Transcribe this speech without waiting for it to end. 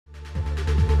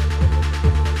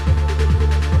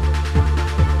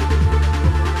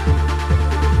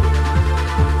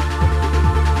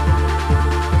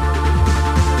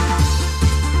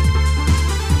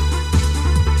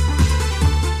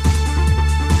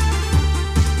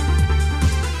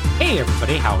Hey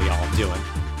everybody, how are y'all doing?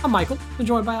 I'm Michael, and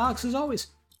joined by Alex as always.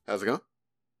 How's it going?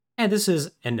 And this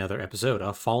is another episode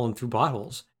of Falling Through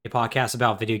Potholes, a podcast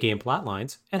about video game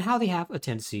plotlines and how they have a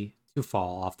tendency to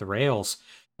fall off the rails.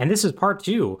 And this is part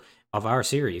 2 of our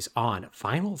series on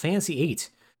Final Fantasy VIII,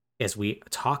 as we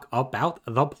talk about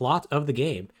the plot of the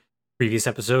game. Previous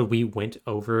episode, we went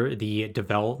over the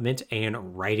development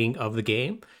and writing of the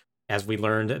game, as we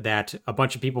learned that a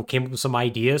bunch of people came up with some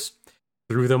ideas,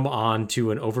 threw them onto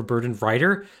an overburdened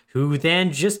writer, who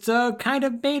then just kind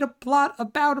of made a plot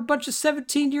about a bunch of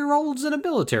 17-year-olds in a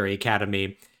military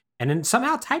academy, and then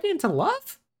somehow tied it into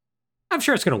love? I'm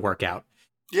sure it's going to work out.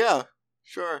 Yeah,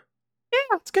 sure.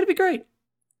 Yeah, it's going to be great.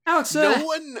 Alex,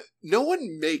 no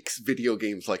one makes video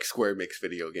games like Square makes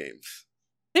video games.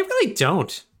 They really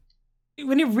don't.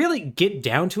 When you really get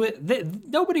down to it,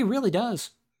 nobody really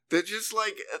does. They're just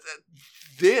like,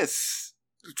 this.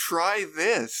 Try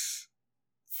this.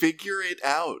 Figure it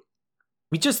out.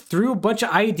 We just threw a bunch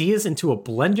of ideas into a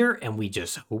blender and we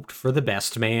just hoped for the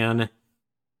best, man.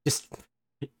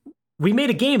 We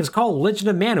made a game, it's called Legend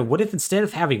of Mana. What if instead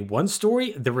of having one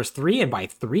story, there was 3, and by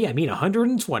 3, I mean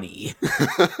 120?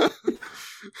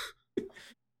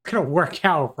 Gonna work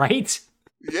out, right?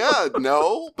 Yeah,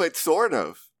 no, but sort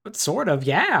of. But sort of,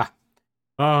 yeah.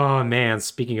 Oh, man,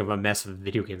 speaking of a mess of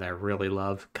video games I really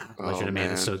love, God, Legend of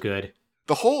Mana is so good.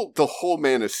 The whole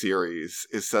Mana series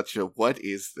is such a, what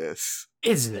is this?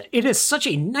 It is such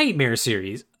a nightmare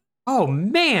series. Oh,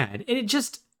 man. And it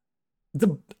just,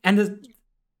 the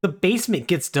basement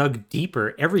gets dug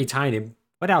deeper every time they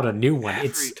put out a new one.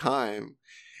 Every time.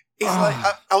 It's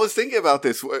like, I was thinking about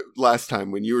this last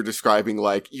time when you were describing,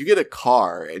 like, you get a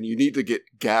car and you need to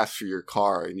get gas for your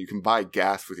car and you can buy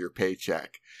gas with your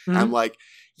paycheck. Mm-hmm. I'm like,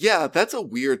 yeah, that's a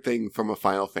weird thing from a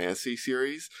Final Fantasy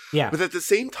series. Yeah. But at the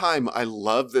same time, I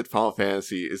love that Final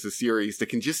Fantasy is a series that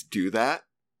can just do that.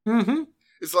 Mm-hmm.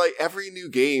 It's like every new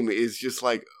game is just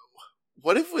like,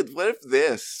 what if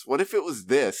this? What if it was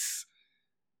this?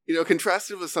 You know,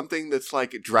 contrasted with something that's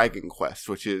like Dragon Quest,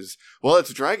 which is, well,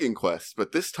 it's Dragon Quest,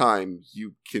 but this time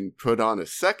you can put on a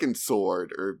second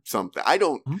sword or something. I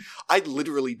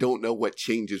literally don't know what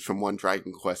changes from one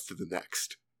Dragon Quest to the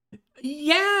next.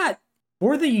 Yeah.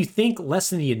 More than you think,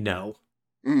 less than you know.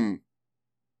 Mm.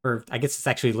 Or I guess it's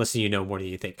actually less than you know, more than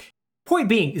you think. Point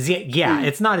being, yeah,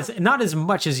 it's not as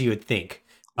much as you would think.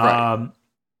 Right.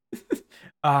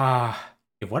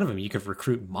 In one of them, you could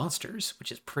recruit monsters,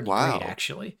 which is pretty Wow. great,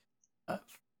 actually.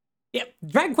 Yeah,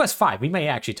 Dragon Quest V. We may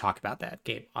actually talk about that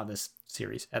game on this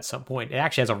series at some point. It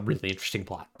actually has a really interesting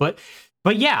plot. But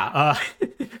yeah.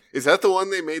 Is that the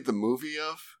one they made the movie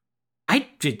of?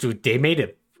 They made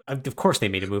it. Of course they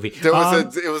made a movie.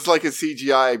 It was like a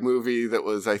CGI movie that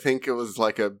was, I think it was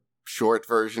like a short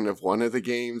version of one of the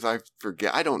games. I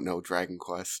forget. I don't know Dragon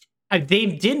Quest. They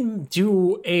didn't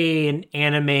do an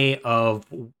anime of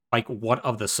like one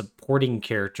of the supporting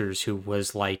characters who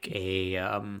was like a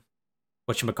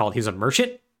whatchamacallit, he's a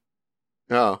merchant.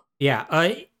 Oh. Yeah.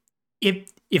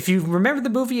 If you remember the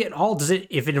movie at all,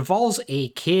 if it involves a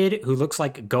kid who looks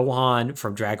like Gohan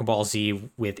from Dragon Ball Z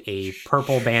with a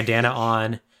purple bandana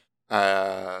on,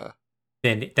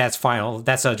 then that's final.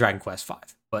 That's a Dragon Quest V.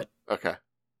 But okay.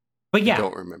 But yeah, I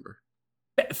don't remember.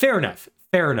 Fair enough.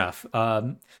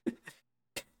 But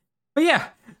yeah,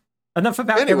 enough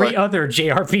about every other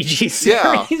JRPG series.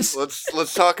 Yeah,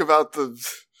 let's talk about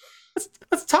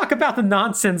let's talk about the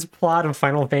nonsense plot of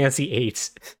Final Fantasy VIII.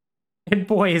 And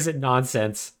boy, is it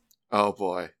nonsense. Oh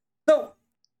boy.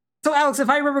 So Alex, if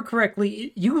I remember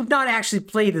correctly, you have not actually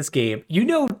played this game. You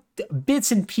know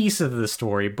bits and pieces of the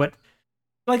story, but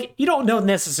like you don't know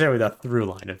necessarily the through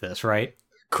line of this, right?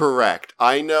 Correct.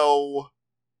 I know.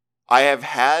 I have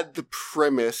had the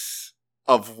premise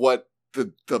of what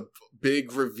the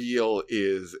big reveal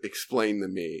is explained to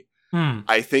me.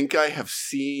 I think I have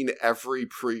seen every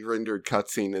pre-rendered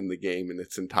cutscene in the game in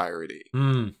its entirety.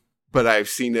 But I've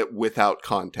seen it without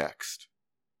context.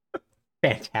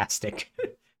 Fantastic.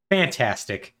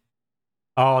 Fantastic.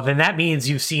 Oh, then that means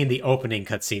you've seen the opening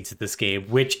cutscenes of this game,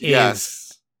 which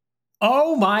is...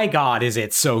 Oh my god, is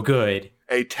it so good.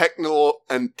 A technical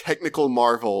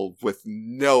marvel with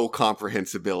no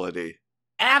comprehensibility.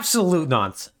 Absolute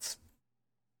nonsense.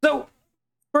 So,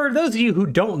 for those of you who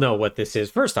don't know what this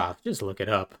is, first off, just look it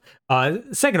up.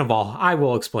 Second of all, I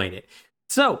will explain it.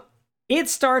 So, it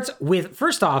starts with,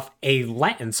 first off, a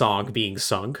Latin song being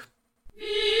sung.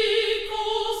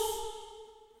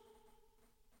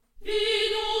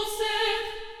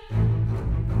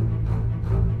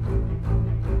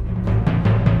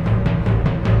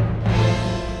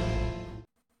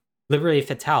 Liberi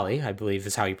Fatali, I believe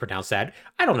is how you pronounce that.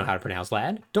 I don't know how to pronounce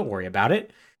Latin. Don't worry about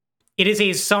it. It is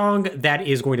a song that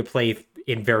is going to play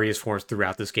in various forms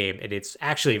throughout this game, and it's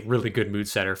actually a really good mood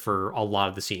setter for a lot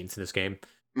of the scenes in this game.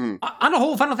 On the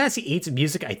whole, Final Fantasy VIII's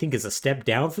music, I think, is a step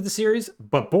down for the series,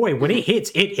 but boy, when it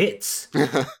hits, it hits.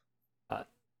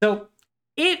 So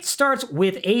it starts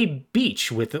with a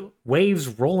beach with waves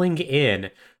rolling in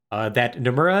that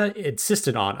Nomura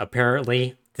insisted on,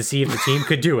 apparently, to see if the team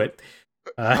could do it.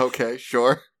 Okay,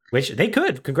 sure. Which they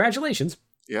could. Congratulations.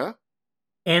 Yeah.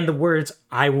 And the words,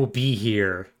 "I will be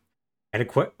here." And a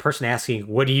person asking,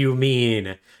 "What do you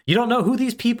mean?" You don't know who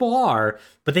these people are,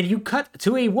 but then you cut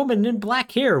to a woman in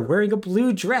black hair wearing a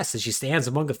blue dress as she stands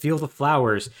among a field of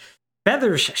flowers.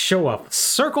 Feathers show up,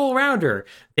 circle around her.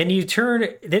 Then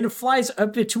it flies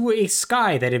up into a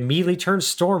sky that immediately turns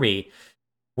stormy.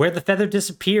 Where the feather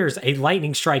disappears, a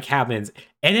lightning strike happens,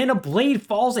 and then a blade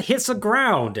falls and hits the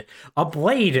ground. A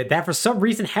blade that for some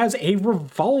reason has a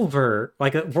revolver,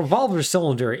 like a revolver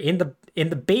cylinder in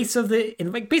the base of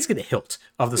basically the hilt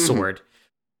of the sword.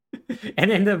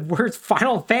 And then the words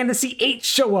Final Fantasy VIII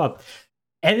show up.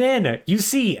 And then you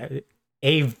see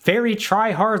a very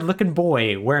try-hard looking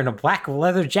boy wearing a black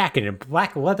leather jacket and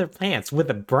black leather pants with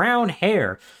a brown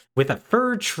hair with a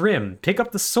fur trim pick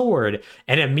up the sword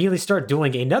and immediately start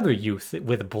dueling another youth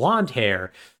with blonde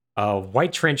hair, a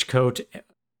white trench coat,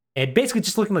 and basically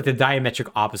just looking like the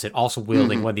diametric opposite, also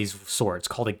wielding one of these swords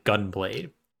called a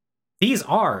gunblade. These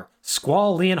are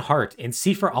Squall Leonhart and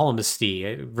Seifer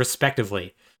Alamisty,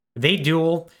 respectively. They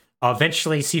duel.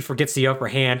 Eventually, Seifer gets the upper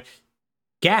hand,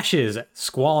 gashes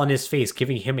Squall in his face,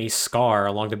 giving him a scar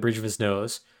along the bridge of his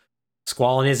nose.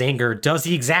 Squall, in his anger, does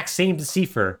the exact same to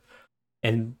Seifer.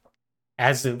 And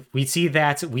as we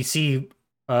see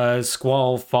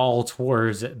Squall fall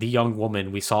towards the young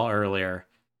woman we saw earlier.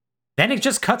 Then it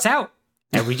just cuts out.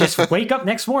 And we just wake up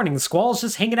next morning. Squall's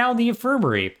just hanging out in the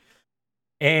infirmary.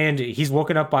 And he's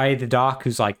woken up by the doc,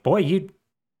 who's like, "Boy,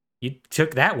 you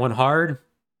took that one hard.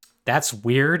 That's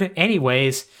weird.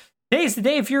 Anyways, today's the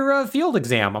day of your field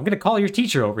exam. I'm going to call your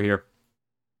teacher over here."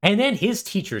 And then his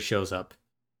teacher shows up.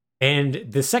 And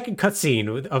the second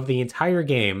cutscene of the entire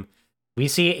game, we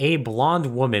see a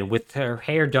blonde woman with her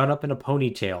hair done up in a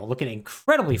ponytail, looking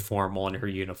incredibly formal in her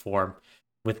uniform,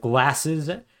 with glasses,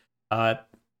 and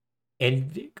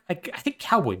I think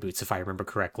cowboy boots, if I remember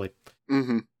correctly.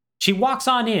 She walks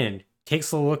on in,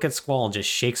 takes a look at Squall, and just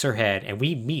shakes her head, and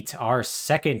we meet our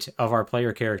second of our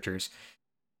player characters,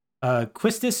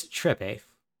 Quistis Treppe.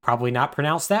 Probably not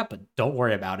pronounced that, but don't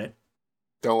worry about it.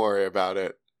 Don't worry about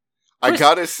it. I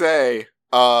gotta say,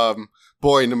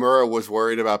 boy, Nomura was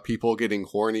worried about people getting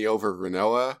horny over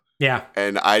Rinoa. Yeah.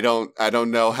 And I don't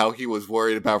know how he was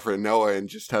worried about Rinoa and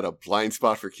just had a blind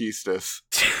spot for Quistis.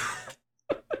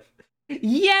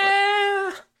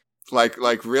 Yeah.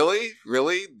 Like really?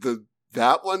 Really?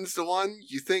 That one's the one?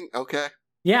 You think? Okay.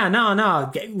 Yeah,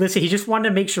 no. Listen, he just wanted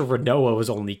to make sure Rinoa was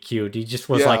only cute. He just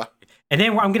was like, and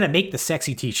then I'm going to make the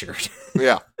sexy t-shirt.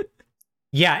 Yeah.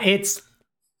 Yeah, it's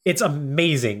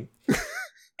amazing.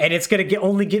 And it's going to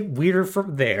only get weirder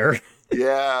from there.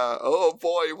 Yeah. Oh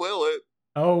boy, will it.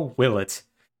 Oh, will it.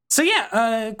 So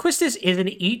yeah, Quistis is an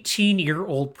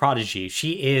 18-year-old prodigy.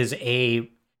 She is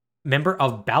a member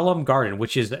of Balamb Garden,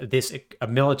 which is a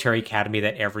military academy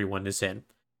that everyone is in.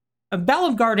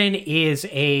 Balamb Garden is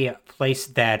a place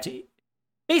that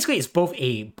basically is both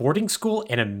a boarding school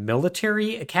and a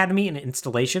military academy and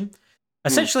installation.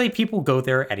 Essentially, people go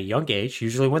there at a young age,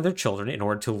 usually when they're children, in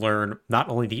order to learn not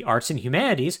only the arts and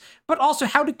humanities, but also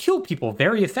how to kill people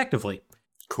very effectively.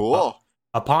 Cool.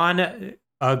 Upon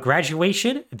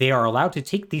graduation, they are allowed to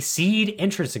take the SEED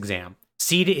entrance exam.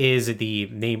 SEED is the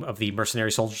name of the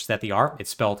mercenary soldiers that they are.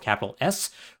 It's spelled capital S,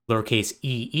 lowercase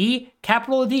e,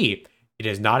 capital D. It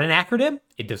is not an acronym.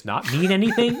 It does not mean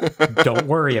anything. Don't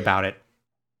worry about it.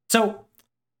 So,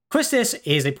 Quistis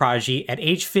is a prodigy. At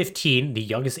age 15, the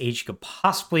youngest age she could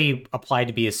possibly apply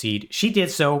to be a SEED, she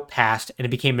did so, passed, and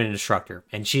became an instructor.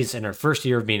 And she's in her first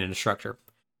year of being an instructor.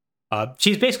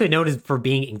 She's basically noted for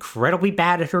being incredibly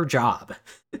bad at her job.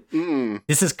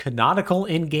 This is canonical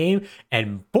in-game,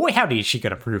 and boy howdy is she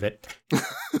going to prove it.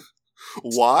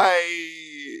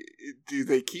 Why do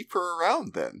they keep her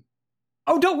around then?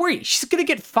 Oh, don't worry. She's going to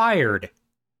get fired.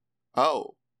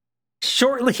 Oh.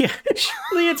 Shortly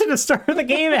into the start of the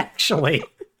game, actually.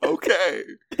 Okay.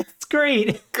 It's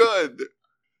great. Good.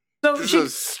 So this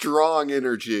is strong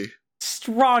energy.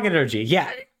 Strong energy,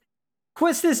 yeah.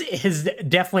 Quistis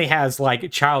definitely has, like, a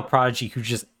child prodigy who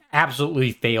just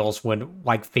absolutely fails when,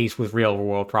 like, faced with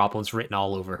real-world problems written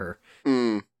all over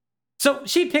her. So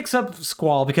she picks up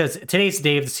Squall because today's the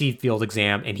day of the SEED field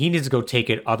exam, and he needs to go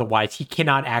take it, otherwise he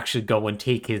cannot actually go and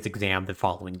take his exam the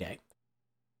following day.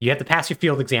 You have to pass your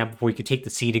field exam before you can take the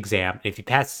seed exam. And if you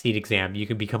pass the seed exam, you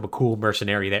can become a cool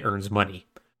mercenary that earns money.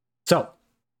 So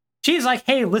she's like,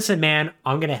 hey, listen, man,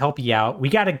 I'm going to help you out. We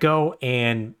got to go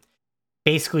and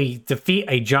basically defeat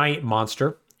a giant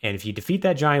monster. And if you defeat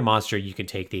that giant monster, you can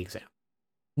take the exam.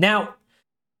 Now,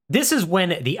 this is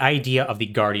when the idea of the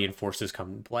Guardian Forces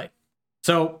come into play.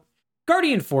 So,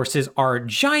 Guardian Forces are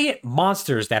giant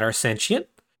monsters that are sentient.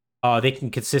 They can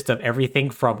consist of everything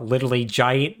from literally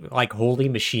giant, like, holy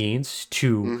machines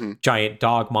to giant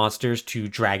dog monsters to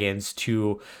dragons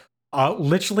to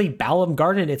literally Balam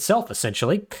Garden itself,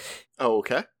 essentially. Oh,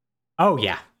 okay. Oh,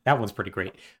 yeah. That one's pretty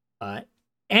great.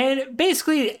 And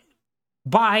basically,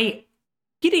 by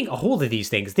getting a hold of these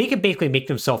things, they can basically make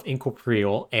themselves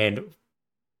incorporeal and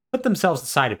put themselves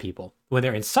inside of people. When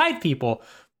they're inside people,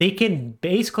 they can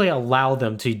basically allow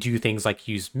them to do things like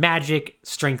use magic,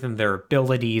 strengthen their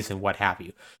abilities, and what have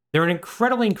you. They're an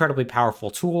incredibly, incredibly powerful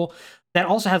tool that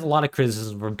also has a lot of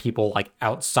criticism from people like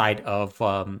outside of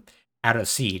out of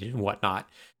seed and whatnot.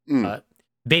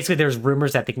 Basically, there's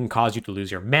rumors that they can cause you to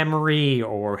lose your memory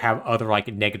or have other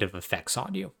like negative effects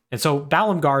on you. And so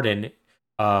Balam Garden,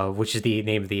 which is the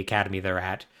name of the academy they're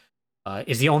at,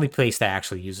 is the only place that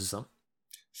actually uses them.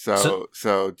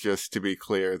 So just to be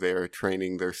clear, they're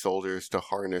training their soldiers to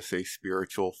harness a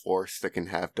spiritual force that can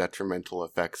have detrimental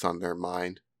effects on their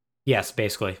mind. Yes,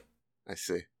 basically. I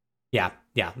see. Yeah.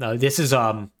 No, this is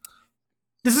going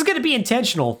to be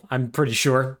intentional, I'm pretty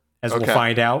sure, as we'll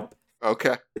find out.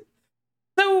 Okay.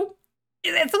 So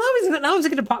it's not always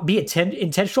going to be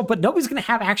intentional, but nobody's going to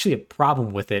have actually a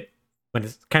problem with it when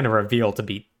it's kind of revealed to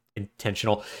be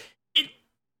intentional.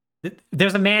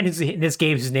 There's a man who's in this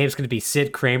game whose name's going to be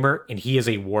Sid Kramer, and he is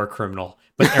a war criminal,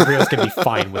 but everyone's going to be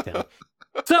fine with him.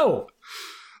 So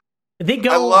they go.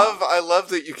 I love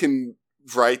that you can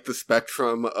write the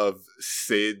spectrum of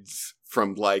Sids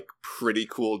from like pretty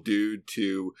cool dude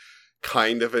to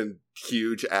kind of a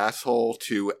huge asshole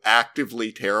to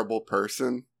actively terrible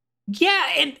person. Yeah,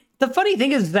 and the funny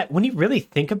thing is that when you really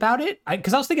think about it,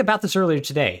 because I was thinking about this earlier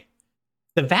today,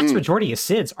 the vast majority of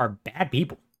Sids are bad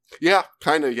people. Yeah,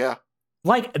 kind of, yeah.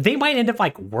 Like, they might end up,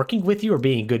 like, working with you or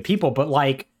being good people, but,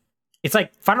 like, it's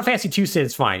like Final Fantasy II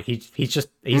Sid's fine. He's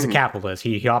a capitalist.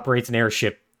 He operates an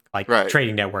airship, like,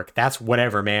 trading network. That's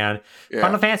whatever, man. Yeah.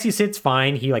 Final Fantasy Sid's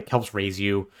fine. He, like, helps raise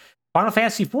you. Final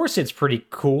Fantasy IV Sid's pretty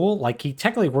cool. Like, he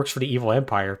technically works for the Evil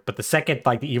Empire, but the second,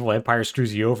 like, the Evil Empire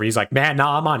screws you over, he's like, man,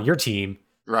 nah, I'm on your team.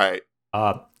 Right.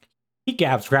 He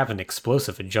grabs an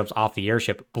explosive and jumps off the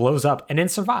airship, blows up, and then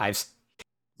survives.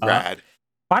 Rad.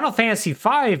 Final Fantasy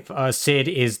V Sid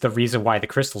is the reason why the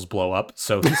crystals blow up,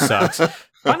 so he sucks.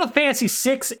 Final Fantasy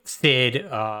VI Sid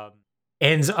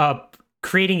ends up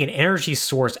creating an energy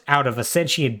source out of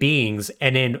sentient beings,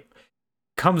 and then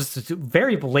comes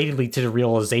very belatedly to the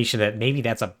realization that maybe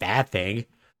that's a bad thing.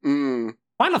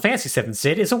 Final Fantasy VII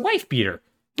Sid is a wife beater.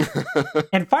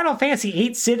 And Final Fantasy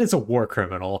VIII Sid is a war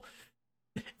criminal.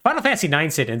 Final Fantasy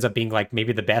IX Sid ends up being like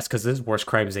maybe the best because his worst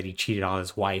crime is that he cheated on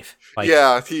his wife. Like,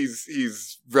 yeah,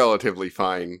 he's relatively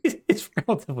fine. It's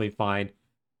relatively fine.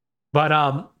 But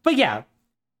yeah.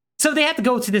 So they have to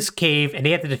go to this cave and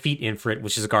they have to defeat Infrit,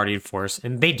 which is a Guardian Force,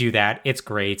 and they do that. It's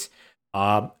great.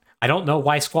 I don't know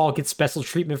why Squall gets special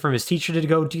treatment from his teacher to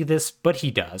go do this, but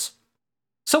he does.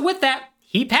 So with that,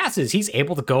 he passes. He's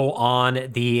able to go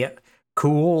on the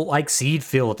cool like seed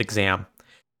field exam.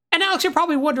 And Alex, you're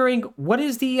probably wondering, what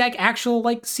is the like actual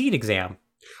like seed exam?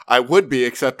 I would be,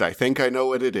 except I think I know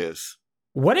what it is.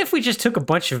 What if we just took a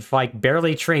bunch of like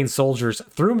barely trained soldiers,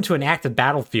 threw them to an active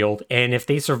battlefield, and if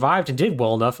they survived and did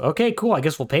well enough, okay, cool, I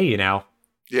guess we'll pay you now.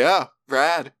 Yeah,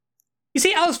 rad. You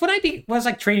see, Alex, when I was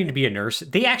like training to be a nurse,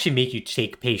 they actually make you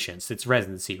take patients. It's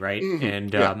residency, right?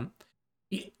 Mm-hmm. And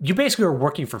you basically are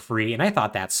working for free, and I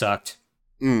thought that sucked.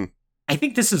 I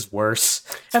think this is worse.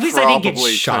 At least I didn't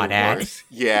get shot at. Worse.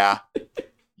 Yeah.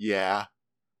 Yeah.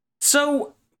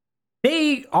 So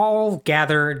they all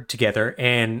gather together,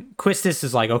 and Quistis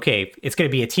is like, okay, it's going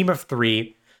to be a team of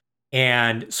 3,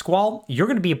 and Squall, you're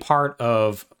going to be a part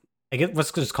of, I guess,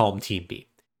 let's just call them Team B.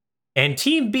 And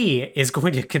Team B is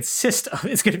going to consist of,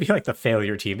 it's going to be like the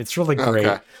failure team. It's really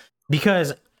great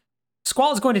because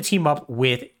Squall is going to team up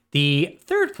with the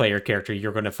third player character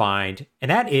you're going to find, and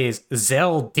that is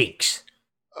Zell Dinks.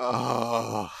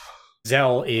 Oh.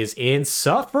 Zell is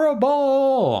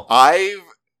insufferable. I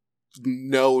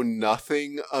know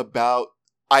nothing about...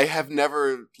 I have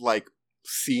never, like,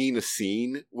 seen a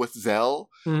scene with Zell.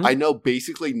 Mm-hmm. I know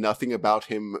basically nothing about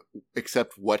him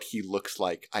except what he looks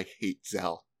like. I hate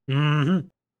Zell. Mm-hmm.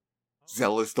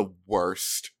 Zell is the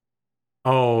worst.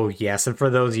 Oh, yes. And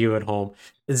for those of you at home,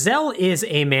 Zell is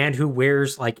a man who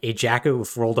wears like a jacket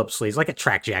with rolled up sleeves, like a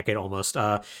track jacket almost.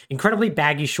 Incredibly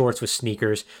baggy shorts with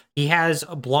sneakers. He has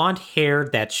blonde hair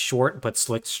that's short but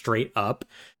slicked straight up.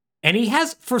 And he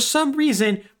has, for some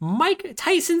reason, Mike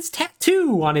Tyson's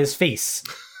tattoo on his face,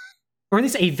 or at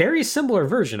least a very similar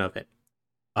version of it.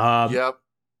 Yep.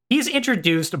 He's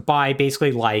introduced by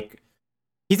basically like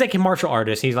he's like a martial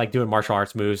artist. He's like doing martial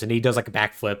arts moves, and he does like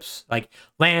backflips, like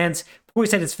lands,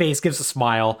 points at his face, gives a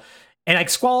smile, and like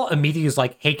Squall immediately is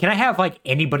like, "Hey, can I have like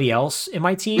anybody else in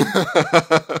my team?"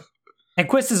 And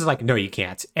Quist is like, "No, you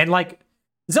can't." And like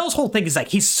Zell's whole thing is like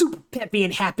he's super peppy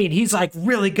and happy, and he's like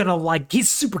really gonna like he's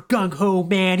super gung ho,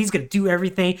 man. He's gonna do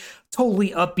everything, totally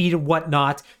upbeat and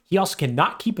whatnot. He also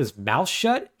cannot keep his mouth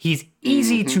shut. He's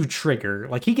easy to trigger.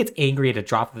 Like he gets angry at a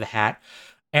drop of the hat.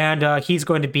 And he's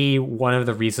going to be one of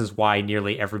the reasons why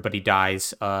nearly everybody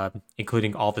dies,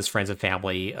 including all of his friends and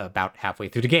family about halfway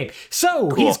through the game. So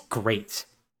Cool. he's great.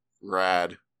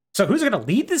 Rad. So who's going to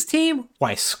lead this team?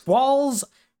 Why, Squall's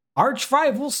arch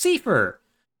rival, Seifer.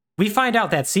 We find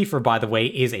out that Seifer, by the way,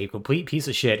 is a complete piece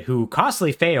of shit who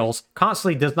constantly fails,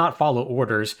 constantly does not follow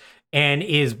orders, and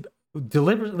is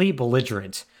deliberately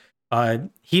belligerent.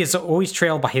 He is always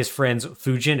trailed by his friends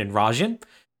Fujin and Rajan.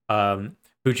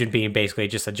 Fujin being basically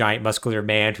just a giant muscular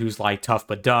man who's like tough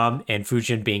but dumb, and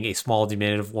Fujin being a small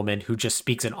diminutive woman who just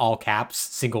speaks in all caps,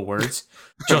 single words.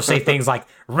 She'll say things like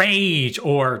rage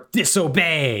or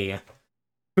disobey.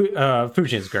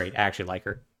 Fujin's great. I actually like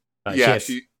her. Yeah,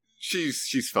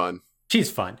 she's fun. She's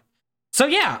fun. So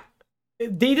yeah,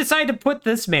 they decide to put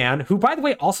this man, who by the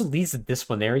way also leads the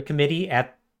disciplinary committee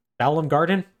at Balam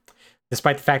Garden,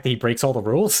 despite the fact that he breaks all the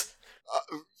rules.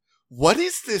 What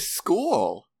is this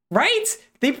school? Right?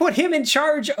 They put him in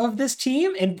charge of this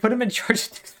team and put him in charge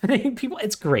of disciplining people.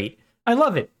 It's great. I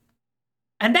love it.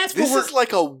 And that's This what is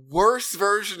like a worse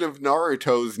version of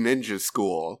Naruto's ninja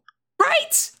school.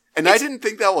 right. And I didn't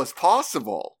think that was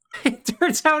possible. It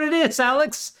turns out it is,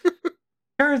 Alex.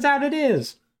 Turns out it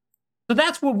is. So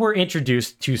that's what we're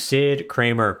introduced to Sid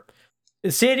Kramer.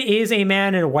 Sid is a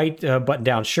man in a white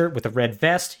button-down shirt with a red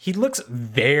vest. He looks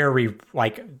very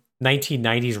like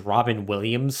 1990s Robin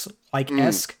Williams like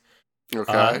esque.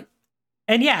 Okay.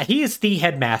 And yeah, he is the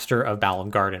headmaster of Balam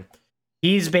Garden.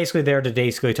 He's basically there to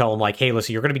basically tell him, like, hey,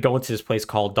 listen, you're going to be going to this place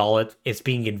called Dalit. It's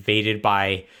being invaded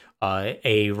by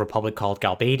a republic called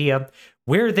Galbadia.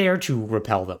 We're there to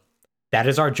repel them. That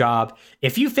is our job.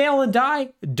 If you fail and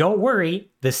die, don't worry.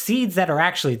 The seeds that are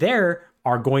actually there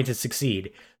are going to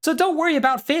succeed. So don't worry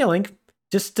about failing.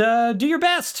 Just do your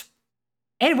best.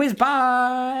 Anyways,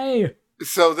 bye.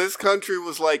 So this country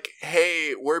was like,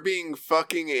 hey, we're being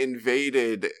fucking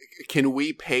invaded. Can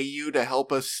we pay you to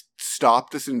help us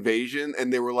stop this invasion?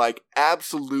 And they were like,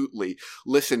 absolutely.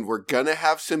 Listen, we're gonna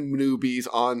have some newbies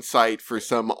on site for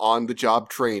some on-the-job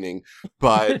training,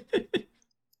 but...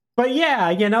 But yeah,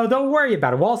 you know, don't worry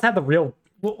about it. We'll also have the real...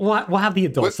 We'll have the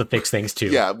adults to fix things, too.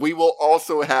 Yeah, we will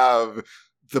also have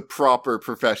the proper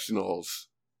professionals.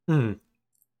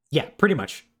 Yeah, pretty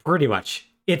much. Pretty much.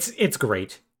 It's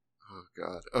great. Oh,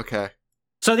 God. Okay.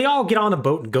 So they all get on a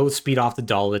boat and go speed off to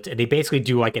Dalit, and they basically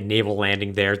do like a naval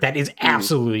landing there. That is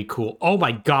absolutely cool. Oh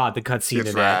my god, the cutscene in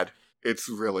It's that. rad. It's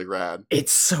really rad.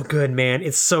 It's so good, man.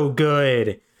 It's so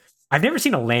good. I've never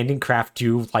seen a landing craft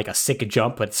do like a sick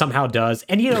jump, but somehow does.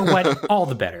 And you know what? All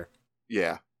the better.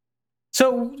 Yeah.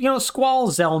 So, you know, Squall,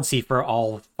 Zell, and Seifer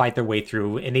all fight their way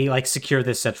through, and they like secure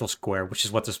this central square, which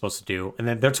is what they're supposed to do. And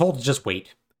then they're told to just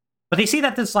wait. But they see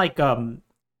that this like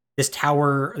this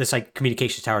tower, this like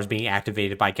communications tower is being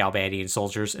activated by Galbadian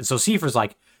soldiers. And so Seifer's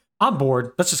like, I'm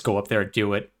bored. Let's just go up there and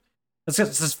do it. Let's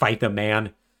just fight them,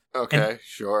 man. Okay,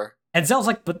 sure. And Zell's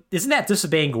like, but isn't that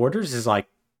disobeying orders? Is like,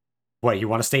 what, you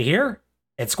want to stay here?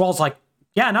 And Squall's like,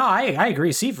 yeah, no, I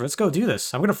agree, Seifer. Let's go do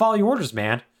this. I'm going to follow your orders,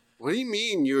 man. What do you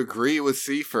mean you agree with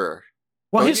Seifer?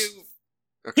 Well, Don't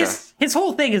Okay. his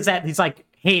whole thing is that he's like,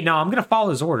 hey, no, I'm going to follow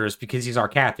his orders because he's our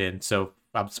captain. So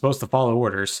I'm supposed to follow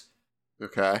orders.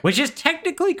 Okay. Which is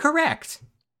technically correct.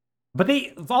 But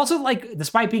they also, like,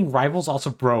 despite being rivals,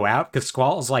 also bro out, because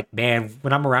Squall is like, man,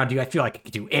 when I'm around you, I feel like I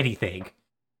can do anything.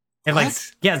 And, like,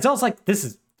 What? yeah, Zell's like,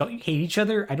 don't you hate each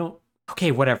other?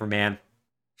 Okay, whatever, man.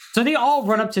 So they all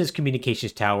run up to his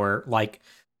communications tower, like,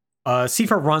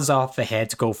 Seifer runs off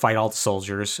ahead to go fight all the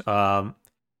soldiers.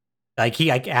 Like, he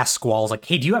asks Squall, like,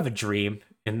 hey, do you have a dream?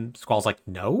 And Squall's like,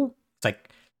 no. It's like,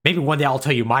 maybe one day I'll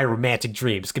tell you my romantic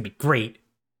dream. It's gonna be great.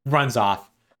 Runs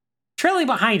off. Trailing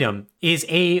behind him is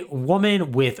a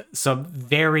woman with some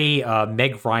very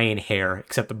Meg Ryan hair,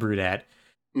 except the brunette.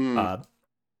 And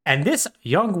this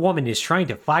young woman is trying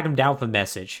to flag him down with a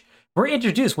message. We're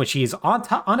introduced when she's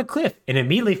on a cliff and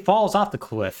immediately falls off the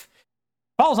cliff,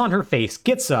 falls on her face,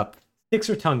 gets up, sticks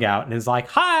her tongue out, and is like,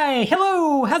 "Hi,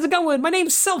 hello, how's it going? My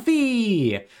name's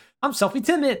Selphie. I'm Selphie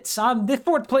Timmett. I'm the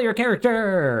fourth player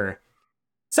character."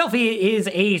 Selphie is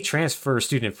a transfer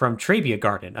student from Trabia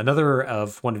Garden, another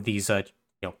of one of these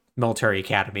military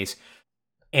academies.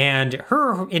 And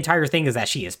her entire thing is that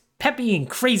she is peppy and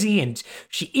crazy, and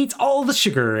she eats all the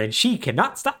sugar, and she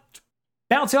cannot stop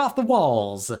bouncing off the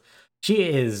walls.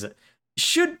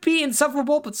 Should be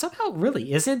insufferable, but somehow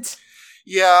really isn't.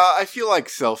 Yeah, I feel like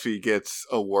Selphie gets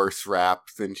a worse rap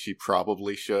than she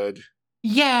probably should.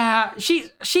 Yeah,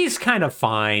 she's kind of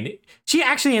fine. She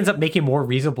actually ends up making more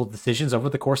reasonable decisions over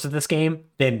the course of this game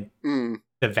than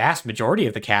the vast majority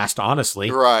of the cast,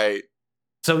 honestly. Right.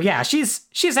 So yeah,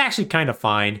 she's actually kind of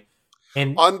fine.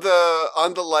 And on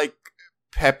the like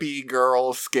peppy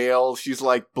girl scale, she's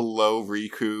like below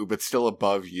Riku, but still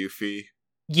above Yuffie.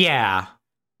 Yeah,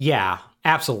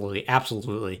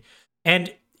 absolutely.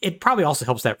 And it probably also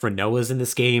helps that Renoa's in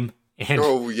this game. And,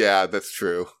 oh yeah, that's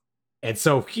true. And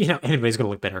so, anybody's going to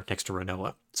look better next to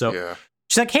Renoa. So yeah.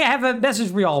 She's like, "Hey, I have a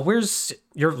message for y'all. Where's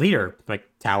your leader?" Like,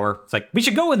 tower. It's like, we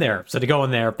should go in there. So they go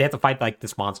in there. They have to fight like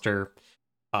this monster.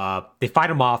 They fight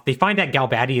him off. They find out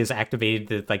Galbadi has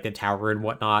activated the tower and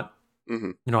whatnot.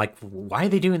 Mm-hmm. Like, why are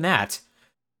they doing that?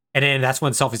 And then that's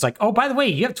when Selphie's like, "Oh, by the way,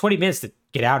 you have 20 minutes to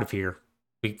get out of here.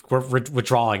 We're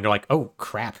withdrawing." They're like, "Oh,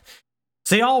 crap."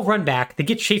 So they all run back. They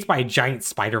get chased by a giant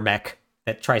spider mech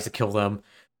that tries to kill them.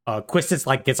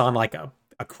 Quistis gets on like a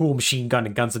cool machine gun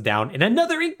and guns them down in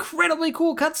another incredibly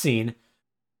cool cutscene.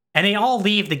 And they all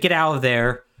leave to get out of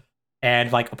there.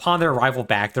 And like upon their arrival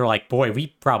back, they're like, "Boy, we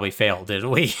probably failed, didn't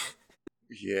we?"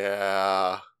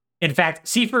 Yeah. In fact,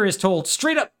 Seifer is told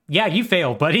straight up, "Yeah, you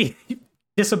failed, buddy. You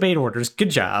disobeyed orders.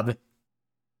 Good job."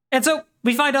 And so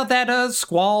we find out that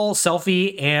Squall,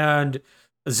 Selphie, and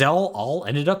Zell all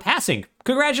ended up passing.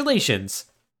 Congratulations.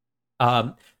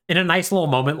 In a nice little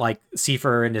moment, like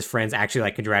Seifer and his friends actually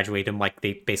like congratulate him, like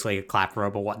they basically clap for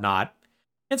him or whatnot.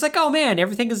 And it's like, oh man,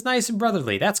 everything is nice and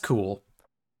brotherly. That's cool.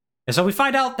 And so we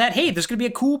find out that, hey, there's gonna be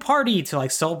a cool party to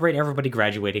like celebrate everybody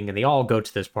graduating, and they all go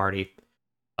to this party.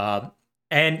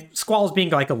 And Squall's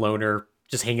being like a loner,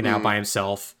 just hanging out by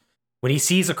himself, when he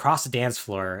sees across the dance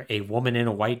floor a woman in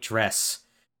a white dress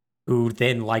who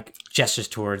then like gestures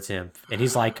towards him, and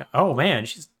he's like, oh man,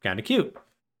 she's kind of cute.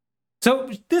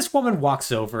 So this woman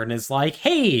walks over and is like,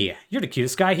 "Hey, you're the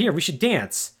cutest guy here. We should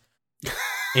dance." And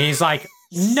he's like,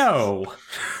 "No."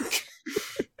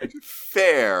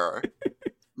 Fair.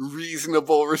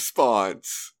 Reasonable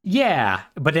response. Yeah.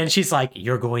 But then she's like,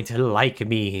 "You're going to like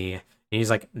me." And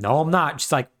he's like, "No, I'm not."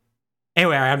 She's like,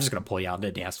 "Anyway, I'm just going to pull you out on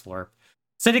the dance floor."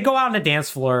 So they go out on the dance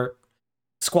floor.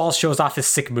 Squall shows off his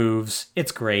sick moves.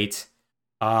 It's great.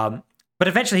 But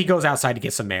eventually he goes outside to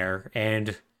get some air.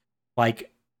 And like,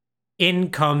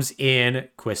 in comes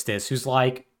Quistis, who's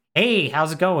like, "Hey,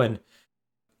 how's it going?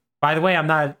 By the way, I'm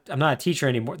not a teacher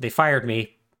anymore. They fired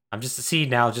me. I'm just a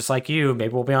seed now, just like you.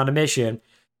 Maybe we'll be on a mission."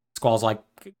 Squall's like,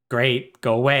 "Great,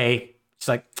 go away." She's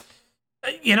like,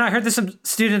 "I heard there's some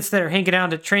students that are hanging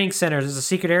out at training centers. There's a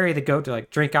secret area to go to,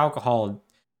 like, drink alcohol and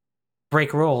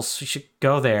break rules. You should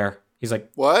go there." He's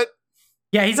like, "What?"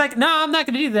 Yeah, he's like, "No, I'm not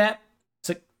going to do that."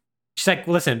 She's like,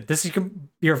 "Listen, this is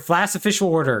your last official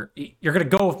order. You're going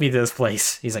to go with me to this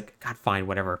place." He's like, "God, fine,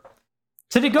 whatever."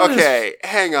 So they go Okay,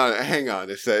 hang on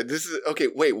a sec. This is, okay,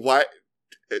 wait, why?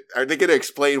 Are they going to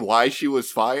explain why she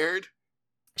was fired?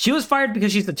 She was fired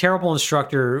because she's the terrible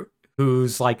instructor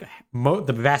who's like,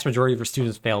 the vast majority of her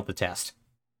students failed the test.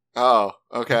 Oh,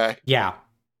 okay. Yeah,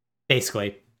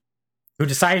 basically. Who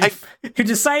decided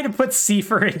to put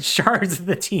Seifer in charge of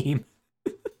the team.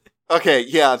 Okay,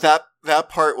 yeah, that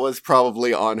part was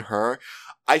probably on her.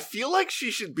 I feel like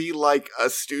she should be like a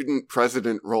student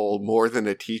president role more than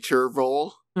a teacher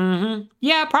role. Mm-hmm.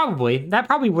 Yeah, probably. That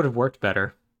probably would have worked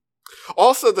better.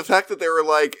 Also, the fact that they were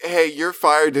like, "Hey, you're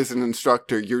fired as an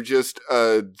instructor. You're just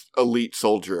a elite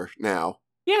soldier now."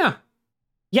 Yeah.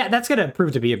 Yeah, that's going to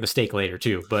prove to be a mistake later,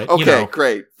 too. But okay,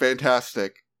 great.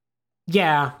 Fantastic.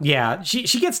 Yeah.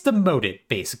 She gets demoted,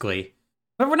 basically.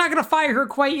 But we're not going to fire her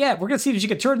quite yet. We're going to see if she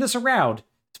can turn this around.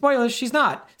 Spoilers, she's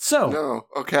not. So. No,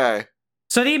 okay.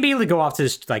 So they immediately go off to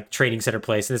this like training center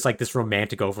place, and it's like this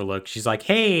romantic overlook. She's like,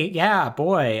 "Hey, yeah,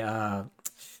 boy,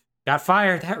 got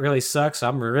fired. That really sucks.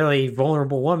 I'm a really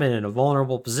vulnerable woman in a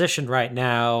vulnerable position right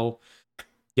now.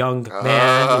 Young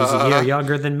man who's a year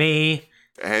younger than me.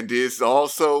 And is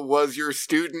also was your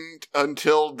student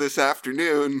until this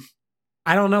afternoon.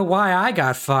 I don't know why I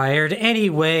got fired.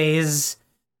 Anyways,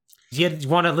 do you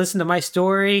want to listen to my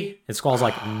story?" And Squall's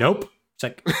like, "Nope." It's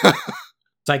like,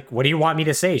 It's like, what do you want me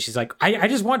to say? She's like, I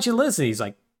just want you to listen. He's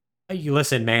like, you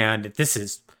listen, man,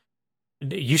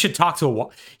 you should talk to a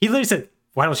wall. He literally said,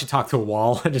 why don't you talk to a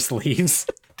wall? And just leaves.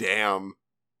 Damn.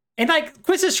 And like,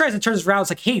 Quistis tries to turn this around.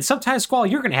 It's like, hey, sometimes, Squall,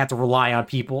 you're going to have to rely on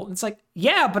people. And it's like,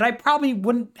 yeah, but I probably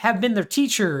wouldn't have been their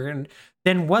teacher and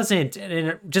then wasn't.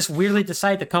 And just weirdly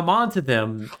decided to come on to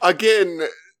them. Again,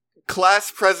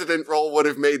 class president role would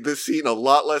have made this scene a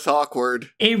lot less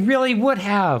awkward. It really would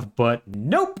have, but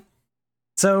nope.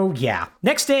 So yeah,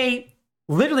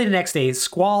 literally the next day,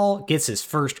 Squall gets his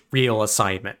first real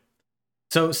assignment.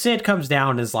 So Sid comes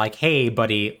down and is like, hey,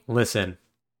 buddy, listen,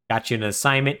 got you an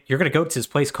assignment. You're going to go to this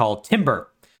place called Timber.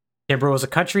 Timber was a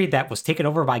country that was taken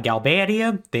over by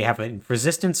Galbadia. They have a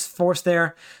resistance force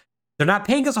there. They're not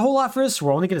paying us a whole lot for this. So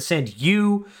we're only going to send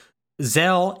you,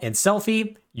 Zell, and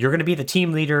Selphie. You're going to be the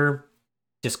team leader.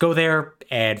 Just go there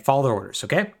and follow the orders,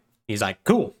 okay? He's like,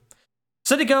 cool.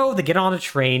 So they get on a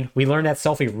train. We learn that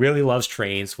Selphie really loves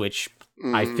trains, which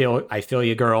I feel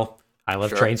you, girl. I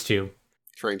love trains too.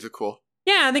 Trains are cool.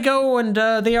 Yeah, and they go and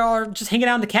they are just hanging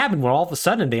out in the cabin when all of a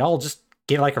sudden they all just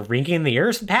get like a ringing in the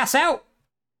ears and pass out.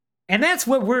 And that's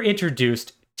when we're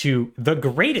introduced to the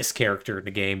greatest character in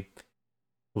the game,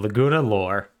 Laguna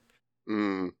Lore.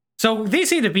 So they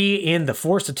seem to be in the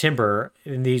Forest of Timber,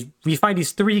 and we find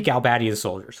these 3 Galbadian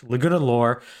soldiers, Laguna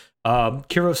Lore,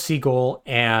 Kiro Siegel,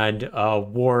 and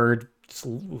Ward,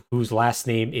 whose last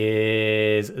name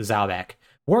is Zalbak.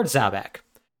 Ward Zalbak.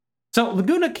 So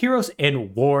Laguna, Kiros,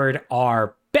 and Ward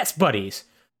are best buddies.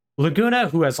 Laguna,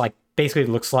 who has like basically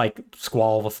looks like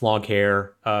Squall with long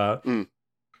hair.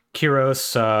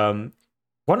 Kiros,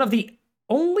 one of the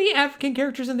only African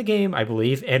characters in the game, I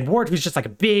believe, and Ward, who's just like a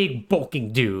big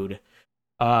bulking dude.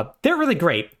 They're really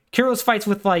great. Kiros fights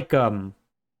with like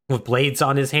with blades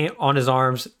on his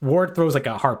arms. Ward throws like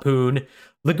a harpoon.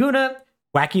 Laguna,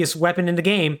 wackiest weapon in the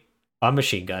game, a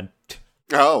machine gun.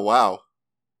 Oh wow.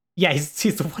 Yeah,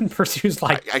 he's the one person who's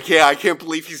like... I can't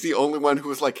believe he's the only one who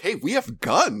was like, hey, we have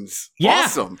guns. Yeah.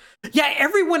 Awesome. Yeah,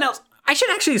 everyone else... I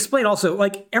should actually explain also,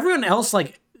 like, everyone else,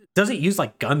 like, doesn't use,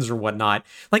 like, guns or whatnot.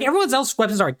 Like, everyone else's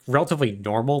weapons are, like, relatively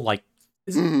normal. Like,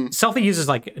 Selphie uses,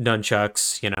 like,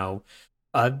 nunchucks, you know.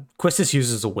 Quistis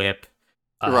uses a whip.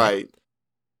 Right.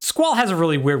 Squall has a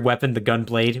really weird weapon, the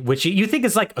Gunblade, which you think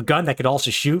is, like, a gun that could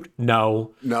also shoot.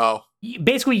 No.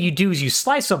 Basically, you do is you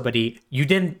slice somebody, you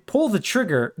then pull the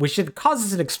trigger, which then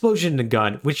causes an explosion in the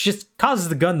gun, which just causes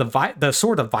the gun, the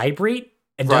sword to vibrate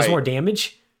and does more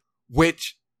damage.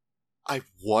 Which I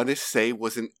want to say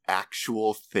was an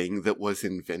actual thing that was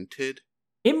invented.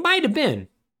 It might have been.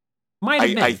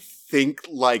 I think,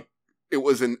 like, it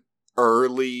was an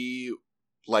early,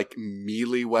 like,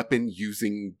 melee weapon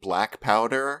using black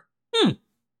powder.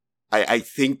 I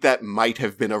think that might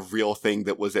have been a real thing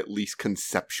that was at least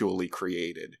conceptually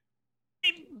created.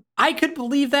 I could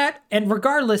believe that, and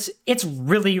regardless, it's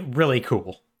really, really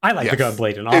cool. I like the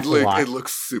Gunblade an awful lot. It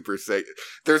looks super sick.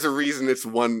 There's a reason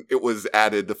it was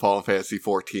added to Final Fantasy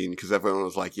 14, because everyone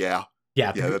was like, yeah,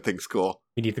 that thing's cool.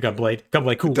 You need the Gunblade.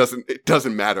 Gunblade, cool. It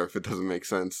doesn't matter if it doesn't make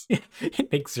sense.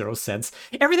 It makes zero sense.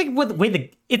 Everything with the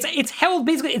way it's held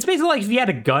basically. It's basically like if you had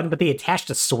a gun, but they attached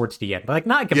a sword to the end, but like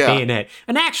not like a bayonet,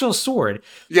 an actual sword.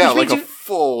 Yeah, like a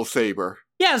full saber.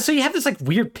 Yeah, so you have this like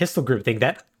weird pistol grip thing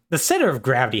that the center of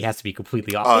gravity has to be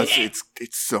completely off. Oh, it's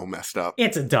so messed up.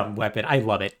 It's a dumb weapon. I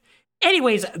love it.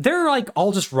 Anyways, they're like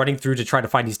all just running through to try to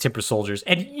find these Timber soldiers,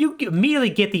 and you immediately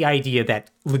get the idea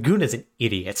that Laguna's an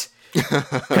idiot.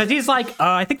 Because he's like,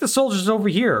 I think the soldier's over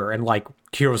here. And like,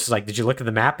 Kiros is like, did you look at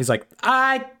the map? He's like,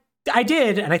 I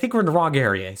did, and I think we're in the wrong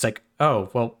area. He's like, oh,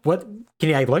 well, what?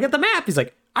 Can I look at the map? He's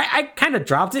like, I kind of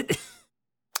dropped it.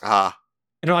 And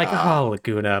they're like, oh,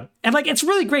 Laguna. And like, it's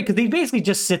really great because they basically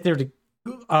just sit there to,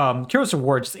 Kiros and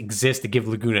Ward just exist to give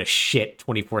Laguna shit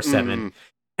 24/7.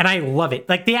 And I love it.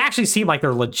 Like, they actually seem like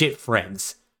they're legit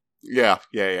friends. Yeah.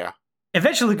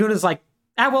 Eventually, Laguna's like,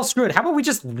 well, screw it. How about we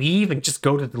just leave and just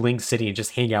go to the Link City and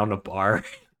just hang out in a bar?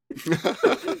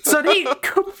 So they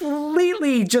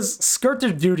completely just skirt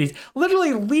their duties,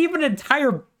 literally leave an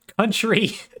entire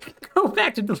country, go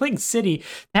back to the Link City,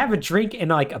 have a drink in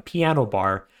like a piano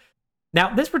bar.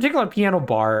 Now, this particular piano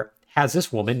bar has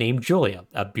this woman named Julia,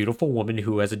 a beautiful woman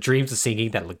who has a dreams of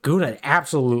singing that Laguna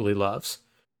absolutely loves.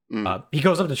 He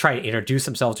goes up to try to introduce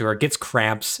himself to her, gets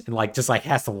cramps, and like just like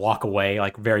has to walk away,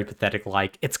 like very pathetic.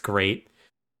 Like, it's great.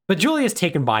 But Julia is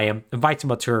taken by him, invites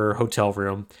him up to her hotel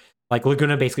room. Like,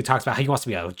 Laguna basically talks about how he wants to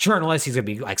be a journalist. He's going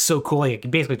to be, like, so cool. He can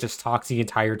basically just talk the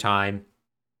entire time.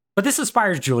 But this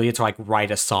inspires Julia to, like, write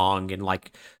a song and,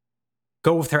 like,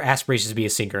 go with her aspirations to be a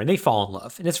singer. And they fall in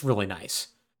love. And it's really nice.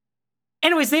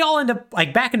 Anyways, they all end up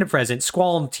like back in the present.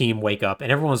 Squall and the team wake up,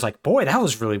 and everyone's like, "Boy, that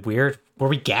was really weird. Were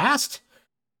we gassed?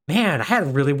 Man, I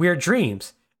had really weird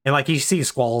dreams." And like you see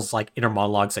Squall's like inner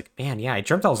monologues, like, "Man, yeah, I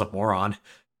dreamt I was a moron."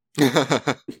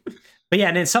 But yeah,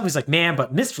 and then somebody's like, "Man,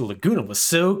 but Mr. Laguna was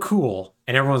so cool,"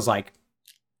 and everyone's like,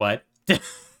 "What?"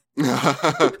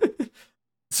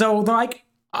 So they're like,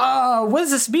 what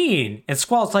does this mean? And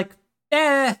Squall's like,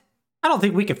 I don't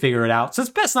think we can figure it out, so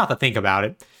it's best not to think about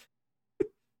it.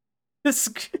 There's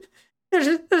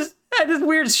this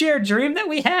weird shared dream that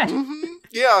we had. Mm-hmm.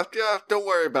 Yeah, don't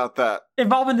worry about that.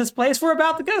 Involving this place we're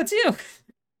about to go to.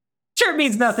 Sure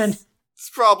means nothing. It's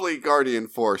probably Guardian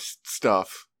Force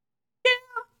stuff.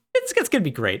 It's gonna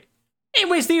be great.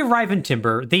 Anyways, they arrive in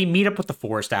Timber, they meet up with the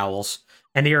Forest Owls,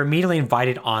 and they are immediately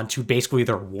invited onto basically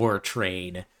their war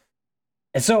train.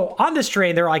 And so on this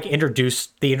train, they're like introduce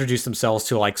themselves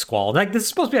to like Squall. Like this is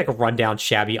supposed to be like a rundown,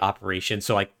 shabby operation,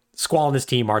 so like Squall and his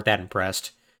team aren't that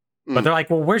impressed. But they're like,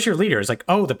 "Well, where's your leader?" It's like,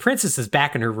 "Oh, the princess is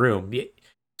back in her room.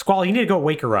 Squall, you need to go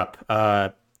wake her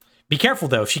up. Be careful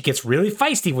though, she gets really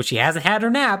feisty when she hasn't had her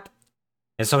nap."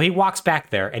 And so he walks back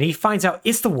there, and he finds out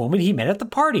it's the woman he met at the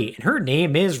party, and her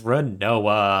name is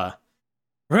Rinoa.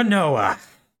 Rinoa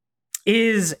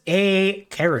is a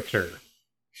character.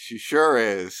 She sure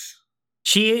is.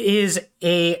 She is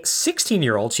a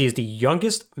 16-year-old. She is the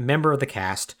youngest member of the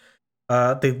cast,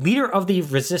 the leader of the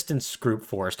resistance group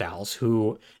Forest Owls,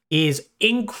 who is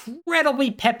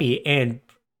incredibly peppy and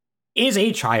is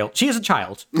a child. She is a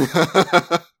child.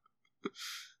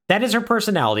 That is her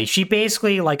personality. She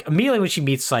basically, like, immediately when she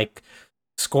meets, like,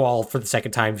 Squall for the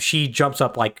second time, she jumps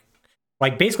up,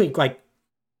 basically,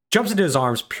 jumps into his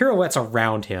arms, pirouettes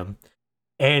around him,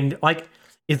 and, like,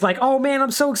 it's like, "Oh, man,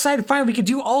 I'm so excited. Finally, we can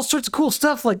do all sorts of cool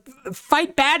stuff, like,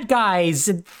 fight bad guys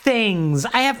and things.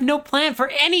 I have no plan for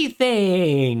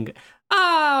anything.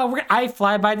 I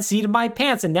fly by the seat of my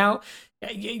pants, and now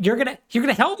you're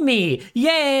gonna help me.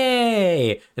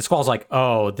 Yay!" And Squall's like,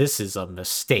 "Oh, this is a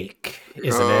mistake,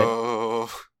 isn't it?"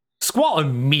 Squall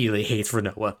immediately hates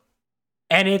Rinoa.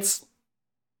 And it's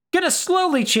gonna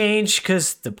slowly change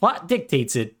because the plot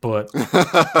dictates it, but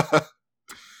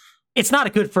it's not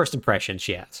a good first impression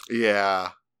she has.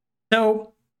 Yeah.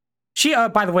 So she,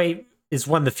 by the way, is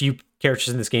one of the few characters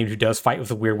in this game who does fight with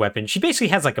a weird weapon. She basically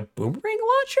has like a boomerang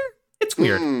launcher. It's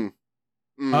weird.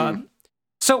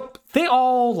 So they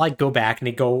all like go back and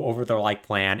they go over their like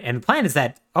plan, and the plan is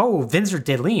that Vinzer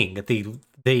Deling,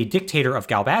 the dictator of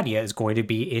Galbadia, is going to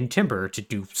be in Timber to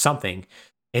do something.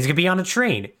 He's going to be on a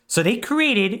train. So they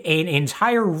created an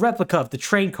entire replica of the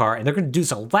train car, and they're going to do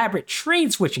this elaborate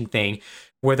train switching thing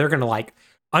where they're going to like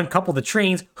uncouple the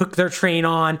trains, hook their train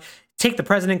on, take the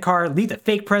president car, leave the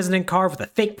fake president car with a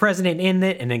fake president in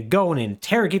it, and then go and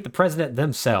interrogate the president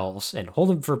themselves and hold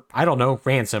him for, I don't know,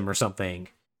 ransom or something.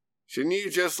 Shouldn't you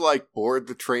just, like, board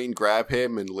the train, grab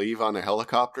him, and leave on a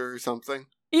helicopter or something?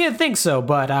 You'd think so,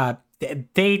 but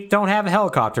they don't have a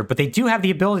helicopter, but they do have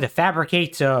the ability to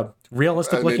fabricate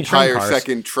realistic-looking train cars. An entire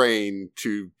second train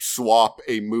to swap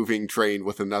a moving train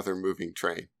with another moving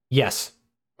train. Yes.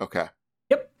 Okay.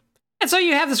 Yep. And so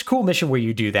you have this cool mission where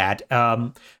you do that.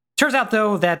 Turns out,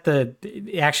 though, that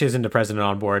it actually isn't the president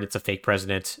on board. It's a fake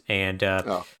president. And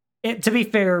to be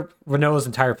fair, Rinoa's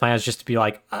entire plan is just to be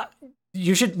like,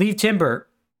 "You should leave Timber.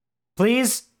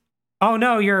 Please? Oh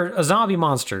no, you're a zombie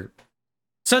monster."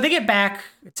 So they get back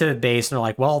to the base and they're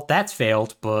like, "Well, that's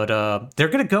failed," but they're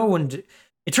going to go and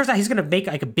it turns out he's going to make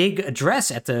like a big address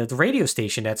at the radio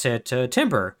station that's at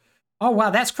Timber. Oh,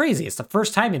 wow, that's crazy. It's the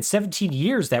first time in 17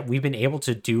 years that we've been able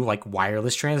to do like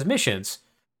wireless transmissions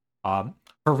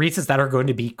for reasons that are going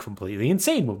to be completely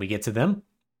insane when we get to them.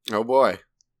 Oh boy.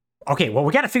 Okay, well,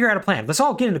 we got to figure out a plan. Let's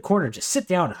all get in the corner and just sit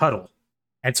down and huddle.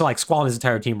 And so, like, Squall and his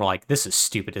entire team were like, "This is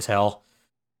stupid as hell."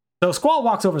 So Squall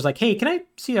walks over and is like, "Hey, can I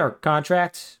see our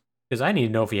contract? Because I need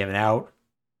to know if we have an out."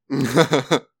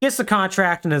 Gets the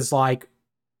contract and is like,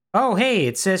 "Oh, hey,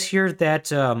 it says here that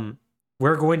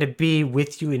we're going to be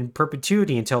with you in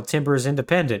perpetuity until Timber is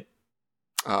independent."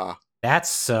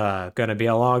 That's going to be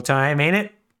a long time, ain't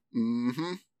it?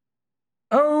 Mm-hmm.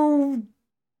 Oh,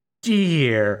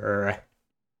 dear.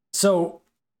 So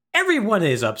everyone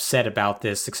is upset about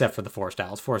this except for the Forest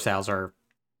Owls. Forest Owls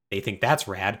they think that's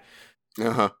rad.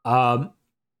 Uh-huh.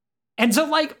 And so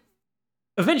like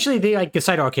eventually they like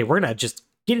decide, okay, we're gonna just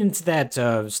get into that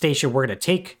station. We're gonna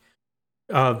take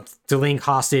Deling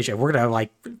hostage, and we're gonna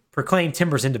like proclaim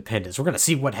Timber's independence. We're gonna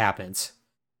see what happens.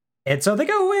 And so they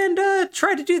go and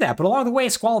try to do that, but along the way,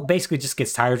 Squall basically just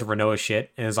gets tired of Rinoa's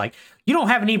shit and is like, "You don't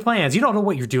have any plans. You don't know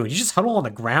what you're doing. You just huddle on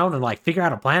the ground and like figure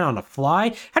out a plan on the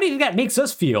fly. How do you think that makes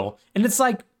us feel?" And it's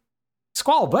like,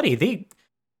 Squall, buddy,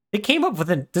 they came up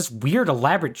with this weird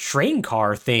elaborate train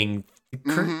car thing,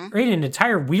 created an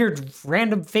entire weird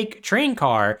random fake train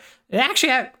car. It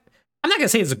actually I'm not gonna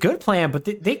say it's a good plan, but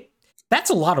that's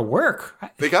a lot of work.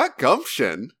 They got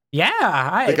gumption.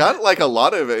 Yeah, they got like a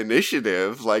lot of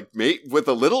initiative. Like, with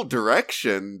a little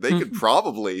direction, they could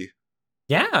probably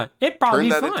it probably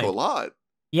turn that into a lot.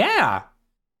 Yeah,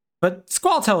 but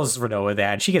Squall tells Rinoa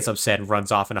that, and she gets upset and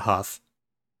runs off in a huff,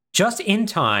 just in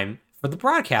time for the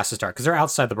broadcast to start, because they're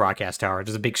outside the broadcast tower.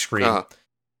 There's a big screen,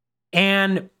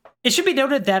 and it should be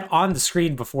noted that on the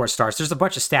screen before it starts, there's a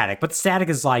bunch of static, but the static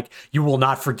is like, "You will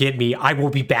not forget me. I will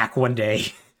be back one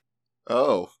day."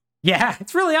 Oh, yeah,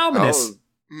 it's really ominous. Oh.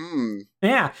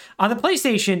 Yeah, on the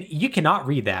PlayStation, you cannot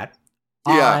read that.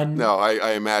 Yeah, no,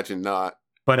 I imagine not.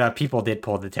 But people did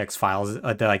pull the text files,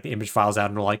 the image files out,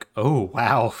 and were like, "Oh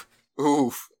wow,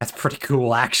 oof, that's pretty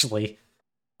cool, actually."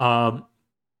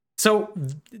 So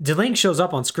Deling shows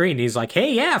up on screen. And he's like,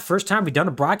 "Hey, yeah, first time we've done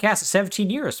a broadcast in 17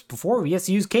 years. Before we used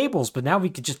to use cables, but now we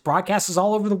could just broadcast this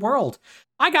all over the world."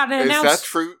 I got an announcement. Is that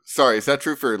true? Sorry, is that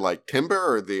true for like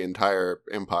Timber or the entire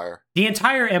Empire? The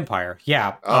entire Empire,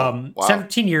 yeah. Wow.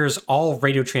 17 years, all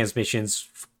radio transmissions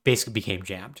basically became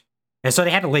jammed, and so they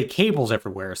had to lay cables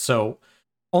everywhere. So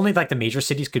only like the major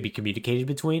cities could be communicated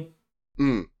between.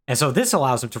 And so this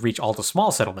allows them to reach all the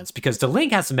small settlements because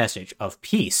Deling has a message of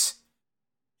peace.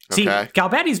 See,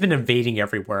 Galbadi's been invading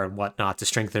everywhere and whatnot to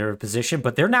strengthen their position,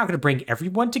 but they're now going to bring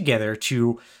everyone together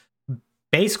to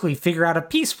basically figure out a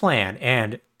peace plan,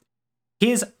 and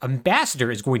his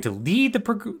ambassador is going to lead the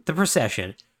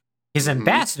procession. His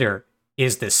ambassador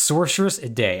is the sorceress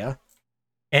Edea.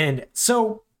 And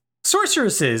so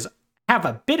sorceresses have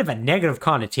a bit of a negative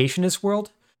connotation in this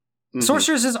world.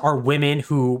 Sorceresses are women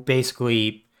who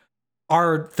basically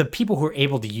are the people who are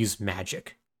able to use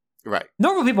magic. Right.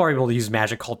 Normal people are able to use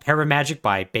magic called paramagic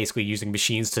by basically using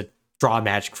machines to draw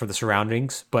magic for the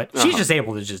surroundings, but she's just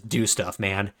able to just do stuff,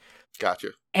 man. Gotcha.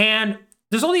 And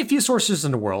there's only a few sorceresses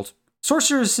in the world.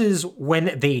 Sorceresses,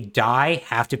 when they die,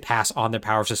 have to pass on their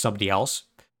powers to somebody else.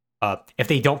 If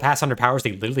they don't pass on their powers,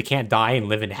 they literally can't die and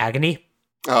live in agony.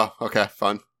 Oh, okay,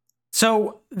 fun.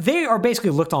 So they are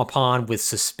basically looked upon with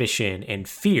suspicion and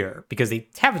fear because they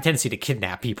have a tendency to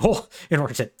kidnap people in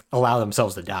order to allow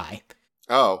themselves to die.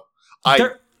 Oh,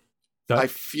 I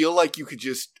feel like you could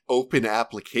just open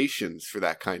applications for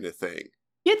that kind of thing.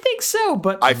 You'd think so,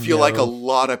 but I feel like a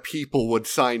lot of people would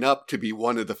sign up to be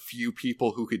one of the few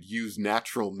people who could use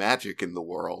natural magic in the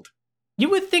world. You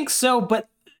would think so, but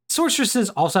sorceresses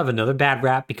also have another bad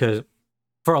rap because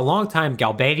for a long time,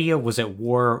 Galbadia was at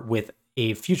war with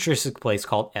a futuristic place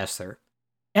called Esther.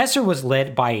 Esther was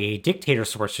led by a dictator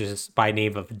sorceress by the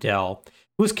name of Adele,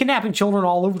 who was kidnapping children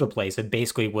all over the place and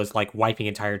basically was like wiping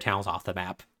entire towns off the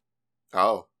map.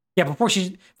 Oh. Yeah, before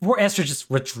Esther just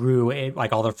withdrew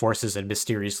like all their forces and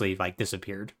mysteriously like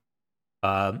disappeared.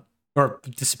 Or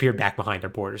disappeared back behind our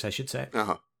borders, I should say.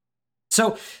 Uh-huh.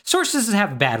 So sorceresses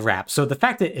have a bad rap. So the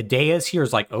fact that Edea is here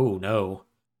is like, oh no.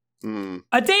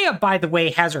 Edea, by the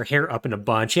way, has her hair up in a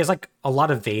bun. She has like a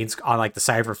lot of veins on like the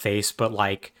side of her face, but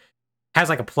like has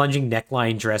like a plunging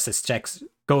neckline dress that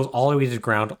goes all the way to the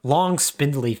ground, long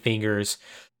spindly fingers.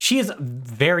 She is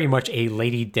very much a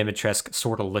Lady Dimitrescu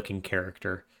sort of looking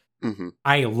character.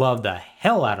 I love the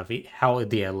hell out of how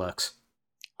Edea looks.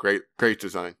 Great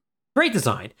design. Great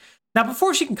design. Now,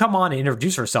 before she can come on and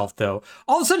introduce herself, though,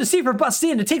 all of a sudden Seifer busts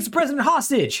in and takes the president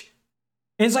hostage.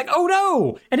 And it's like, oh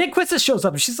no! And then Quistis shows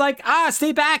up and she's like,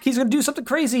 stay back. He's going to do something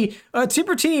crazy.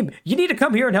 Timber team, you need to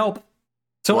come here and help.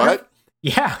 So what?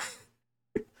 Yeah.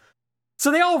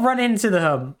 So they all run into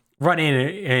the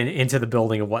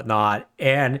building and whatnot,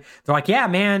 and they're like, yeah,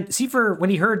 man, Seifer, when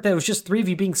he heard that it was just 3 of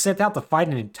you being sent out to fight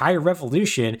an entire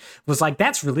revolution, was like,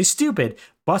 that's really stupid.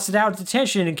 Busted out of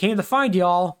detention and came to find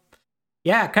y'all.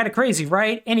 Yeah, kind of crazy,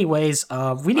 right? Anyways,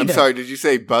 we need I'm sorry, did you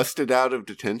say busted out of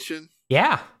detention?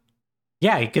 Yeah.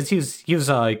 Yeah, because he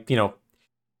was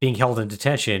being held in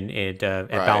detention at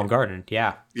Balamb Garden.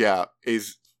 Yeah. Yeah.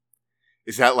 Is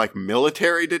that like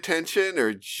military detention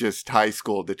or just high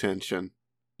school detention?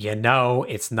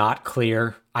 It's not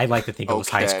clear. I like to think it was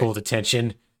high school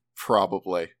detention.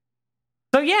 Probably.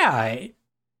 So yeah,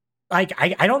 I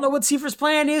don't know what Seifer's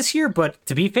plan is here, but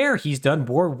to be fair, he's done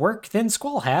more work than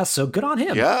Squall has, so good on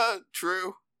him. Yeah,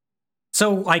 true.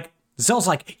 So like Zell's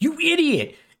like, you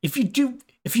idiot! If you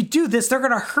do this, they're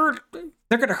gonna hurt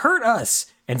us.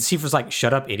 And Seifer's like,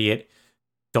 shut up, idiot.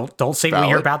 Don't say what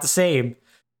you're about to say.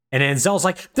 And then Zell's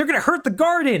like, they're gonna hurt the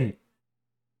garden.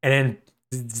 And then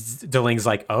Deling's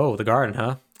like, oh, the garden,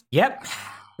 huh? Yep.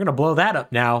 We're gonna blow that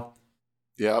up now.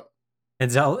 Yep.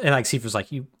 And Zell and like Seifer's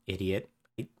like, you idiot.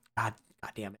 God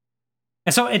damn it.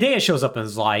 And so Idea shows up and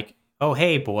is like, "Oh,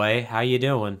 hey, boy, how you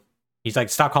doing?" He's like,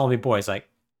 "Stop calling me boy." He's like,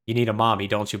 "You need a mommy,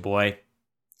 don't you, boy?"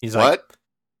 He's like, What?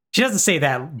 she doesn't say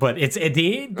that, but it's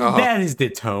that is the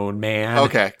tone, man.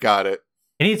 Okay, got it.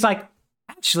 And he's like,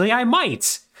 "Actually, I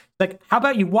might." Like, how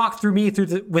about you walk with me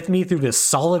through this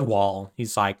solid wall?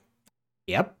 He's like,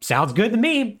 "Yep, sounds good to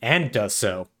me," and does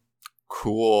so.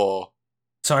 Cool.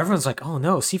 So everyone's like, "Oh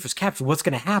no, Seifer's captured. What's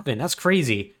gonna happen? That's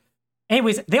crazy."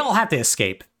 Anyways, they all have to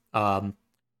escape.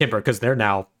 Timber, because they're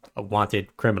now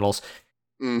wanted criminals.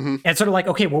 Mm-hmm. And sort of like,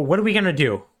 okay, well, what are we gonna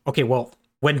do? Okay, well,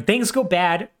 when things go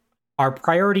bad, our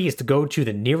priority is to go to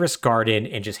the nearest garden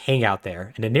and just hang out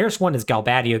there. And the nearest one is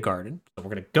Galbadia Garden. So we're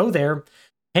gonna go there,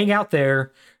 hang out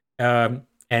there,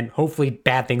 and hopefully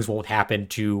bad things won't happen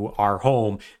to our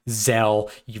home. Zell,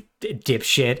 you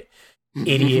dipshit,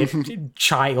 idiot,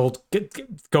 child,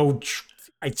 go.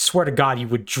 I swear to God, you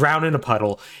would drown in a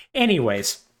puddle.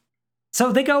 Anyways,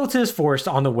 so they go to this forest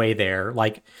on the way there.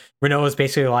 Like, Renault is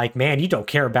basically like, man, you don't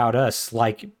care about us.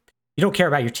 Like, you don't care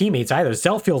about your teammates either.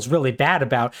 Zell feels really bad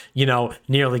about,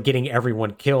 nearly getting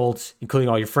everyone killed, including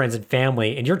all your friends and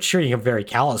family, and you're treating him very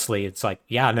callously. It's like,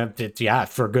 yeah, no, yeah,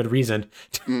 for a good reason.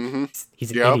 Mm-hmm.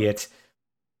 He's an idiot.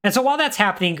 And so while that's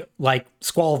happening, like,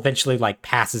 Squall eventually, like,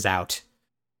 passes out,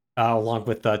 along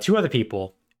with two other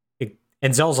people.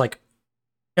 And Zell's like,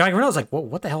 Renault's like, well,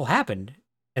 what the hell happened?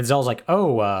 And Zell's like,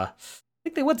 I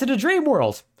think they went to the dream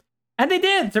world. And they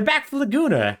did. They're back to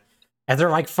Laguna. And they're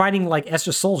like fighting like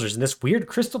extra soldiers in this weird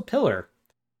crystal pillar.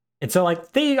 And so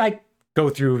like they like go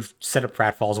through set of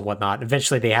pratfalls and whatnot.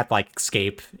 Eventually they have to like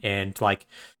escape, and like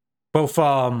both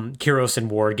Kiros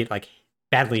and Ward get like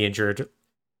badly injured.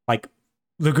 Like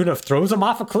Laguna throws them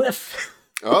off a cliff.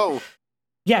 Oh.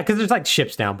 Yeah, because there's like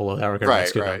ships down below that are gonna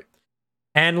rescue them.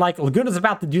 And like Laguna's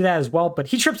about to do that as well, but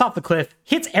he trips off the cliff,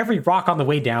 hits every rock on the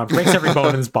way down, breaks every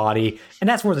bone in his body, and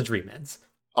that's where the dream ends.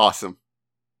 Awesome.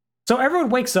 So everyone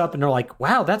wakes up and they're like,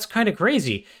 wow, that's kind of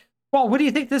crazy. Squall, what do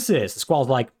you think this is? The Squall's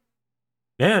like,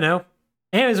 I don't know.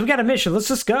 Anyways, we got a mission. Let's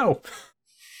just go.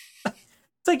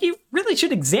 It's like, you really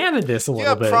should examine this a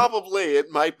little bit. Yeah, probably. It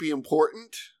might be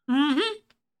important. Mm-hmm.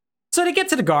 So they get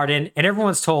to the garden and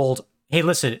everyone's told, hey,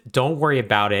 listen, don't worry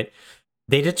about it.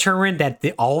 They determined that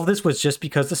all of this was just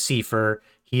because of Seifer.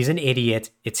 He's an idiot.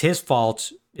 It's his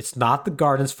fault. It's not the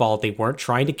garden's fault. They weren't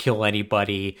trying to kill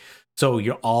anybody. So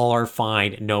you all are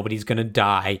fine. Nobody's going to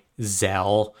die.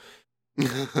 Zell.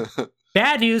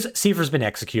 Bad news, Seifer's been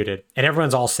executed. And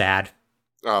everyone's all sad.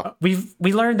 Oh. We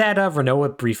learned that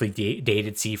Renoa briefly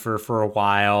dated Seifer for a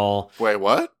while. Wait,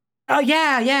 what?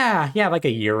 Yeah, like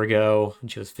a year ago when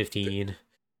she was 15.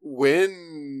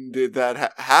 When did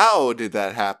that how did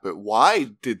that happen? Why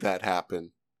did that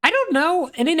happen? I don't know,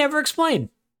 and they never explain.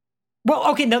 Well,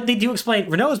 okay, no, they do explain.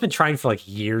 Renault's been trying for like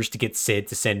years to get Sid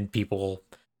to send people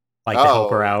like to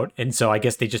help her out, and so I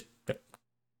guess they just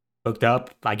hooked up.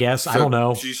 I guess so I don't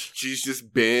know. She's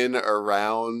just been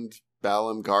around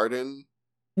Balamb Garden.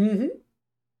 Mm-hmm.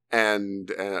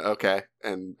 And okay.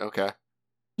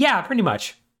 Yeah, pretty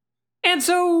much. And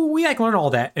so we like learn all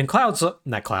that, and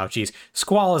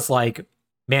Squall is like,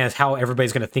 man, it's how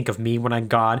everybody's gonna think of me when I'm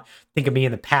gone. Think of me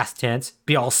in the past tense,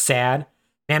 be all sad.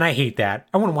 Man, I hate that.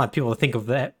 I wouldn't want people to think of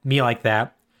me like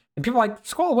that. And people are like,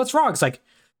 Squall, what's wrong? It's like,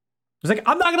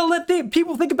 I'm not gonna let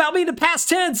people think about me in the past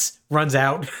tense. Runs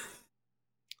out.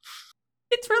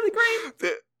 It's really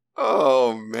great.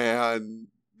 Oh man.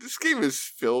 This game is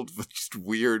filled with just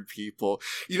weird people.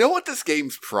 You know what this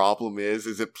game's problem is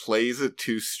it plays it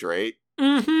too straight.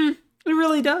 Mm-hmm. It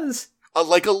really does.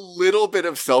 Like a little bit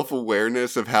of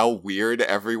self-awareness of how weird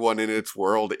everyone in its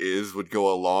world is would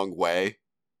go a long way.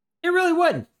 It really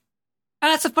would. And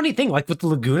that's a funny thing, like with the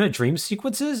Laguna dream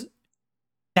sequences,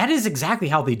 that is exactly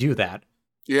how they do that.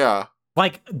 Yeah.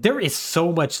 Like, there is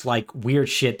so much, like, weird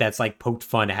shit that's, like, poked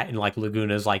fun at in, like,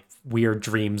 Laguna's, like, weird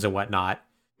dreams and whatnot.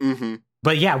 Mm-hmm.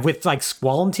 But yeah, with like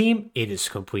Squall and team, it is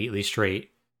completely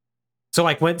straight. So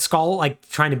like when Squall like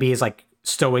trying to be his like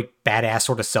stoic badass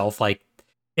sort of self, like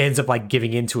ends up like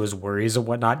giving in to his worries and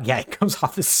whatnot. Yeah, it comes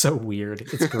off as so weird.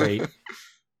 It's great.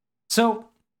 So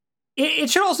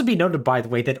it should also be noted, by the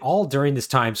way, that all during this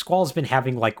time, Squall's been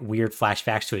having like weird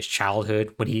flashbacks to his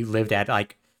childhood when he lived at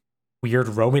like weird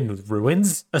Roman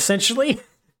ruins, essentially.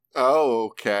 Oh,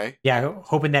 okay. Yeah,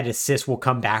 hoping that his sis will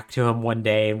come back to him one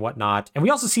day and whatnot. And we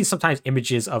also see sometimes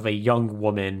images of a young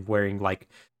woman wearing like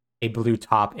a blue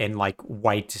top and like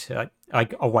white,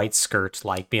 like a white skirt,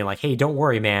 like being like, "Hey, don't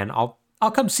worry, man. I'll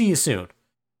come see you soon."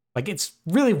 Like it's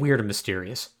really weird and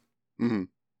mysterious.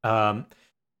 Mm-hmm.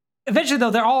 Eventually,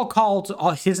 though, they're all called.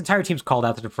 His entire team's called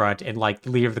out to the front, and like the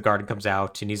leader of the garden comes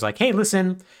out and he's like, "Hey,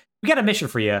 listen, we got a mission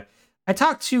for you. I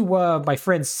talked to my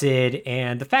friend Sid,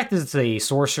 and the fact that it's a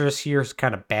sorceress here is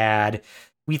kind of bad.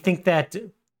 We think that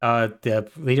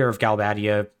the leader of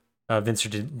Galbadia,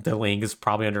 Vincent Deling, is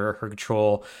probably under her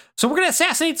control. So we're going to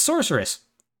assassinate the sorceress,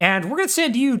 and we're going to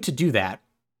send you to do that.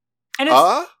 And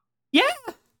it's,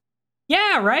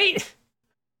 yeah, right?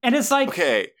 And it's like...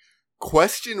 Okay,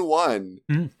 question 1.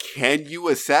 Mhm. Can you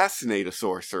assassinate a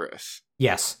sorceress?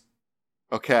 Yes.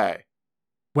 Okay.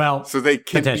 Well, So they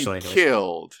can be potentially, anyways.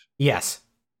 killed. Yes.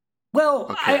 Well,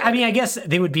 Okay. I mean, I guess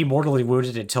they would be mortally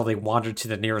wounded until they wandered to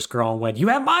the nearest girl and went, "You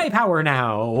have my power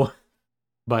now."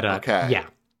 But Okay.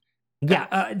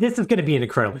 yeah. This is going to be an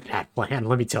incredibly bad plan.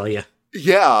 Let me tell you.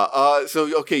 Yeah,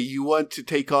 so, okay, you want to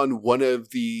take on one of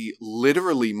the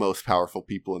literally most powerful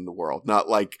people in the world, not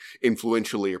like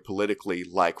influentially or politically,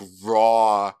 like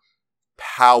raw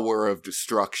power of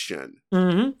destruction.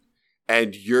 Mm-hmm.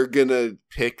 And you're gonna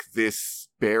pick this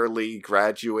barely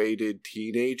graduated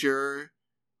teenager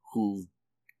who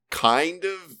kind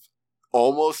of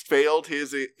almost failed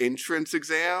his entrance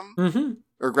exam Mm-hmm.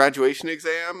 or graduation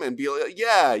exam and be like,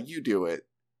 yeah, you do it.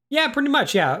 Yeah, pretty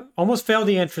much. Yeah, almost failed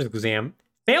the entrance exam.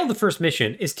 Failed the first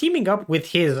mission. Is teaming up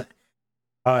with his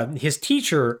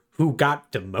teacher who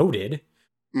got demoted.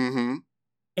 Mm-hmm.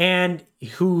 And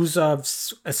who's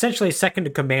essentially second to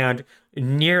command,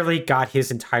 nearly got his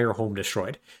entire home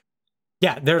destroyed.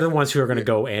 Yeah, they're the ones who are going to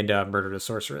go and murder the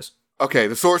sorceress. Okay,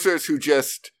 the sorceress who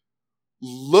just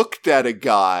looked at a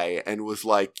guy and was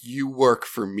like, you work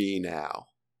for me now.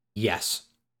 Yes.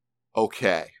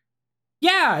 Okay.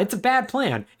 Yeah, it's a bad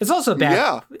plan. It's also a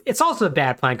bad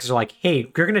plan because they're like,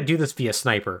 hey, you're going to do this via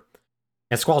sniper.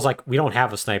 And Squall's like, we don't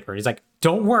have a sniper. And he's like,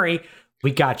 don't worry,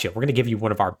 we got you. We're going to give you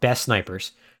one of our best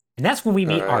snipers. And that's when we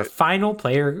meet our final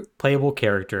playable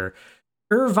character,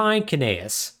 Irvine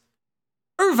Caneas.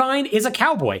 Irvine is a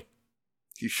cowboy.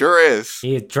 He sure is.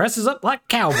 He dresses up like a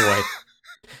cowboy.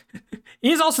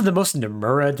 He is also the most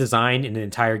Nomura design in the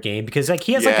entire game because like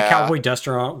he has like a cowboy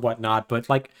duster on and whatnot, but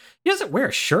like he doesn't wear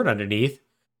a shirt underneath.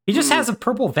 He just has a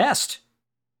purple vest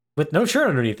with no shirt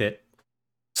underneath it.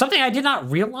 Something I did not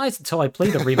realize until I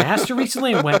played the remaster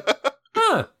recently and went,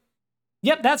 huh.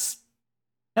 Yep, that's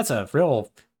a real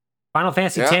Final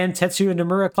Fantasy X Tetsuya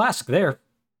Nomura classic there.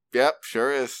 Yep,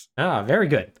 sure is. Ah, very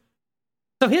good.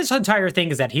 So his entire thing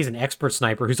is that he's an expert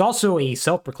sniper who's also a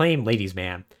self-proclaimed ladies'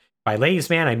 man. By ladies'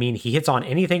 man, I mean he hits on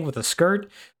anything with a skirt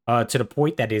to the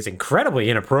point that is incredibly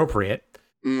inappropriate.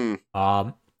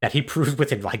 That he proves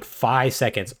within like 5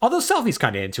 seconds. Although Selfie's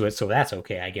kind of into it, so that's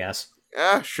okay, I guess.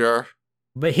 Yeah, sure.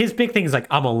 But his big thing is like,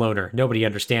 I'm a loner. Nobody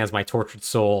understands my tortured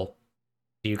soul.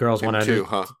 Do you girls want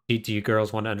to? Do you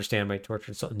girls want to understand my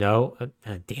tortured soul? No,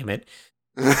 damn it.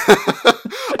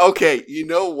 Okay, you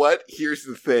know what? Here's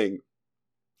the thing.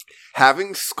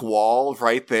 Having Squall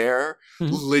right there,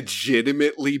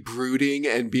 legitimately brooding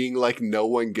and being like, no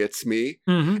one gets me.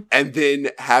 And then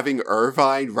having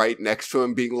Irvine right next to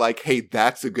him being like, hey,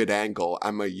 that's a good angle.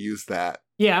 I'm going to use that.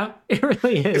 Yeah, it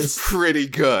really is. It's pretty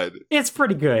good. It's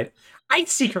pretty good. I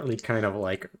secretly kind of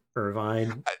like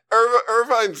Irvine.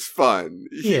 Irvine's fun.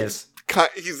 He is.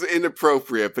 He's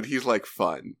inappropriate, but he's like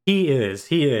fun. He is.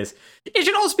 It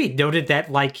should also be noted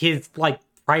that like his like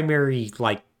primary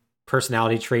like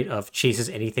personality trait of chases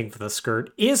anything for the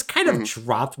skirt is kind of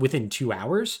dropped within 2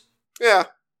 hours. Yeah.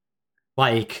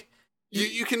 Like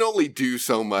you can only do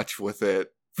so much with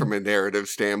it from a narrative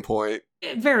standpoint.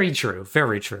 Very true.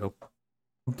 Very true.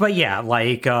 But yeah,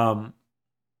 like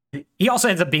he also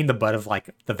ends up being the butt of like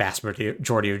the vast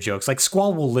majority of jokes. Like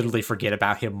Squall will literally forget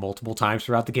about him multiple times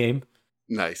throughout the game.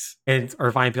 Nice. And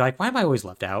Irvine be like, why am I always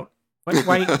left out?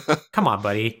 Why come on,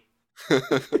 buddy.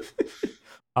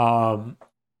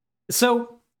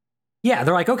 So yeah,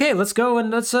 they're like, okay, let's go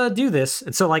and let's do this.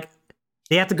 And so like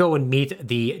they have to go and meet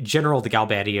the general of the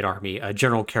Galbadian army,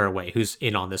 General Caraway, who's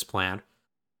in on this plan.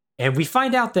 And we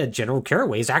find out that General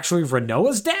Caraway is actually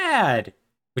Renoa's dad,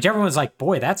 which everyone's like,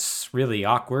 boy, that's really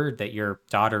awkward that your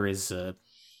daughter is a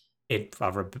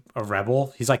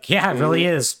rebel. He's like, yeah, it really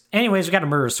is. Anyways, we got to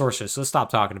murder a sorceress, so let's stop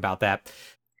talking about that.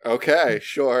 Okay,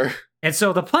 sure. And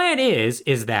so the plan is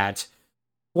that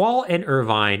Squall and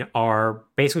Irvine are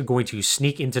basically going to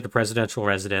sneak into the presidential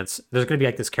residence. There's going to be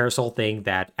like this carousel thing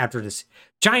that after this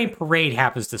giant parade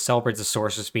happens to celebrate the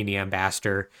sorceress being the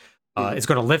ambassador, it's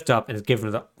going to lift up and give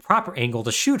her the proper angle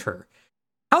to shoot her.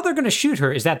 How they're going to shoot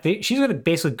her is that she's going to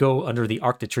basically go under the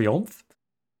Arc de Triomphe,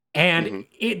 and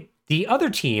the other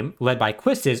team, led by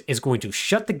Quistis, is going to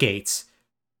shut the gates,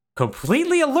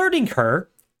 completely alerting her,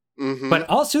 but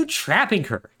also trapping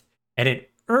her. And then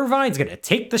Irvine's going to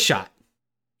take the shot.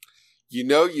 You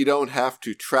know you don't have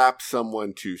to trap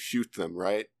someone to shoot them,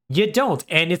 right? You don't,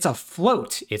 and it's a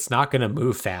float. It's not going to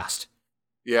move fast.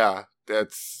 Yeah,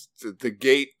 that's the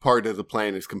gate part of the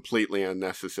plan is completely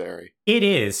unnecessary. It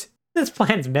is. This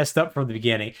plan's messed up from the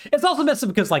beginning. It's also messed up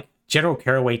because, like, General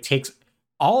Caraway takes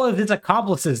all of his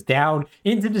accomplices down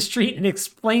into the street and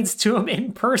explains to them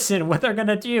in person what they're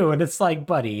gonna do. And it's like,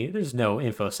 buddy, there's no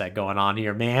infosec going on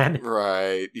here, man.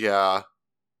 Right, yeah.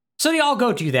 So they all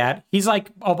go do that. He's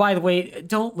like, oh, by the way,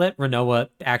 don't let Renoa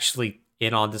actually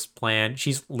in on this plan.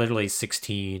 She's literally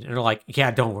 16. And they're like,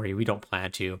 yeah, don't worry, we don't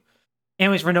plan to.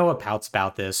 Anyways, Renoa pouts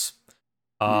about this.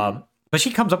 But she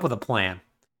comes up with a plan.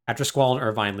 After Squall and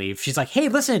Irvine leave, she's like, hey,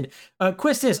 listen,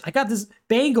 Quistis, I got this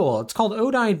bangle. It's called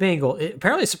Odine Bangle. It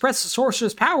apparently suppresses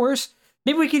sorcerer's powers.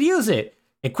 Maybe we could use it.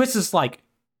 And Quistis is like,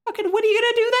 okay, when are you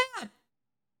gonna do that?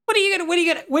 When are you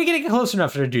gonna get close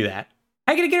enough for her to do that?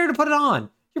 How are you gonna get her to put it on?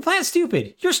 Your plan's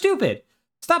stupid. You're stupid.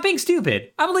 Stop being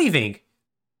stupid. I'm leaving.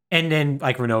 And then,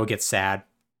 like, Renoa gets sad.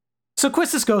 So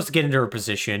Quistis goes to get into her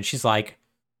position. She's like,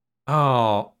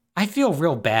 oh, I feel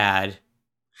real bad.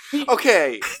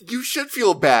 Okay, you should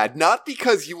feel bad, not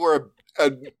because you were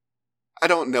I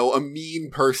don't know, a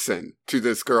mean person to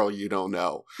this girl you don't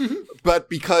know, but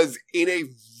because in a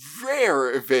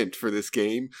rare event for this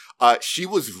game, she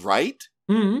was right.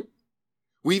 Mm-hmm.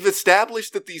 We've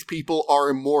established that these people are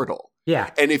immortal.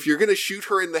 Yeah. And if you're going to shoot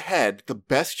her in the head, the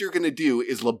best you're going to do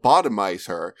is lobotomize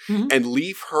her and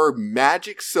leave her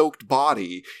magic-soaked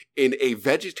body in a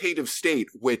vegetative state,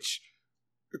 which,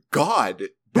 God,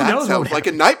 that sounds like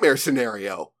a nightmare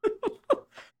scenario.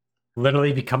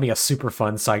 Literally becoming a super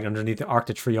fun site underneath the Arc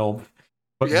de Triomphe.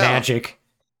 But Yeah. magic.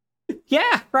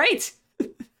 Yeah, right?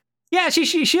 Yeah, she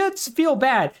should feel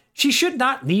bad. She should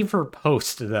not leave her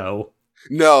post, though.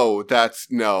 No,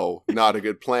 not a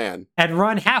good plan. And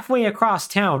run halfway across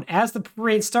town as the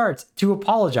parade starts to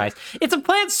apologize. It's a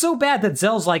plan so bad that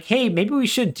Zell's like, hey, maybe we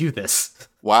shouldn't do this.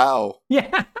 Wow. Yeah.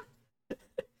 Yeah,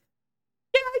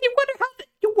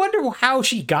 you wonder how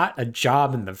she got a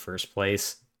job in the first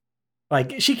place.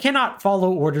 Like, she cannot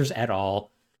follow orders at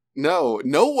all. No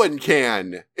one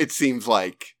can, it seems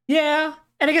like. Yeah,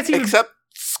 and I guess except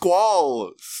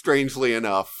Squall, strangely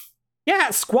enough.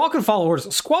 Yeah, Squall can follow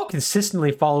orders. Squall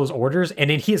consistently follows orders, and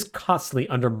then he is constantly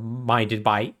undermined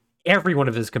by every one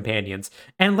of his companions,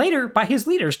 and later by his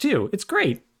leaders, too. It's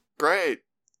great. Great.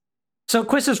 So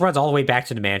Quistis runs all the way back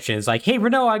to the mansion. Is like, hey,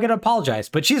 Renault, I gotta apologize.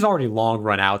 But she's already long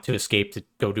run out to escape to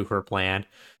go do her plan.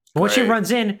 But when she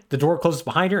runs in, the door closes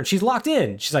behind her, and she's locked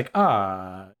in. She's like,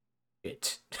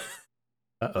 shit.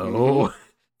 Uh-oh.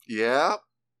 Yeah.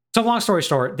 So long story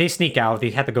short, they sneak out. They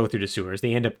have to go through the sewers.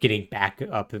 They end up getting back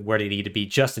up where they need to be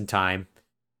just in time.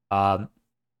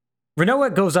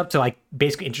 Renoa goes up to, like,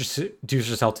 basically introduce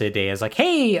herself to Adea. Is like,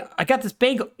 hey, I got this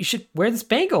bangle. You should wear this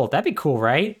bangle. That'd be cool,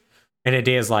 right? And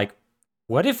Adea's like,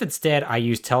 what if instead I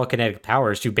use telekinetic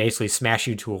powers to basically smash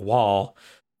you to a wall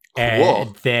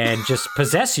and then just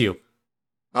possess you?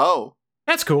 Oh.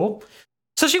 That's cool.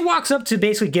 So she walks up to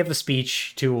basically give a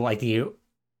speech to, like, the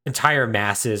entire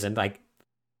masses, and, like,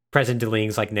 President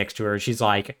DeLing's, like, next to her. She's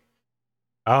like,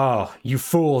 oh, you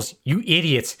fools, you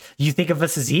idiots. You think of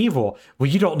us as evil. Well,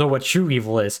 you don't know what true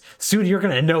evil is. Soon you're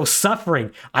going to know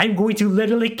suffering. I'm going to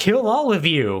literally kill all of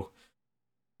you.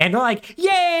 And they're like,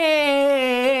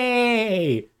 yay!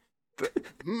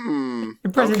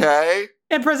 Okay.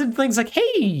 And President DeLing's like,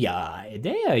 hey,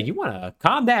 Adea, you want to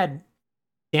calm that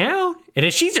down? And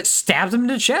then she just stabs him in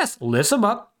the chest, lifts him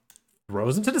up,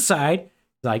 throws him to the side.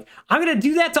 Like, I'm going to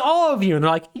do that to all of you. And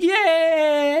they're like,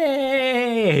 yay!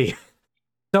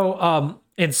 So,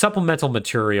 in supplemental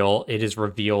material, it is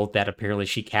revealed that apparently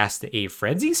she cast a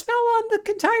frenzy spell on the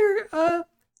entire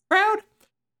crowd.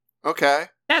 Okay.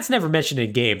 That's never mentioned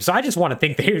in game, so I just want to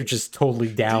think they're just totally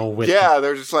down with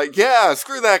they're just like, yeah,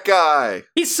 screw that guy.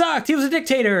 He sucked. He was a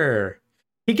dictator.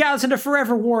 He got us into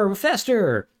forever war with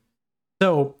Fester.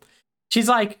 So she's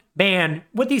like, man,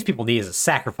 what these people need is a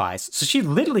sacrifice. So she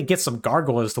literally gets some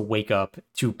gargoyles to wake up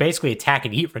to basically attack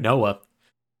and eat Renoa.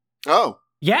 Oh.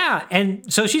 Yeah,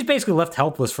 and so she's basically left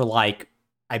helpless for, like,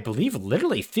 I believe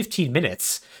literally 15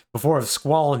 minutes before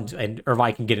Squall and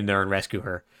Irvine can get in there and rescue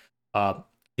her.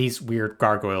 These weird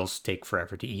gargoyles take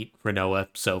forever to eat Renoa,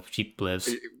 so she lives.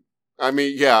 I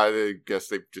mean, yeah, I guess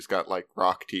they've just got, like,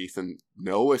 rock teeth and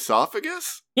no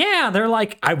esophagus? Yeah, they're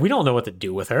like, we don't know what to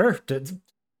do with her.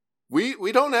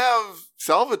 We don't have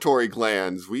salivatory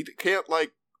glands. We can't,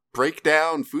 like, break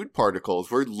down food particles.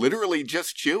 We're literally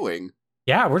just chewing.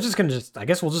 Yeah, we're just gonna I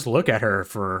guess we'll just look at her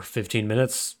for 15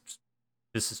 minutes.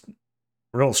 This is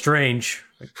real strange.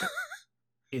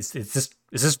 Is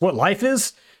this what life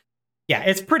is? Yeah,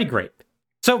 it's pretty great.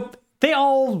 So they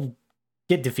all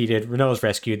get defeated. Renault's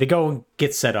rescued. They go and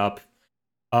get set up.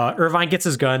 Irvine gets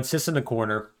his gun, sits in the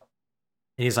corner.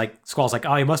 And he's like, Squall's like,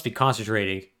 oh, he must be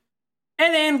concentrating.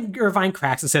 And then Irvine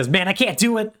cracks and says, man, I can't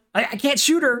do it. I can't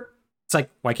shoot her. It's like,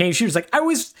 why can't you shoot her? It's like, I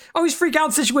always freak out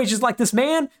in situations like this,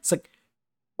 man. It's like,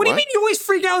 what do you mean you always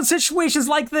freak out in situations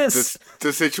like this?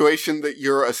 The situation that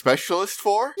you're a specialist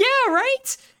for? Yeah,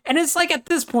 right? And it's like, at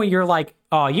this point, you're like,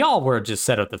 oh, y'all were just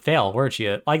set up to fail, weren't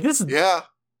you? Like, this is... Yeah.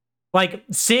 Like,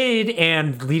 Sid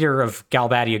and leader of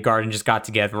Galbadia Garden just got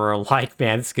together and were like,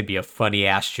 man, this could be a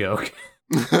funny-ass joke.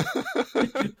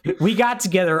 We got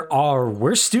together,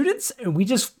 we're students, and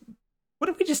what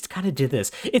if we just kind of did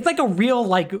this? It's like a real,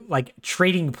 like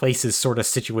trading places sort of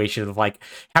situation of, like,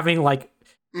 having, like,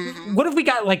 what if we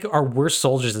got, like, our worst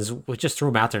soldiers and we just threw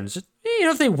them out there and just,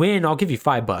 if they win, I'll give you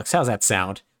 $5. How's that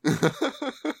sound?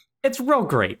 It's real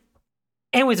great.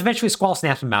 Anyways, eventually Squall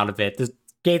snaps him out of it. The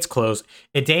gates close.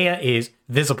 Edea is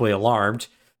visibly alarmed.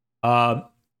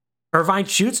 Irvine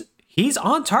shoots. He's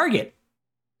on target.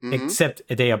 Except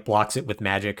Edea blocks it with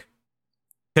magic.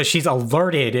 Because she's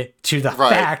alerted to the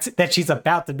fact that she's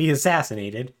about to be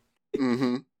assassinated.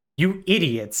 You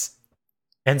idiots.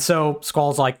 And so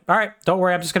Squall's like, all right, don't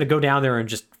worry, I'm just going to go down there and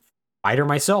just fight her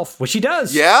myself, which he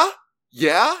does. Yeah?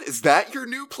 Yeah? Is that your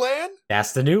new plan?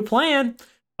 That's the new plan.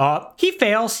 He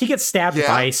fails. He gets stabbed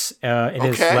twice and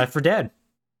is left for dead.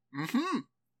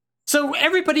 So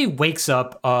everybody wakes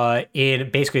up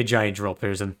in basically a giant drill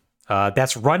prison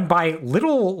that's run by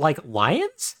little, like,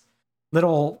 lions?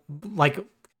 Little, like,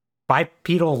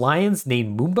 bipedal lions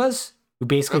named Moombas, who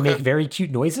basically make very cute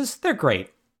noises. They're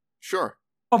great. Sure.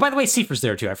 Oh, by the way, Seifer's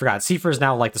there, too. I forgot. Seifer is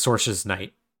now, like, the Sorcerer's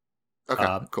Knight. Okay,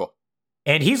 cool.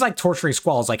 And he's, like, torturing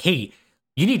Squall. He's like, hey,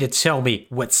 you need to tell me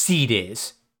what seed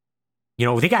is.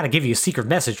 They got to give you a secret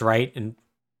message, right? And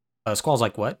Squall's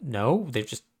like, what? No,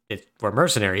 we're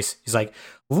mercenaries. He's like,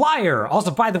 liar!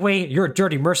 Also, by the way, you're a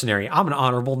dirty mercenary. I'm an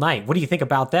honorable knight. What do you think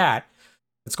about that?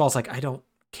 And Squall's like, I don't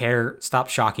care. Stop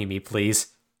shocking me, please.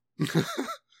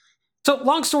 So,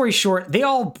 long story short, they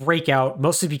all break out,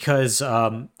 mostly because,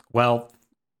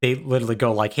 they literally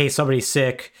go like, hey, somebody's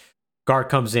sick. Guard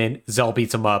comes in. Zell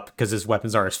beats him up because his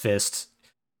weapons are his fists.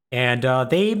 And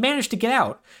they manage to get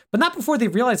out. But not before they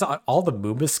realize all the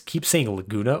Moombas keep saying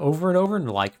Laguna over and over. And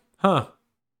they're like, huh,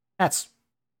 that's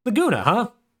Laguna, huh?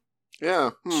 Yeah.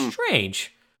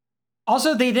 Strange.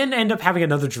 Also, they then end up having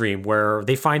another dream where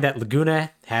they find that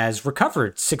Laguna has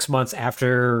recovered 6 months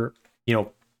after,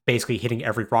 basically hitting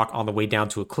every rock on the way down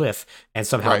to a cliff and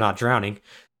somehow not drowning.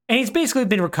 And he's basically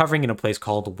been recovering in a place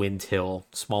called Wind Hill,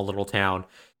 small little town,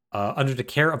 under the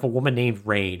care of a woman named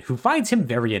Rain, who finds him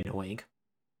very annoying.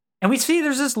 And we see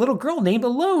there's this little girl named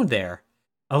Alone there.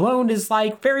 Alone is,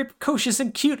 like, very precocious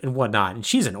and cute and whatnot, and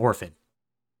she's an orphan.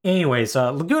 Anyways,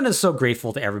 Laguna's so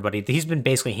grateful to everybody that he's been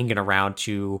basically hanging around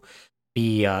to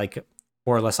be, like,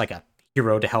 more or less like a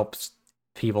hero to help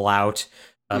people out,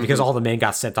 because all the men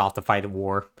got sent off to fight a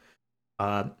war.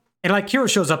 And, like, Hero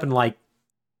shows up and, like,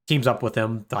 teams up with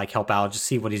him to, like, help out, just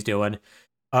see what he's doing.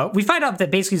 We find out that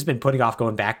basically he's been putting off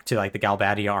going back to, like, the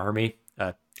Galbadia army.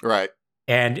 Right.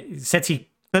 And since he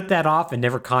put that off and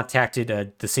never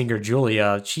contacted the singer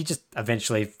Julia, she just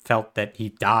eventually felt that he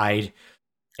died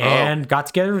and got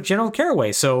together with General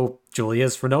Caraway. So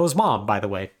Julia's Renoa's mom, by the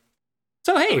way.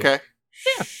 So, hey. Okay.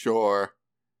 Yeah. Sure.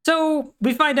 So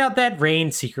we find out that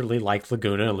Rain secretly likes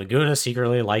Laguna. Laguna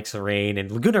secretly likes Rain. And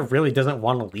Laguna really doesn't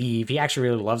want to leave. He actually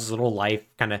really loves his little life,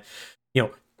 kind of,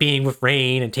 being with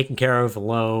Rain and taking care of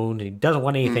Alone. And he doesn't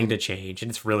want anything to change. And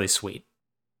it's really sweet.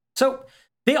 So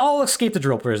they all escape the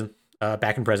drill prison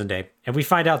back in present day. And we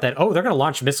find out that, they're going to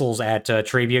launch missiles at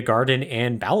Trabia Garden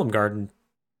and Balam Garden.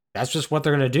 That's just what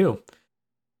they're going to do.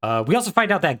 We also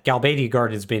find out that Galbadia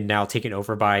Garden has been now taken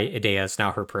over by Edea. It's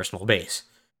now her personal base.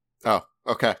 Oh,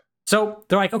 okay. So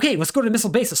they're like, okay, let's go to the missile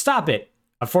base to stop it.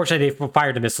 Unfortunately, they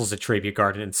fired the missiles at Trabia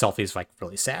Garden, and Selphie's, like,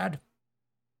 really sad.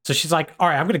 So she's like, all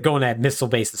right, I'm going to go in that missile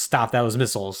base to stop those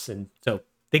missiles. And so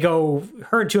they go,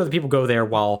 her and two other people go there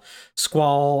while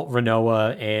Squall,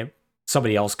 Renoa, and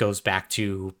somebody else goes back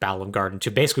to Balam Garden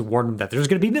to basically warn them that there's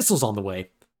going to be missiles on the way.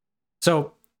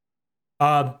 So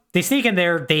they sneak in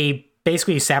there. They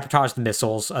basically sabotage the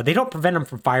missiles. They don't prevent them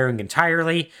from firing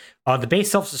entirely. The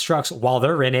base self-destructs while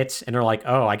they're in it, and they're like,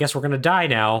 oh, I guess we're going to die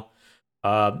now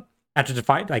after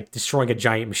destroying a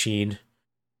giant machine.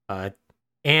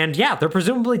 And yeah, they're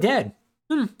presumably dead.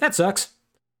 That sucks.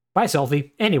 Bye,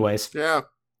 Selphie. Anyways. Yeah,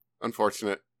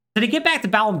 unfortunate. So they get back to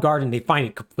Balam Garden, they find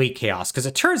it complete chaos, because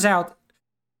it turns out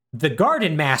the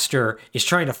Garden Master is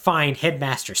trying to find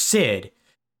Headmaster Sid,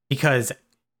 because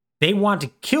they want to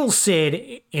kill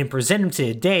Sid and present him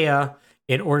to Edea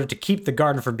in order to keep the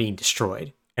garden from being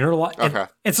destroyed.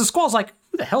 And so Squall's like,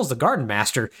 who the hell's the Garden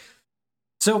Master?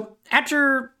 So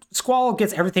after Squall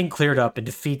gets everything cleared up and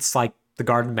defeats like the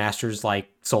Garden Master's like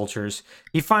soldiers.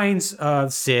 He finds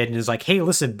Sid and is like, "Hey,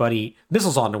 listen, buddy,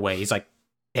 missiles on the way." He's like,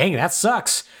 "Dang, that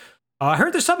sucks. I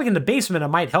heard there's something in the basement that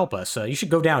might help us. You should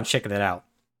go down and check it out."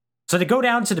 So they go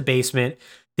down to the basement.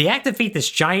 They activate this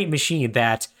giant machine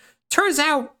that turns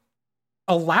out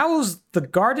allows the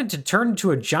garden to turn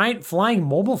into a giant flying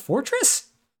mobile fortress.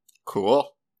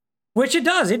 Cool. Which it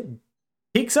does. It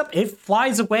picks up, it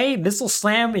flies away, missiles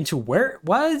slam into where it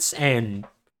was, and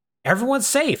everyone's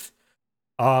safe.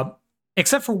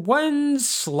 Except for one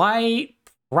slight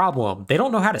problem. They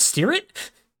don't know how to steer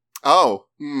it. Oh.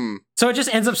 So it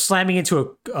just ends up slamming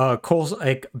into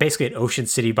a basically an ocean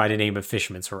city by the name of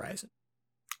Fisherman's Horizon.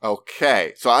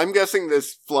 Okay. So I'm guessing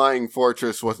this flying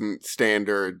fortress wasn't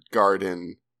standard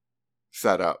garden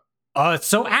setup.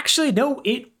 So actually, no,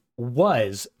 it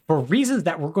was, for reasons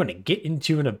that we're going to get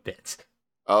into in a bit.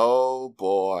 Oh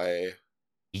boy.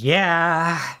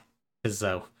 Yeah. Because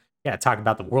talk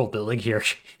about the world building here.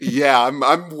 Yeah,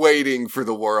 I'm waiting for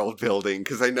the world building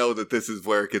because I know that this is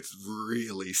where it gets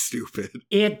really stupid.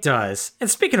 It does. And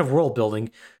speaking of world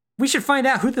building, we should find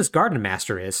out who this Garden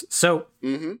Master is. So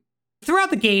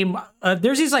throughout the game,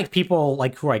 there's these like people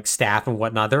like who are like staff and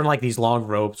whatnot. They're in like these long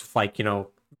robes with like,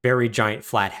 very giant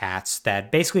flat hats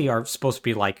that basically are supposed to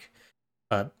be like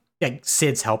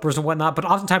Sid's helpers and whatnot, but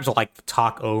oftentimes they'll like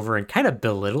talk over and kind of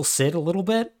belittle Sid a little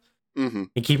bit. And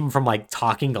keep him from like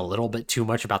talking a little bit too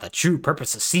much about the true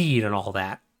purpose of Sid and all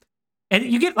that. And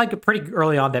you get like pretty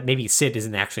early on that maybe Sid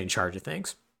isn't actually in charge of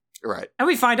things. Right. And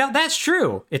we find out that's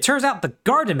true. It turns out the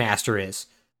Garden Master is.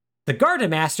 The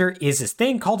Garden Master is this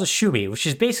thing called a Shumi, which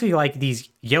is basically like these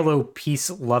yellow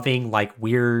peace-loving, like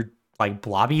weird, like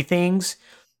blobby things.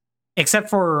 Except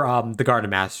for the Garden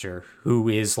Master, who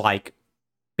is like,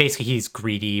 basically he's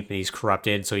greedy and he's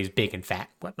corrupted, so he's big and fat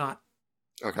and whatnot.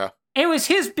 Okay. Anyways,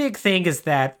 his big thing is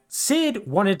that Sid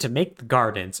wanted to make the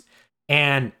gardens,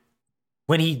 and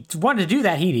when he wanted to do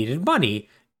that, he needed money.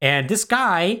 And this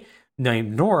guy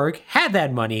named Norg had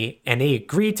that money, and they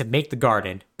agreed to make the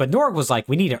garden. But Norg was like,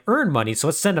 we need to earn money, so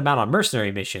let's send him out on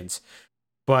mercenary missions.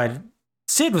 But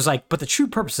Sid was like, but the true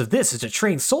purpose of this is to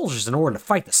train soldiers in order to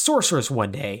fight the sorceress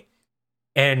one day.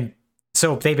 And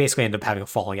so they basically end up having a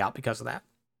falling out because of that.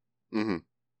 And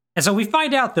so we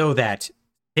find out, though, that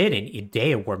Sid and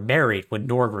Idea were married when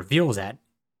Norg reveals that.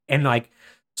 And, like,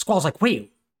 Squall's like,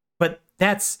 wait, but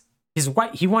that's his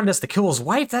wife. He wanted us to kill his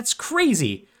wife? That's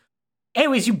crazy.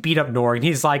 Anyways, you beat up Norg, and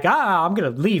he's like, I'm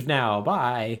going to leave now.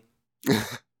 Bye.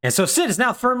 And so Sid is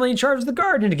now firmly in charge of the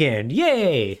garden again.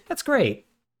 Yay. That's great.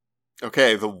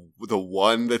 Okay, the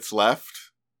one that's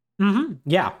left?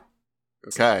 Yeah.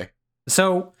 Okay.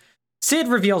 So Sid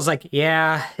reveals, like,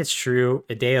 yeah, it's true.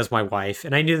 Idea's my wife,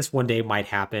 and I knew this one day might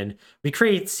happen. We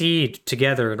created Seed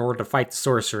together in order to fight the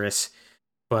sorceress,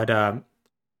 but and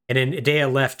then Idea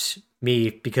left me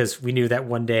because we knew that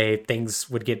one day things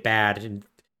would get bad and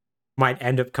might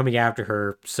end up coming after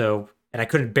her. So, and I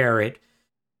couldn't bear it.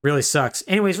 Really sucks.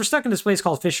 Anyways, we're stuck in this place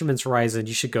called Fisherman's Horizon.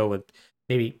 You should go and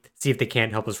maybe see if they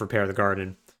can't help us repair the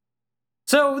garden.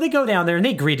 So they go down there and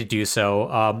they agree to do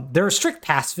so. They're strict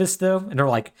pacifists though, and they're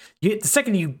like, the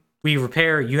second we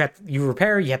repair, you have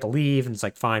to leave, and it's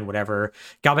like fine, whatever.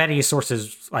 Galbadia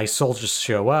sources like soldiers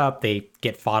show up, they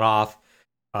get fought off.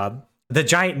 The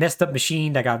giant messed up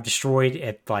machine that got destroyed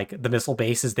at like the missile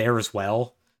base is there as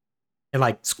well. And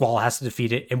like Squall has to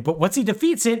defeat it. But once he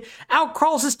defeats it, out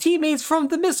crawls his teammates from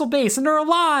the missile base and they're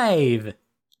alive.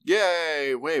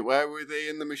 Yay! Wait, why were they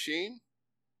in the machine?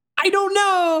 I don't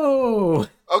know!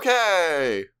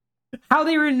 Okay! How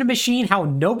they were in the machine, how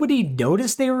nobody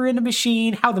noticed they were in the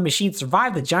machine, how the machine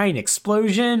survived the giant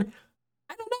explosion.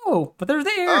 I don't know, but they're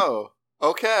there. Oh,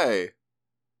 okay.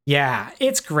 Yeah,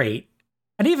 it's great.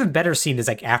 An even better scene is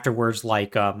like afterwards,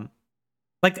 like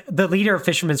the leader of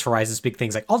Fisherman's Horizon's big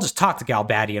thing's like, I'll just talk to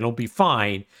Galbadia and it'll be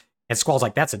fine. And Squall's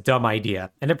like, that's a dumb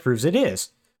idea. And it proves it is.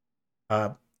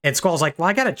 And Squall's like, well,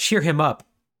 I gotta cheer him up.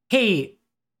 Hey,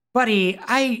 buddy,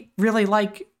 I really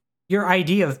like your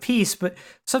idea of peace, but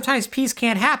sometimes peace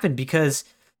can't happen because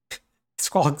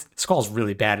Squall's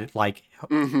really bad at like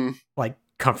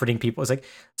comforting people. It's like,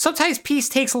 sometimes peace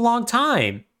takes a long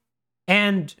time.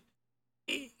 And,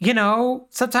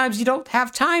 sometimes you don't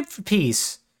have time for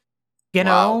peace.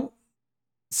 Wow.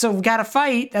 So we gotta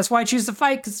fight. That's why I choose to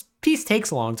fight, because peace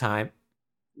takes a long time.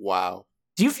 Wow.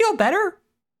 Do you feel better?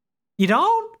 You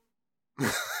don't?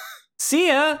 See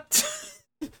ya.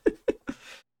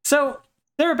 So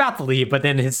they're about to leave, but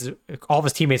then all of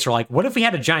his teammates are like, what if we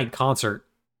had a giant concert?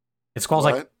 And Squall's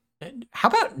like, how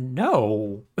about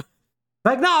no?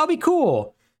 Like, no, it'll be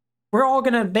cool. We're all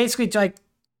gonna basically like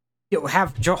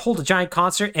hold a giant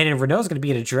concert, and then Renault's gonna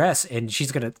be in a dress, and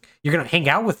you're gonna hang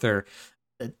out with her.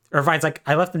 Irvine's like,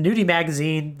 I left the nudie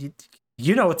magazine.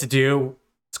 You know what to do.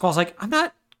 Squall's like, I'm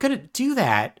not gonna do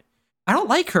that. I don't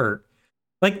like her.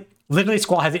 Like, literally,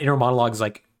 Squall has the inner monologues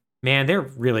like, man, they're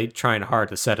really trying hard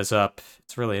to set us up.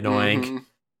 It's really annoying. Mm-hmm.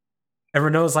 And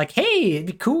Renault's like, hey, it'd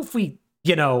be cool if we,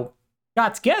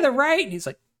 got together, right? And he's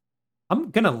like,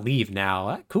 I'm gonna leave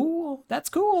now. Cool. That's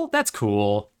cool. That's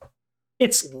cool.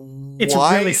 It's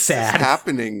Why really is sad. this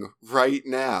happening right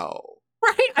now?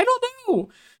 Right? I don't know.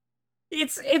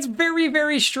 It's very,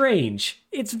 very strange.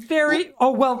 It's very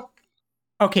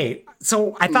okay.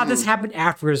 So I thought this happened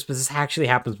afterwards, but this actually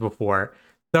happens before.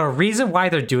 The reason why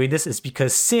they're doing this is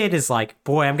because Sid is like,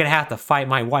 boy, I'm gonna have to fight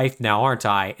my wife now, aren't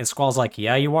I? And Squall's like,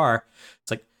 yeah, you are.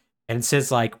 It's like, and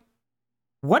Sid's like,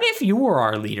 what if you were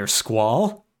our leader,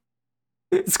 Squall?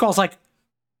 And Squall's like,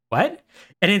 what?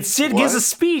 And then Sid gives a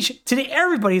speech to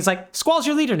everybody. He's like, Squall's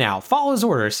your leader now. Follow his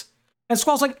orders. And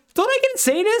Squall's like, don't I get to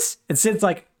say this? And Sid's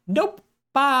like, nope,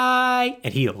 bye.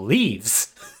 And he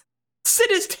leaves.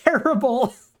 Sid is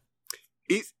terrible.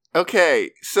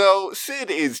 Okay, so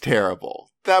Sid is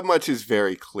terrible. That much is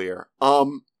very clear.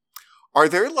 Are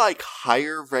there like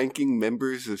higher ranking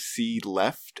members of Seed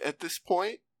left at this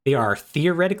point? They are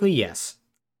theoretically, yes.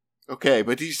 Okay,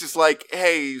 but he's just like,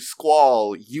 hey,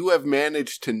 Squall, you have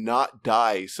managed to not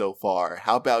die so far.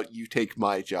 How about you take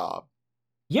my job?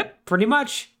 Yep, pretty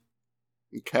much.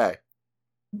 Okay.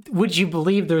 Would you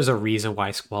believe there's a reason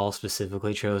why Squall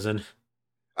specifically chosen?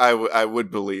 I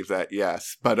would believe that,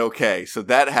 yes. But okay, so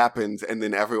that happens, and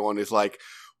then everyone is like,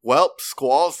 well,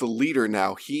 Squall's the leader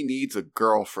now. He needs a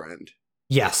girlfriend.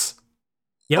 Yes.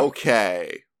 Yep.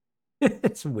 Okay.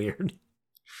 It's weird.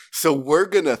 So we're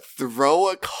gonna throw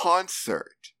a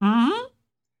concert. Mm-hmm.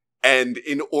 And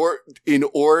in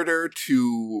order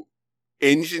to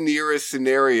engineer a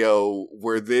scenario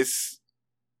where this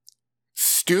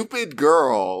stupid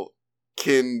girl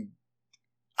can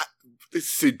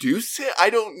seduce it? I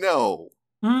don't know.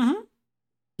 Mm-hmm.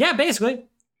 Yeah, basically.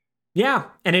 Yeah,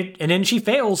 and then she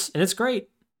fails, and it's great.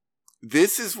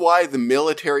 This is why the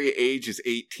military age is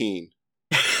 18.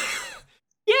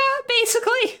 Yeah,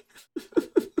 basically.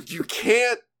 You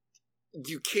can't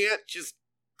just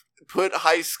put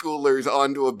high schoolers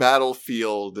onto a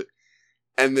battlefield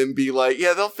and then be like,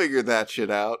 yeah, they'll figure that shit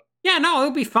out. Yeah, no,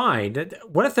 it'll be fine.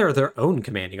 What if they're their own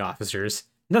commanding officers?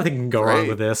 Nothing can go wrong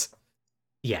with this.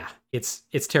 Yeah, it's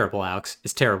terrible, Alex.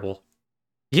 It's terrible.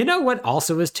 You know what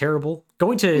also is terrible?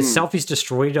 Going to Selphie's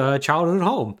destroyed childhood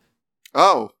home.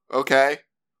 Oh, okay.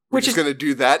 Which is going to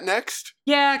do that next?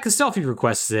 Yeah, because Selphie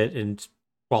requests it, and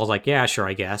Wall's like, yeah, sure,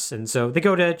 I guess. And so they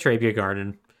go to Trabia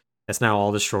Garden. That's now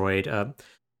all destroyed. A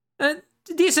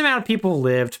decent amount of people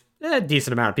lived. A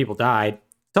decent amount of people died.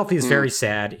 Selphie is very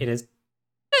sad. It is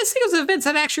a sequence of events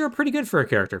that actually are pretty good for a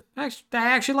character. I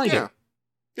actually like it.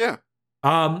 Yeah.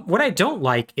 What I don't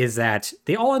like is that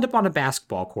they all end up on a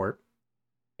basketball court.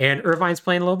 And Irvine's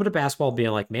playing a little bit of basketball, being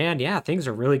like, man, yeah, things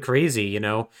are really crazy, you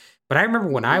know? But I remember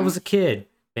when I was a kid,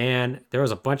 man, there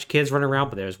was a bunch of kids running around,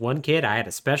 but there was one kid I had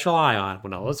a special eye on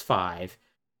when I was 5.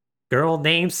 Girl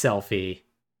named Selphie.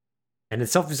 And then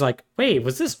Selphie's like, wait,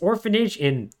 was this orphanage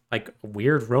in, like,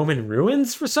 weird Roman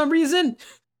ruins for some reason? And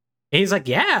he's like,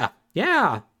 yeah.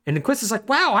 And then Quist is like,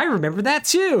 wow, I remember that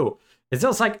too. And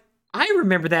Zill's like, I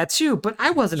remember that too, but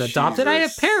I wasn't adopted. I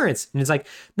have parents. And he's like,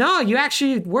 no, you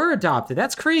actually were adopted.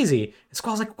 That's crazy. And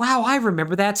Squall's like, wow, I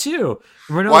remember that too.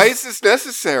 Why is this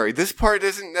necessary? This part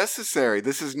isn't necessary.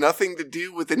 This has nothing to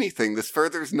do with anything. This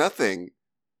furthers nothing.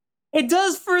 It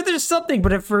does further something,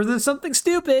 but it furthers something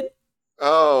stupid.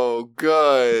 Oh,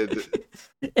 good.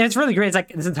 And it's really great. It's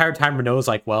like this entire time Renault's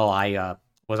like, well,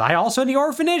 was I also in the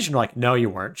orphanage? And we're like, no, you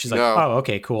weren't. She's like, oh,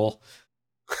 okay, cool.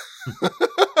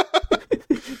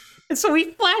 And so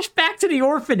we flash back to the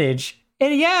orphanage.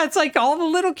 And yeah, it's like all the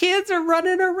little kids are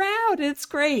running around. It's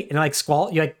great. And like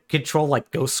Squall, you like control like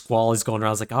Ghost Squall is going around.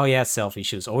 I was like, oh yeah, Selphie.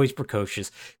 She was always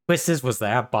precocious. Quistis was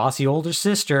that bossy older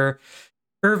sister.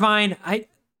 Irvine,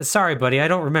 sorry, buddy, I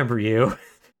don't remember you.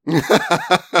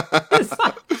 It's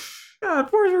like, God,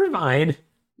 poor Irvine.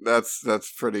 That's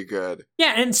pretty good.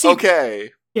 Yeah, and see,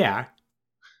 okay. Yeah.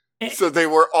 So they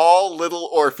were all little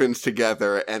orphans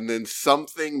together, and then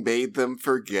something made them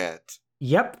forget.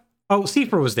 Yep. Oh,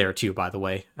 Seifer was there too, by the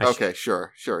way. Okay,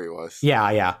 sure he was.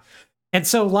 Yeah. And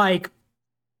so, like,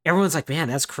 everyone's like, man,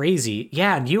 that's crazy.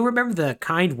 Yeah, and you remember the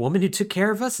kind woman who took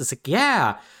care of us? It's like,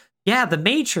 yeah, the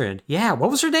matron. Yeah, what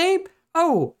was her name?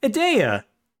 Oh, Idea.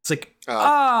 It's like, And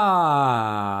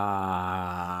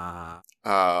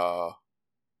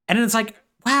then it's like,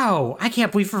 wow, I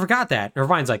can't believe I forgot that. And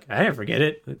Irvine's like, I didn't forget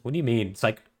it. What do you mean? It's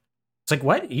like, It's like,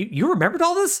 what? You remembered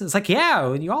all this? It's like, yeah,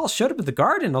 when you all showed up at the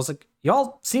garden. I was like,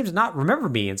 y'all seem to not remember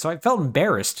me. And so I felt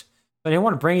embarrassed. I didn't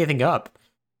want to bring anything up.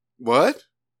 What?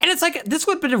 And it's like, this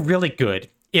would have been really good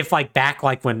if, like, back,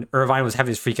 like, when Irvine was having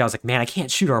his freak out, I was like, man, I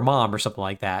can't shoot our mom or something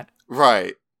like that.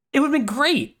 Right. It would have been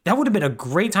great. That would have been a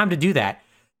great time to do that.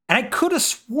 And I could have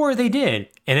swore they did.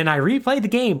 And then I replayed the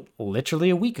game literally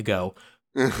a week ago.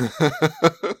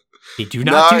 They do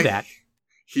not do that.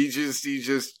 He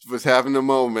just was having a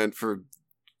moment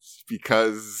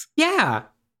because yeah,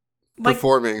 like,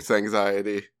 performance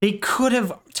anxiety. They could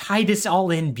have tied this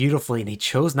all in beautifully, and they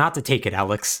chose not to take it,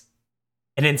 Alex.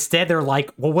 And instead, they're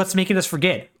like, "Well, what's making us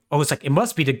forget?" Oh, it's like it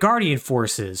must be the Guardian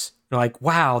forces. They're like,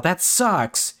 "Wow, that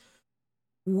sucks."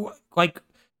 Like,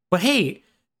 but hey,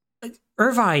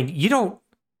 Irvine, you don't.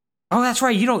 Oh, that's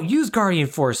right. You don't use Guardian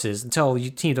forces until you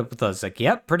teamed up with us. Like,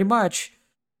 yep, pretty much.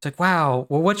 It's like, wow.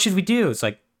 Well, what should we do? It's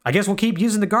like, I guess we'll keep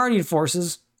using the Guardian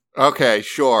forces. Okay,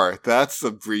 sure. That's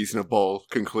a reasonable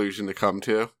conclusion to come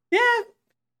to. Yeah.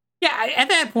 At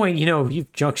that point,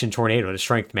 you've Junction Tornado to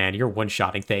Strength, man. You're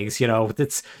one-shotting things.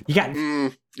 It's you got.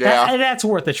 Yeah, that's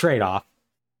worth the trade-off.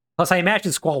 Plus, I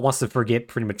imagine Squall wants to forget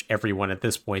pretty much everyone at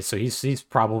this point, so he's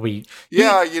probably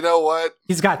you know what?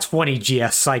 He's got 20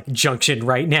 GS like Junction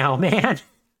right now, man.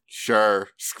 Sure,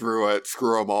 screw it,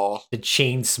 screw them all. The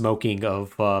chain smoking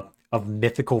of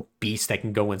mythical beasts that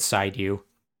can go inside you.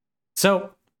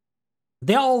 So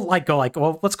they all go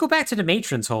well, let's go back to the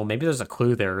matron's home. Maybe there's a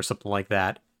clue there or something like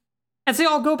that. And so they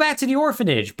all go back to the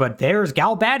orphanage, but there's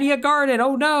Galbadia Garden.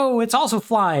 Oh no, it's also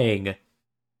flying.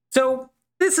 So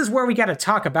this is where we got to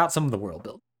talk about some of the world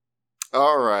building.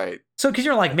 All right. So, because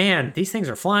you're like, man, these things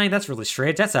are flying. That's really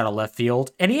strange. That's out of left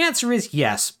field. And the answer is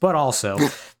yes, but also.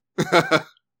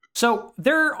 So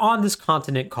they're on this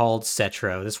continent called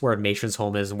Cetro. This is where Matron's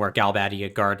home is and where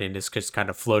Galbadia Garden is just kind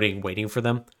of floating, waiting for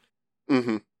them.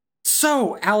 Mm-hmm.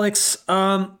 So, Alex,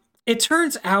 it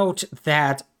turns out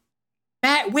that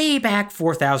way back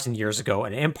 4,000 years ago,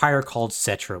 an empire called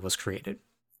Cetra was created.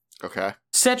 Okay.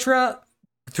 Cetra,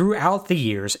 throughout the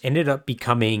years, ended up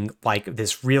becoming like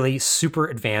this really super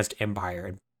advanced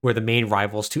empire. We're the main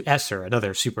rivals to Esser,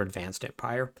 another super advanced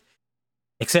empire.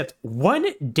 Except one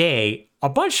day, a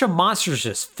bunch of monsters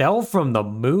just fell from the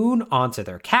moon onto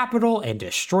their capital and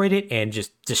destroyed it and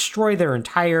just destroyed their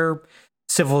entire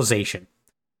civilization.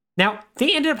 Now,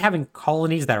 they ended up having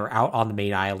colonies that are out on the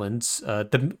main islands,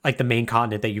 the main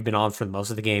continent that you've been on for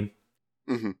most of the game.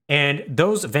 Mm-hmm. And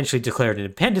those eventually declared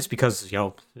independence because,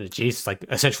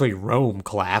 essentially Rome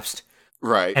collapsed.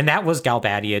 Right. And that was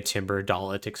Galbadia, Timber,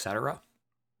 Dalit, etc.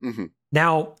 Mm-hmm.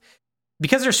 Now,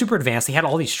 because they're super advanced, they had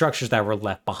all these structures that were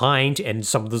left behind, and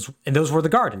those were the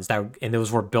gardens and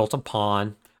those were built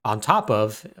on top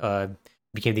of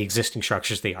became the existing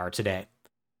structures they are today.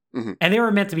 Mm-hmm. And they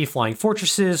were meant to be flying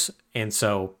fortresses, and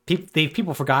so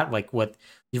people forgot what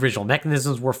the original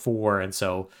mechanisms were for, and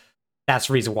so that's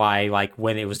the reason why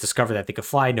when it was discovered that they could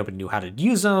fly, nobody knew how to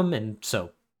use them, and so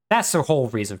that's the whole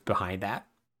reason behind that.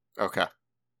 Okay.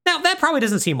 Now that probably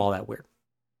doesn't seem all that weird,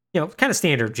 kind of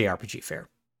standard JRPG fare.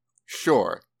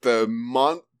 Sure. The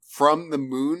from the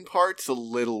moon part's a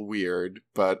little weird,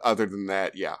 but other than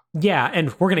that, yeah. Yeah,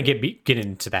 and we're gonna get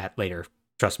into that later.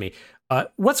 Trust me.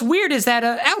 What's weird is that,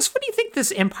 Alex, what do you think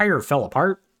this empire fell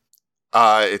apart?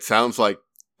 It sounds like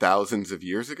thousands of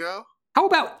years ago. How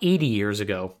about 80 years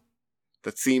ago?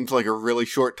 That seems like a really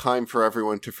short time for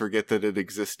everyone to forget that it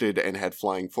existed and had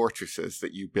flying fortresses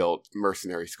that you built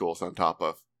mercenary schools on top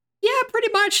of. Yeah, pretty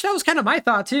much. That was kind of my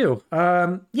thought, too.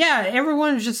 Yeah,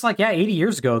 everyone's just 80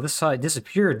 years ago, this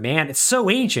disappeared, man. It's so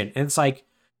ancient. And it's like,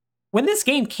 when this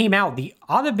game came out, the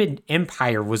Ottoman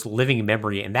Empire was living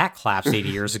memory, and that collapsed 80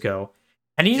 years ago.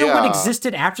 And you know what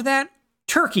existed after that?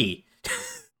 Turkey.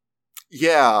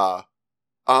 Yeah.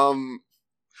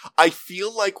 I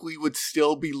feel like we would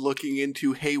still be looking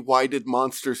into, hey, why did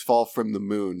monsters fall from the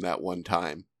moon that one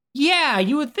time? Yeah,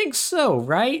 you would think so,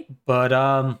 right?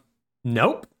 But,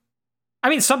 nope. I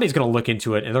mean, somebody's going to look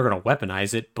into it, and they're going to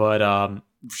weaponize it, but,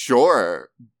 Sure,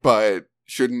 but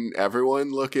shouldn't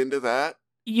everyone look into that?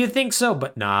 You think so,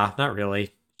 but nah, not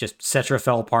really. Just Cetra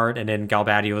fell apart, and then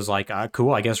Galbadia was like,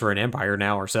 cool, I guess we're an empire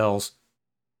now ourselves.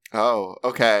 Oh,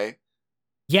 okay.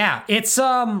 Yeah, it's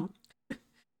kind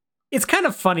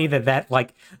of funny that's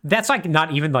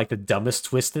not even the dumbest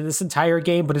twist in this entire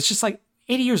game, but it's just 80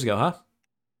 years ago, huh?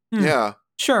 Yeah.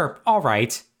 Sure, all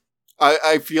right.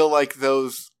 I feel like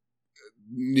those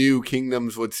new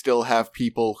kingdoms would still have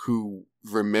people who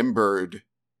remembered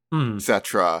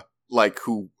Cetra,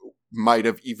 who might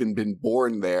have even been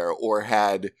born there or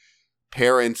had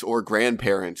parents or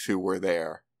grandparents who were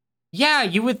there. Yeah,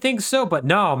 you would think so, but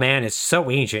no, man, it's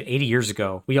so ancient. 80 years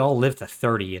ago. We all lived to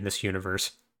 30 in this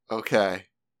universe. Okay.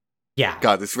 Yeah,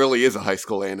 God, this really is a high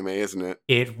school anime, isn't it?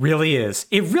 it really is.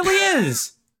 It really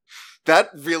is. That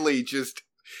really just...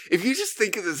 If you just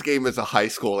think of this game as a high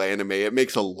school anime, it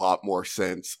makes a lot more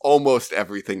sense. Almost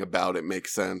everything about it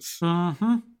makes sense.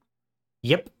 Mm-hmm.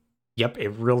 Yep. Yep, it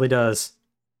really does.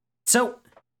 So,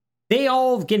 they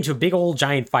all get into a big old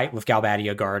giant fight with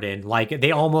Galbadia Garden. Like,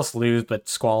 they almost lose, but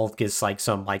Squall gives, like,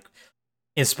 some, like,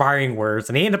 inspiring words,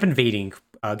 and they end up invading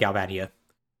Galbadia,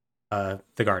 the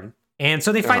garden. And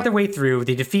so they fight their way through.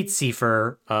 They defeat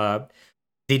Seifer.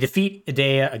 They defeat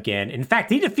Idea again. In fact,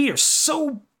 they defeat her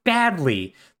so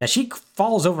badly that she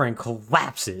falls over and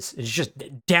collapses. It's just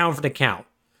down for the count.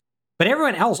 But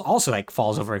everyone else also like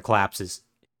falls over and collapses.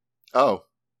 Oh.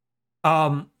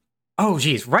 Oh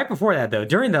geez. Right before that though,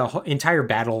 during the entire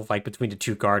battle like between the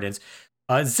two gardens,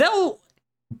 Zell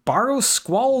borrows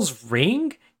Squall's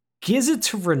ring, gives it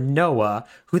to Rinoa,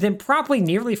 who then promptly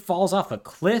nearly falls off a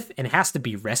cliff and has to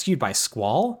be rescued by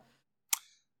Squall.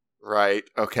 Right.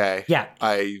 Okay. Yeah.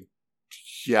 I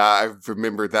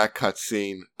remember that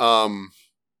cutscene.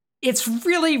 It's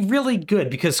really, really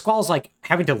good because Squall's like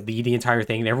having to lead the entire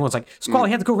thing, and everyone's like, Squall,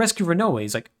 you have to go rescue Rinoa.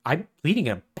 He's like, I'm leading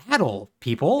a battle,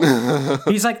 people.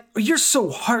 He's like, you're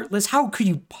so heartless. How could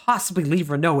you possibly leave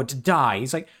Rinoa to die?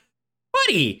 He's like,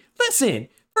 buddy, listen.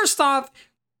 First off,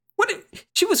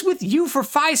 she was with you for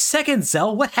 5 seconds,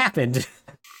 Zell. What happened?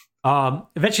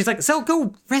 Eventually she's like, Zell,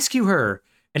 go rescue her.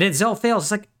 And then Zell fails.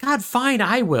 It's like, God, fine,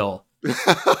 I will.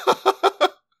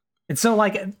 And so,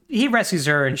 like, he rescues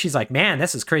her, and she's like, man,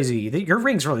 this is crazy. Your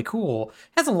ring's really cool.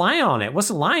 It has a lion on it. What's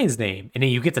the lion's name? And then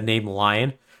you get to name the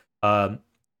lion.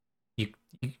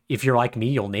 If you're like me,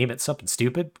 you'll name it something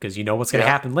stupid, because you know what's going to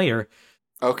happen later.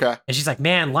 Okay. And she's like,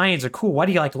 man, lions are cool. Why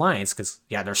do you like lions? Because,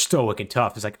 yeah, they're stoic and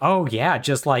tough. It's like, oh, yeah,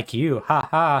 just like you. Ha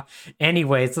ha.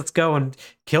 Anyways, let's go and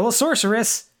kill a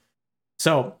sorceress.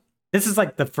 So, this is,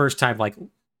 like, the first time, like,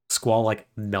 Squall, like,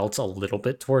 melts a little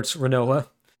bit towards Rinoa.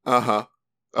 Uh-huh.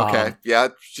 Okay, yeah,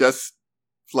 just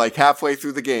like halfway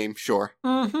through the game, sure.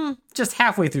 Mm-hmm. Just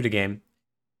halfway through the game.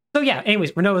 So yeah,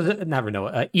 anyways,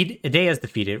 Idea is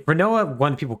defeated. Rinoa,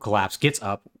 when people collapse, gets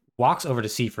up, walks over to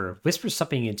Seifer, whispers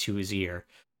something into his ear.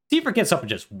 Seifer gets up and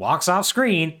just walks off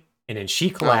screen, and then she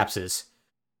collapses.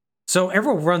 So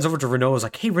everyone runs over to Rinoa, is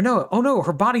like, hey, Rinoa, oh no,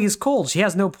 her body is cold. She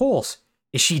has no pulse.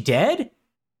 Is she dead?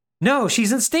 No,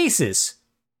 she's in stasis.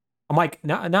 I'm like,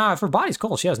 nah, if her body's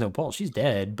cold, she has no pulse. She's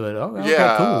dead, but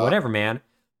okay, cool, whatever, man.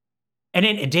 And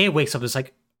then Idea wakes up and is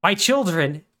like, my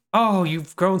children, oh,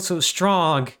 you've grown so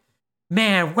strong.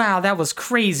 Man, wow, that was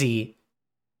crazy.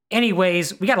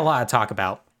 Anyways, we got a lot to talk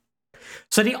about.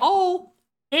 So they all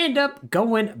end up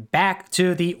going back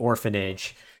to the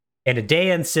orphanage. And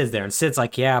Idea and Sid's there. And Sid's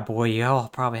like, yeah, boy, you all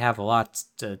probably have a lot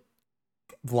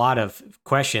of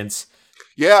questions.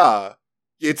 Yeah.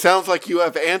 It sounds like you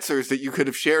have answers that you could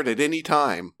have shared at any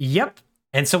time. Yep.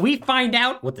 And so we find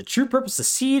out what the true purpose of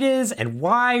Seed is and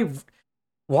why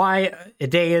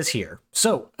Idea is here.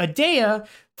 So Idea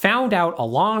found out a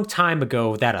long time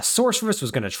ago that a sorceress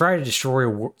was going to try to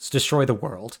destroy the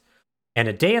world. And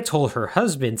Idea told her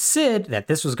husband, Sid, that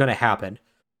this was going to happen.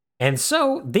 And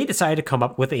so they decided to come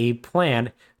up with a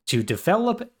plan to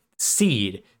develop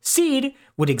Seed. Seed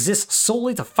would exist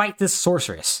solely to fight this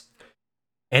sorceress.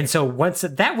 And so once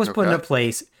that was put into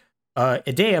place,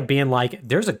 Idea being like,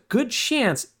 there's a good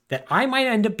chance that I might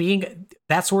end up being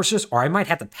that sorceress, or I might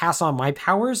have to pass on my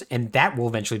powers, and that will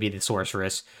eventually be the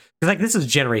sorceress. Because like this is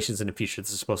generations in the future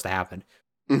this is supposed to happen.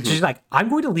 Mm-hmm. So she's like, I'm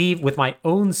going to leave with my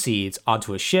own seeds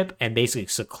onto a ship and basically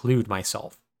seclude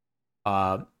myself.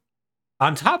 On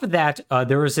top of that,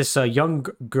 there was this young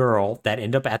girl that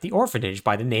ended up at the orphanage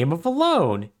by the name of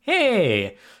Alone.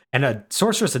 Hey! And a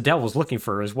sorceress Adele was looking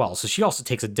for her as well. So she also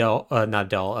takes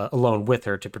Alone with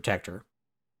her to protect her.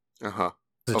 Uh-huh.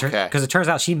 Because it turns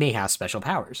out she may have special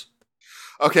powers.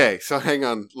 Okay, so hang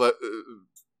on.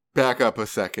 Back up a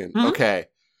second. Mm-hmm. Okay.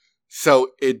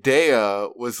 So Idea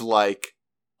was like,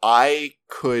 I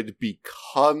could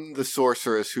become the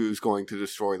sorceress who's going to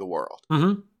destroy the world.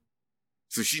 Mm-hmm.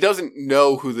 So she doesn't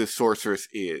know who this sorceress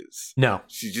is. No.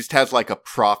 She just has like a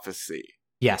prophecy.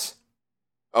 Yes.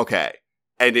 Okay.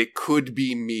 And it could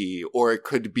be me, or it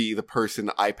could be the person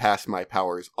I pass my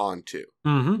powers on to.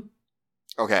 Mm-hmm.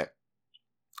 Okay.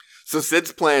 So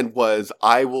Sid's plan was,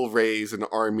 I will raise an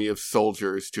army of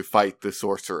soldiers to fight the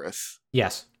sorceress.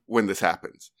 Yes. When this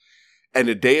happens. And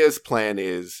Idea's plan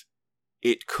is,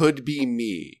 it could be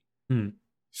me. Mm.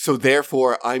 So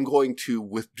therefore, I'm going to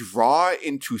withdraw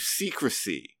into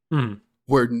secrecy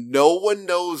where no one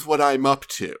knows what I'm up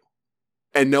to.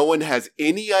 and no one has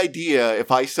any idea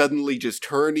if I suddenly just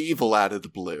turn evil out of the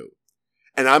blue.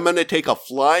 And I'm going to take a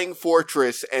flying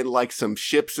fortress and like some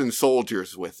ships and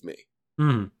soldiers with me.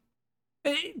 To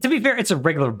be fair, it's a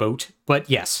regular boat, but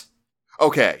yes.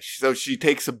 Okay, so she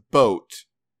takes a boat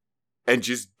and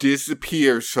just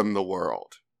disappears from the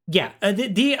world. Yeah,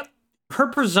 her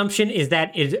presumption is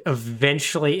that it's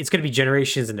going to be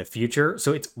generations in the future,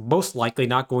 so it's most likely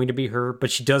not going to be her,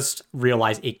 but she does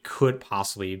realize it could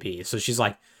possibly be. So she's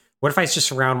like, what if I just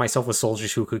surround myself with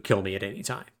soldiers who could kill me at any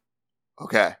time?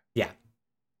 Okay. Yeah.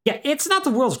 Yeah, it's not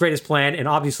the world's greatest plan, and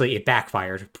obviously it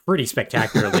backfired pretty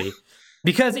spectacularly.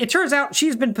 Because it turns out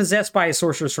she's been possessed by a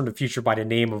sorceress from the future by the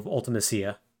name of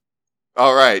Ultimacia.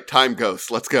 All right, time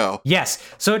ghost, let's go. Yes,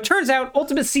 so it turns out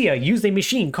Ultimacia used a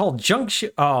machine called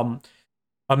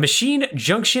a machine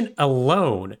Junction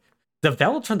Alone,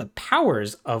 developed from the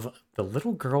powers of the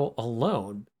little girl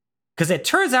Alone. Because it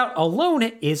turns out Alone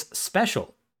is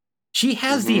special. She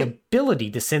has the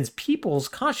ability to send people's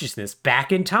consciousness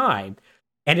back in time.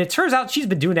 And it turns out she's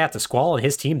been doing that to Squall and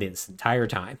his team this entire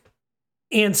time.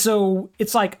 And so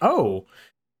it's like, oh,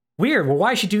 weird. Well,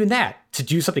 why is she doing that? To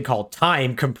do something called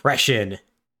time compression.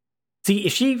 See,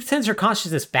 if she sends her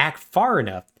consciousness back far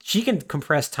enough, she can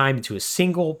compress time into a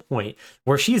single point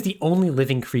where she is the only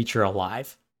living creature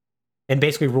alive and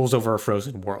basically rules over a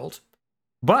frozen world.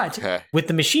 But with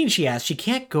the machine she has, she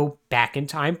can't go back in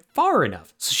time far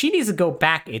enough. So she needs to go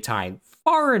back in time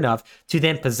far enough to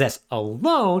then possess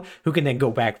Alone, who can then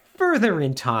go back further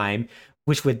in time,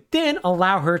 which would then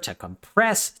allow her to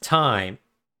compress time.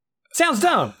 Sounds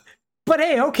dumb, but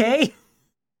hey, okay.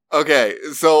 Okay,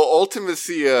 so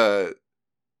Ultimacia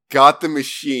got the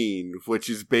machine, which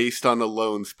is based on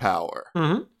Alone's power.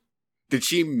 Mm-hmm. Did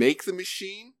she make the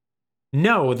machine?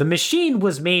 No, the machine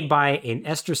was made by an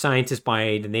Esther scientist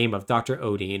by the name of Dr.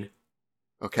 Odin.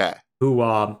 Okay. Who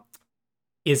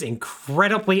is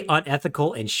incredibly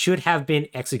unethical and should have been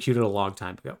executed a long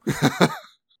time ago.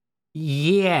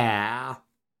 Yeah.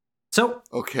 So,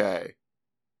 okay.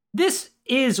 This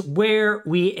is where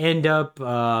we end up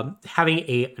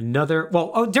having another...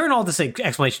 Well, during all this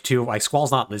explanation, too, like,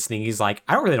 Squall's not listening. He's like,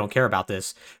 I don't care about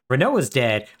this. Rinoa's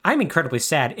dead. I'm incredibly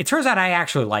sad. It turns out I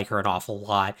actually like her an awful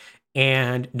lot,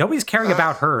 and nobody's caring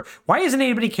about her. Why isn't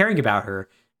anybody caring about her?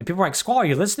 And people are like, Squall, are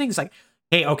you listening? It's like,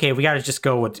 hey, okay, we got to just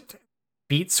go with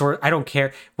beat sort. I don't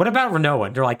care. What about Rinoa?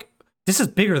 And they're like, this is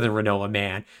bigger than Rinoa,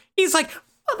 man. He's like,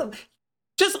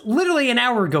 just literally an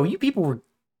hour ago, you people were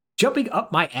jumping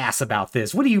up my ass about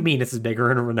this. What do you mean this is bigger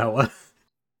than Rinoa? And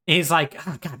he's like,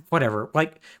 oh, God, whatever.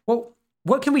 Like, well,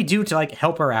 what can we do to, like,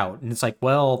 help her out? And it's like,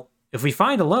 well, if we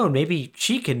find Alone, maybe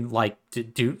she can, like,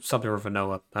 do something with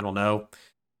Rinoa. I don't know.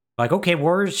 Like, okay,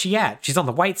 where is she at? She's on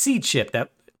the White Seed ship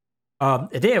that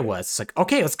Edea was. It's like,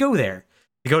 okay, let's go there.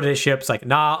 We go to the ship. It's like,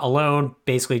 nah, Alone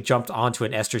basically jumped onto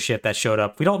an Esther ship that showed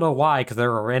up. We don't know why, because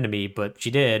they're our enemy, but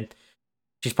she did.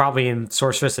 She's probably in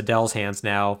Sorceress Adele's hands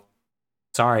now.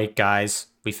 Sorry, guys,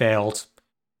 we failed.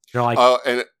 You're like,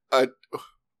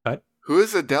 what? Who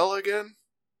is Adele again?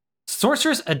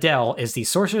 Sorceress Adele is the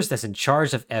sorceress that's in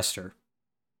charge of Esther.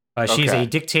 She's a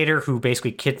dictator who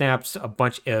basically kidnaps a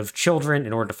bunch of children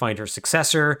in order to find her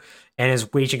successor, and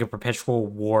is waging a perpetual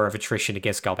war of attrition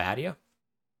against Galbadia.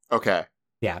 Okay.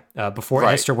 Yeah, before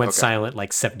Esther went silent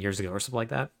like 7 years ago or something like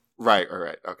that. Right,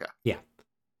 okay. Yeah.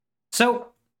 So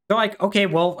they're like, okay,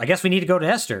 well, I guess we need to go to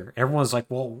Esther. Everyone's like,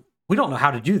 well, we don't know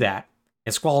how to do that.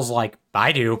 And Squall's like,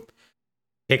 I do.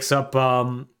 Picks up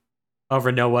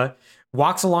Rinoa,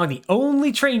 walks along the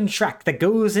only train track that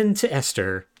goes into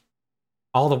Esther.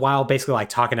 All the while basically like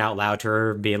talking out loud to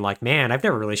her, being like, man, I've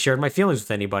never really shared my feelings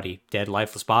with anybody. Dead,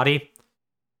 lifeless body.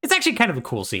 It's actually kind of a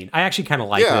cool scene. I actually kind of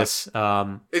like this.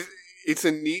 It's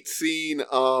a neat scene.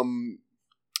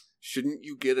 Shouldn't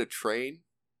you get a train?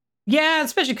 Yeah,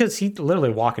 especially because he's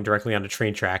literally walking directly onto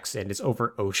train tracks and it's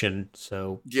over ocean,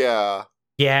 so...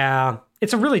 Yeah,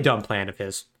 it's a really dumb plan of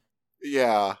his.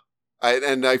 Yeah,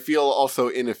 I feel also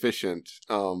inefficient.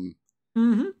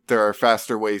 There are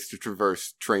faster ways to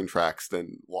traverse train tracks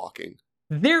than walking.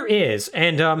 There is,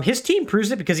 and his team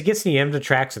proves it because he gets to the end of the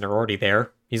tracks and they're already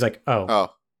there. He's like,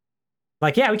 oh.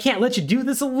 Like, yeah, we can't let you do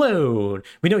this alone.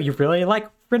 We know you really like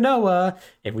Rinoa,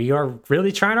 and we are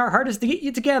really trying our hardest to get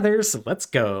you together, so let's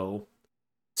go.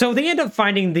 So they end up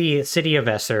finding the city of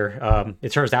Esther.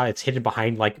 It turns out it's hidden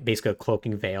behind, like, basically a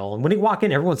cloaking veil. And when they walk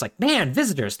in, everyone's like, man,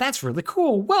 visitors, that's really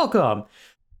cool. Welcome.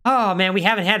 Oh, man, we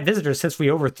haven't had visitors since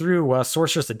we overthrew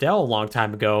Sorceress Adele a long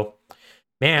time ago.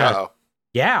 Man,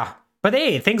 yeah. But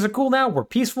hey, things are cool now. We're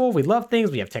peaceful. We love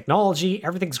things. We have technology.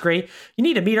 Everything's great. You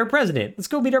need to meet our president. Let's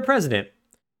go meet our president.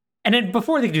 And then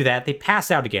before they do that, they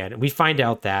pass out again, and we find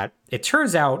out that it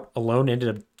turns out Alone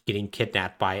ended up getting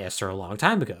kidnapped by Esther a long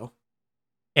time ago.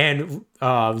 And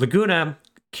Laguna,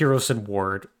 Kiros, and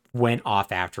Ward went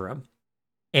off after him.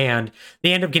 And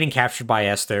they end up getting captured by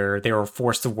Esther. They were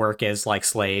forced to work as like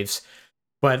slaves.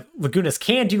 But Laguna's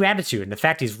can-do attitude and the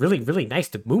fact he's really, really nice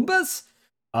to Moombas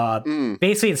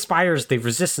basically inspires the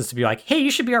resistance to be like, hey, you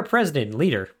should be our president and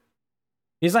leader.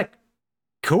 He's like,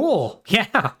 cool.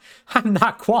 Yeah, I'm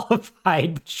not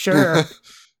qualified, but sure.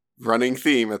 Running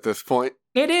theme at this point.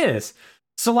 It is.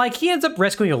 So, like, he ends up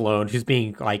rescuing Alone, who's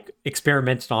being, like,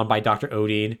 experimented on by Dr.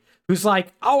 Odin, who's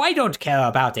like, oh, I don't care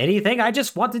about anything. I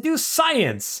just want to do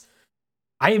science.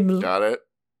 Got it.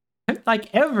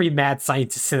 Like every mad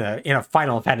scientist in a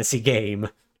Final Fantasy game.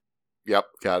 Yep,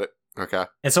 got it. Okay.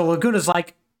 And so Laguna's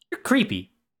like, you're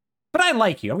creepy, but I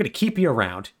like you. I'm going to keep you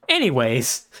around.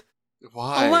 Anyways.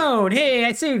 Why? Alone. Hey,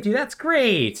 I saved you. That's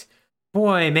great.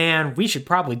 Boy, man, we should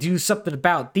probably do something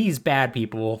about these bad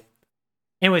people.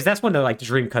 Anyways, that's when the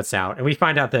dream cuts out. And we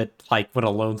find out that, like, when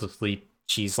Alone's asleep,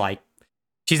 she's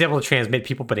able to transmit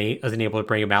people, but isn't able to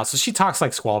bring them out. So she talks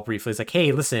like Squall briefly. It's like,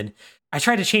 hey, listen, I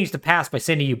tried to change the past by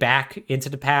sending you back into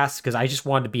the past because I just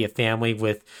wanted to be a family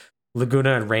with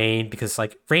Laguna and Rain, because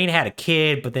like Rain had a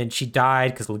kid, but then she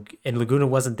died and Laguna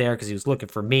wasn't there because he was looking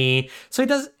for me. So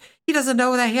he doesn't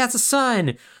know that he has a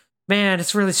son. Man,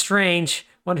 it's really strange.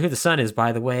 Wonder who the son is,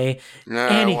 by the way.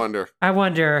 Yeah, I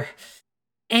wonder.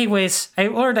 Anyways, I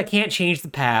learned I can't change the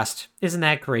past. Isn't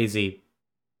that crazy?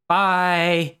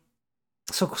 Bye.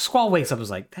 So Squall wakes up and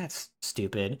is like, that's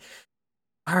stupid.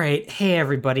 All right, hey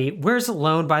everybody, where's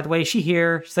Alone, by the way? Is she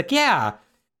here? She's like, yeah,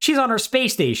 she's on her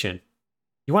space station.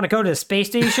 You want to go to the space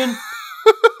station?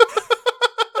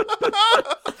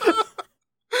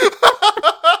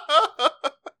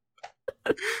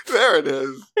 There it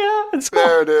is. Yeah, it's cool.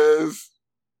 There it is.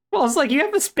 Well, it's like, you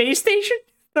have a space station?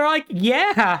 They're like,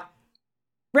 yeah.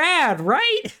 Rad,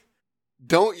 right?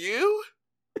 Don't you?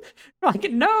 They're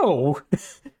like, no.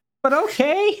 But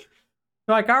okay.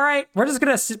 They're like, all right, we're just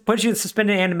going to put you in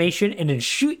suspended animation and then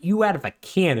shoot you out of a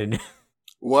cannon.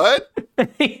 What?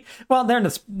 Well, they're in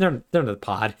the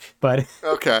pod, but...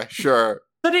 Okay, sure.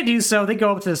 So they do so. They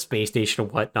go up to the space station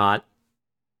and whatnot.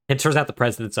 And it turns out the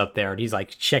president's up there, and he's like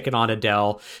checking on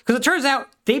Adele. Because it turns out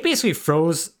they basically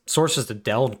froze Sorceress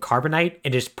Adele in carbonite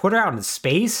and just put her out in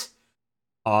space.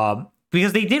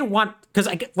 Because they didn't want... Because,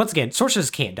 once again,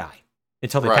 Sorceress can't die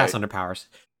until they pass on their powers.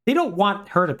 They don't want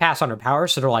her to pass on her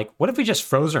powers, so they're like, what if we just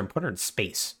froze her and put her in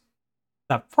space?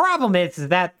 The problem is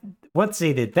that once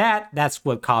they did that, that's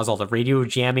what caused all the radio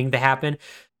jamming to happen.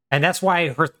 And that's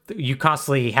why you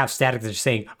constantly have static that's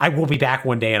saying, I will be back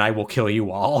one day and I will kill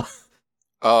you all.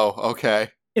 Oh, okay.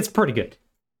 It's pretty good.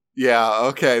 Yeah,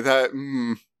 okay.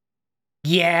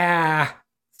 Yeah.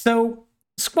 So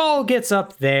Squall gets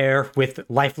up there with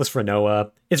lifeless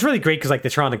Renoa. It's really great because, like, they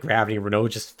turn on the gravity and Renoa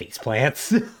just face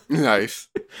plants. Nice.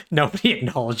 Nobody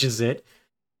acknowledges it.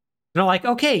 And they're like,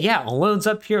 okay, yeah, Alone's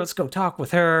up here. Let's go talk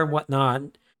with her and whatnot.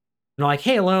 And they're like,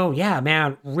 hey, Alone, yeah,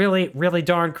 man, really, really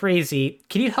darn crazy.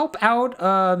 Can you help out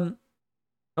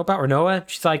Renoa?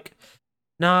 She's like,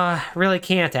 nah, really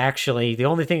can't, actually. The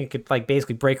only thing that could, like,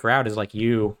 basically break her out is, like,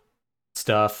 you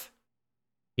stuff.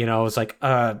 You know, it's like,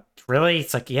 really?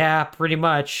 It's like, yeah, pretty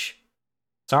much.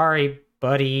 Sorry,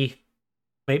 buddy.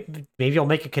 Maybe you'll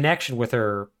make a connection with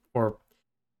her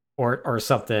or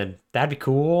something. That'd be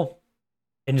cool.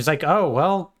 And he's like, oh,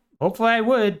 well, hopefully I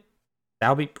would. That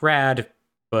would be rad.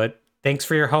 But thanks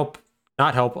for your help.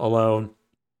 Not help, Alone.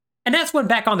 And that's when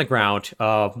back on the ground,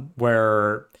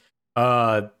 where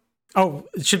it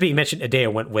should be mentioned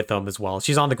Edea went with them as well.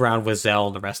 She's on the ground with Zell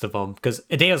and the rest of them. Because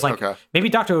Edea's like, maybe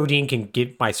Dr. Odin can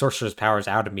get my sorcerer's powers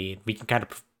out of me. And we can kind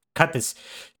of cut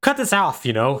this off,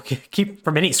 you know? Keep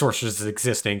from any sorcerers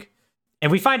existing.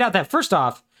 And we find out that, first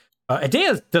off,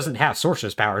 Edea doesn't have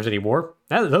sorcerer's powers anymore.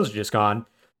 Those are just gone.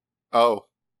 Oh.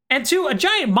 And two, a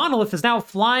giant monolith is now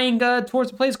flying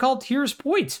towards a place called Tears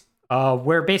Point.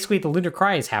 Where basically the Lunar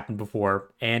Cry has happened before.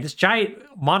 And this giant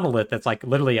monolith that's like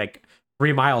literally like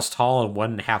 3 miles tall and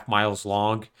 1.5 miles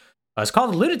long. It's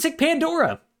called the Lunatic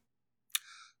Pandora.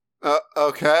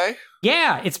 Okay.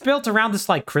 Yeah, it's built around this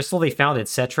like crystal they found in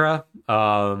Cetra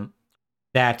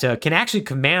that can actually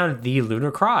command the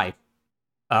Lunar Cry.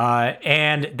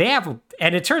 And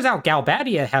it turns out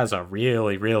Galbadia has a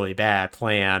really, really bad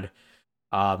plan.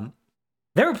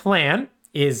 Their plan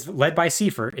is led by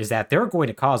Seifert, is that they're going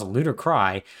to cause a Lunar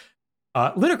Cry.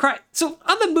 So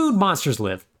on the moon, monsters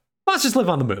live. Monsters live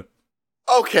on the moon.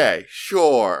 Okay,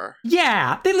 sure.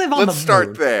 Yeah, they live on the moon. Let's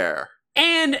start there.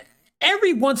 And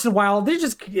every once in a while,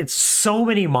 it's so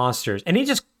many monsters, and they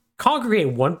just congregate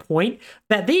at one point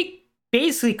that they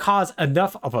basically cause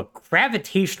enough of a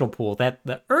gravitational pull that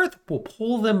the Earth will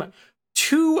pull them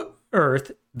to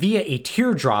Earth via a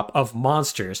teardrop of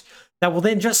monsters that will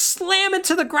then just slam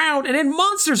into the ground, and then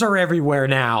monsters are everywhere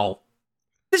now.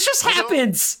 This just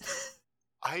happens.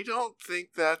 I don't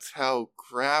think that's how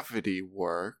gravity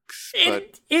works.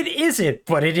 It isn't,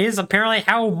 but it is apparently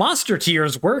how monster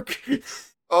tears work.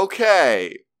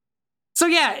 Okay. So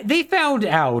yeah, they found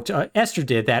out, Esther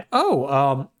did, that,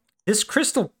 this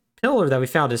crystal pillar that we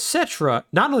found, etc.,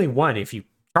 not only one, if you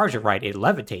charge it right, it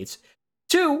levitates.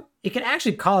 Two, it can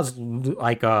actually cause,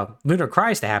 lunar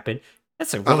cries to happen.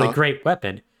 That's a really great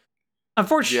weapon.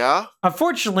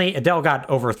 Unfortunately, Adele got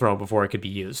overthrown before it could be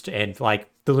used, and,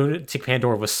 the lunatic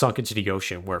Pandora was sunk into the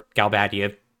ocean, where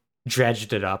Galbadia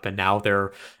dredged it up, and now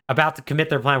they're about to commit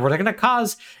their plan where they're going to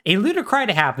cause a lunar cry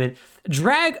to happen,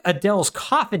 drag Adele's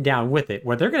coffin down with it,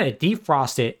 where they're going to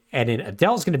defrost it, and then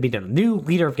Adele's going to be the new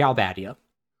leader of Galbadia.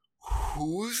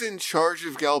 Who's in charge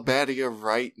of Galbadia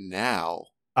right now?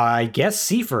 I guess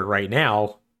Seaford right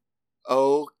now.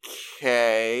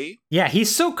 Okay. Yeah,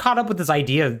 he's so caught up with this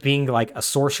idea of being like a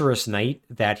sorceress knight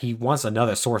that he wants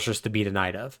another sorceress to be the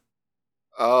knight of.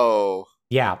 Oh.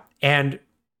 Yeah, and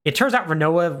it turns out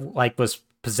Rinoa was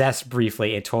possessed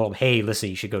briefly and told him, "Hey, listen,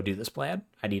 you should go do this plan.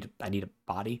 I need a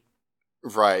body."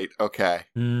 Right. Okay.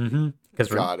 Mm-hmm.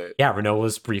 Got it. Yeah, Rinoa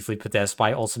was briefly possessed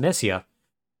by Ultimecia.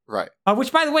 Right.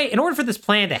 Which, by the way, in order for this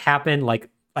plan to happen,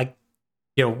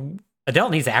 Adele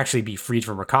needs to actually be freed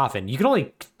from her coffin. You can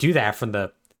only do that from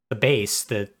the base,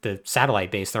 the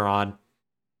satellite base they're on.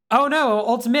 Oh no,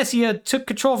 Ultimecia took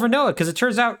control of Rinoa because it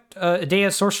turns out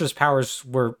Adea's sorceress powers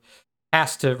were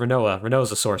passed to Rinoa.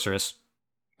 Rinoa's a sorceress.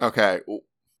 Okay.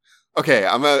 Okay,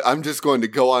 I'm just going to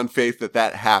go on faith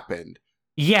that happened.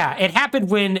 Yeah, it happened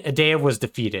when Adea was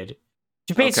defeated.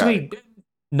 She basically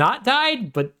not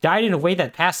died, but died in a way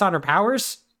that passed on her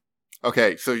powers.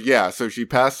 Okay, so she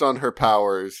passed on her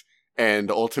powers, and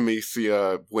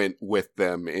Ultimecia went with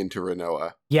them into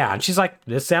Rinoa. Yeah, and she's like,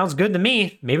 "This sounds good to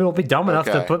me. Maybe they'll be dumb enough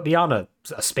to put me on a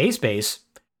space base."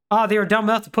 Oh, they were dumb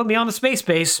enough to put me on a space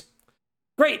base.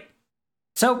 Great.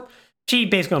 So she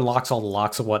basically unlocks all the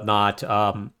locks and whatnot.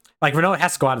 Rinoa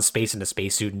has to go out in space in a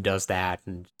spacesuit and does that.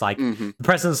 And it's like, the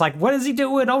president's like, "What is he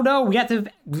doing? Oh no, we got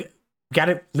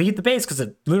to leave the base because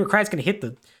the lunar cry is going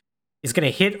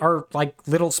to hit our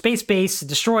little space base,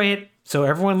 destroy it. So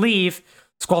everyone leave."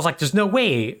 Squall's like, "There's no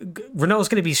way. Rinoa's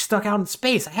going to be stuck out in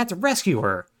space. I had to rescue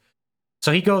her."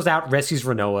 So he goes out, rescues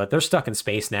Rinoa. They're stuck in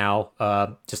space now,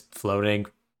 just floating.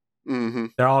 Mm-hmm.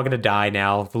 They're all going to die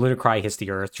now. The lunar cry hits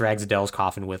the Earth, drags Adele's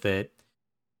coffin with it.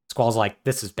 Squall's like,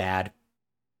 "This is bad."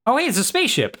 Oh, hey, it's a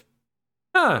spaceship.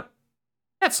 Huh.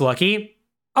 That's lucky.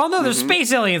 Oh, no, there's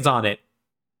space aliens on it.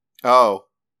 Oh.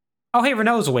 Oh, hey,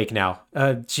 Rinoa's awake now.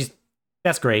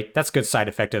 That's great. That's a good side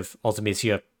effect of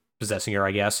Ultimecia possessing her,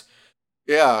 I guess.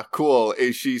 Yeah, cool.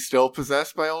 Is she still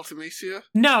possessed by Ultimecia?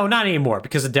 No, not anymore,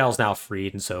 because Adele's now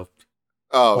freed, and so...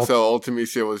 Oh, so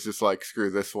Ultimecia was just like, screw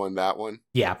this one, that one?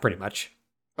 Yeah, pretty much.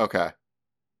 Okay.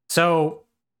 So,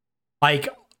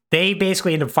 they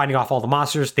basically end up fighting off all the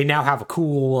monsters. They now have a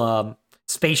cool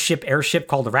spaceship, airship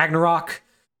called the Ragnarok.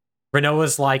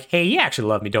 Rinoa's like, "Hey, you actually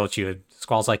love me, don't you?" And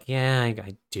Squall's like, "Yeah,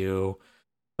 I do."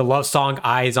 The love song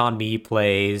 "Eyes on Me"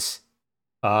 plays.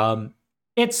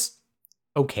 It's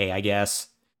okay, I guess.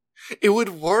 It would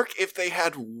work if they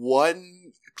had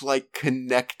one,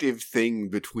 connective thing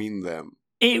between them.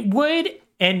 It would,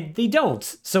 and they don't,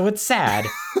 so it's sad.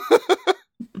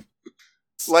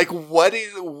 What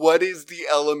is the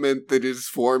element that is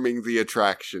forming the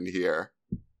attraction here?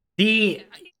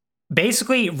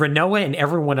 Basically, Rinoa and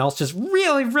everyone else just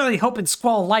really, really hoping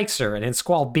Squall likes her, and then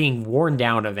Squall being worn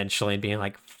down eventually and being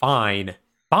like, fine.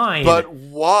 But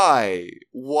why?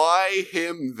 Why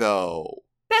him, though?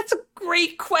 That's a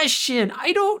great question.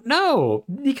 I don't know.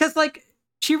 Because,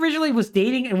 she originally was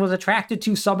dating and was attracted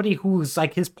to somebody who's,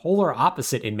 his polar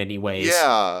opposite in many ways.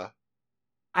 Yeah.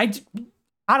 I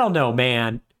don't know,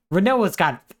 man.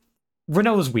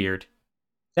 Rinoa's weird.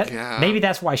 Maybe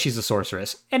that's why she's a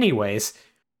sorceress. Anyways,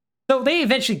 so they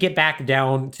eventually get back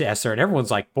down to Esther, and everyone's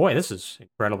like, "Boy, this is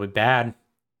incredibly bad."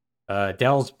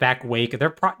 Dell's back awake.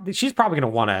 She's probably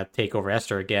going to want to take over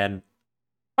Esther again.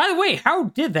 By the way, how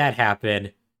did that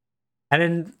happen? And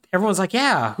then everyone's like,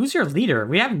 "Yeah, who's your leader?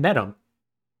 We haven't met him."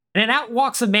 And then out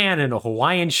walks a man in a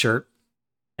Hawaiian shirt,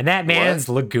 and that man's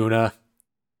Laguna.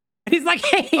 And he's like,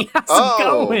 "Hey, how's it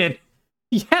going?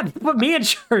 Yeah, put me in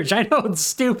charge. I know it's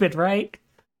stupid, right?"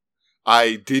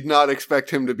 I did not expect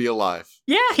him to be alive.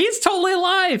 Yeah, he's totally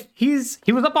alive. He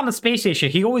was up on the space station.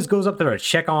 He always goes up there to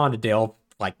check on Adele,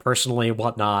 personally and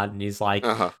whatnot. And he's like,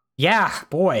 Yeah,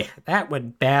 boy, that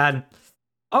went bad.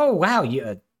 Oh, wow,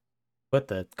 you put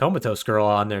the comatose girl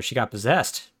on there. She got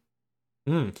possessed.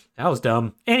 That was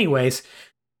dumb. Anyways,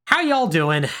 how y'all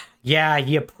doing? Yeah,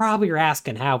 you probably are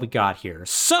asking how we got here.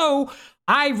 So,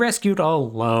 I rescued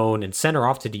Alone and sent her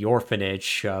off to the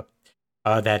orphanage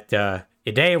that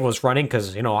Idea was running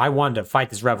because, I wanted to fight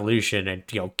this revolution and,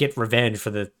 get revenge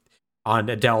on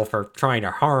Adele for trying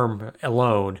to harm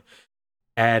Alone.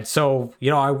 And so,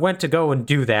 I went to go and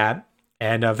do that.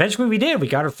 And eventually we did. We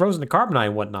got her frozen to carbonite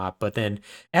and whatnot. But then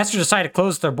Esther decided to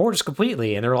close their borders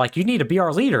completely. And they were like, you need to be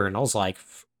our leader. And I was like,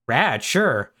 rad,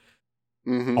 sure.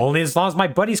 Mm-hmm. Only as long as my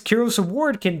buddies Kyros and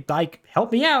Ward can,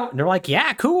 help me out. And they're like,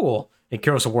 yeah, cool. And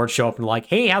Kyros and Ward show up and like,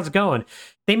 hey, how's it going?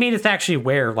 They made us actually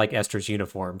wear, Esther's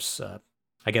uniforms.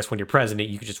 I guess when you're president,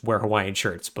 you could just wear Hawaiian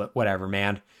shirts. But whatever,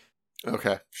 man.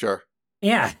 Okay, sure.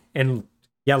 Yeah, and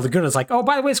yeah, Laguna's like, oh,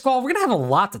 by the way, Squall, we're gonna have a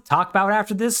lot to talk about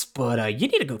after this, but you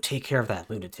need to go take care of that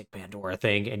lunatic Pandora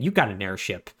thing, and you got an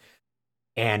airship,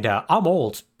 and I'm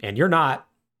old, and you're not,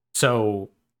 so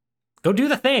go do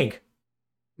the thing.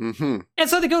 Mm-hmm. And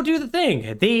so they go do the thing.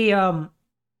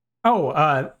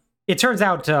 It turns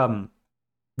out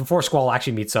before Squall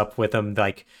actually meets up with them,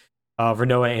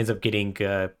 Renoa ends up getting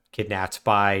kidnapped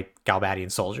by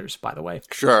Galbadian soldiers. By the way,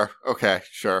 Sure. Okay.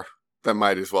 Sure. That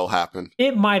might as well happen.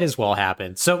 It might as well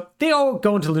happen. So they all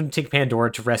go into Lunatic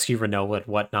Pandora to rescue Renoa and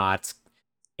whatnot.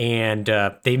 And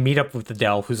they meet up with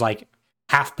Adele, who's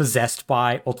half possessed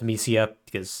by Ultimecia,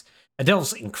 because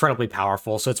Adele's incredibly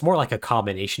powerful. So it's more like a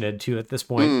combination of the two at this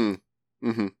point.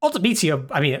 Mm-hmm.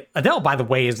 Ultimecia, Adele, by the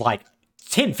way, is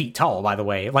 10 feet tall, by the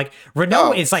way.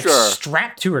 Renoa is sure.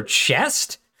 strapped to her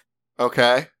chest.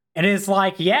 Okay. And it's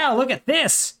yeah, look at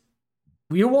this.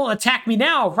 You won't attack me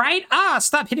now, right?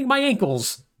 Stop hitting my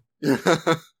ankles.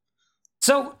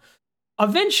 So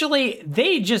eventually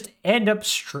they just end up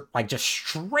just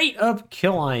straight up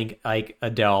killing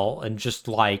Adele and just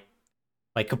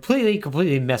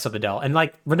completely mess up Adele. And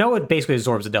Renoa basically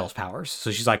absorbs Adele's powers. So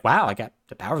she's like, wow, I got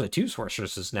the powers of two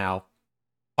sorceresses now.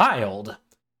 Wild.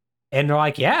 And they're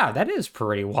like, yeah, that is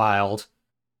pretty wild.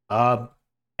 And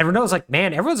Renoa's like,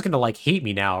 man, everyone's gonna hate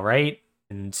me now, right?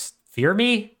 And fear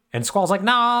me? And Squall's like,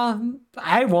 nah,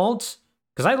 I won't,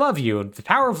 because I love you, and the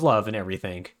power of love and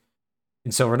everything.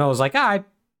 And so Renoa's like,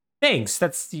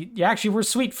 thanks, you actually were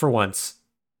sweet for once.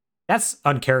 That's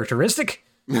uncharacteristic.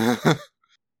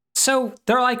 So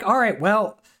they're like, all right,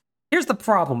 well, here's the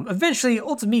problem. Eventually,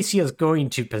 Ultimecia is going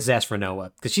to possess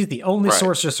Renoa, because she's the only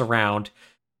sorceress around,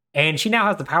 and she now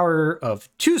has the power of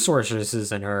two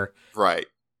sorceresses in her. Right.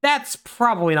 That's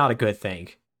probably not a good thing.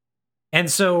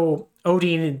 And so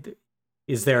Odin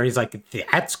is there. He's like,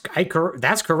 that's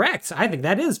correct. I think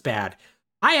that is bad.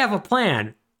 I have a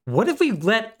plan. What if we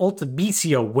let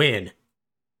Ultimecia win?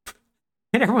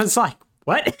 And everyone's like,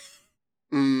 what?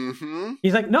 Mm-hmm.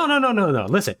 He's like, no.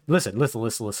 Listen.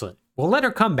 We'll let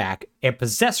her come back and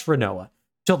possess Renoa.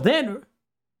 Till then,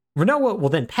 Renoa will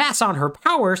then pass on her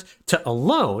powers to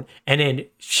Alone, and then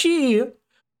she,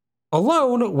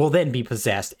 Alone, will then be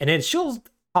possessed, and then she'll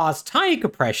cause time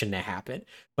compression to happen.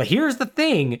 But here's the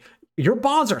thing. Your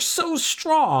bonds are so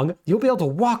strong, you'll be able to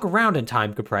walk around in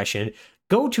time compression,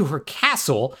 go to her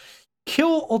castle,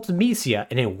 kill Ultimecia,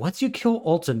 and then once you kill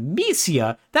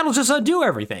Ultimecia, that'll just undo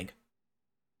everything.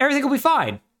 Everything will be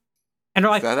fine. And they're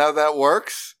like, is that how that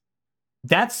works?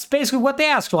 That's basically what they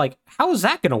asked. Like, how is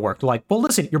that going to work? They're like, well,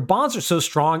 listen, your bonds are so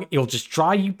strong, it'll just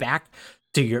draw you back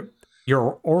to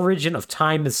your origin of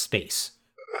time and space.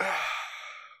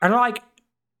 And they're like,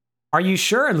 are you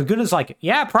sure? And Laguna's like,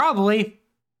 yeah, probably.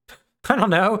 I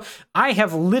don't know. I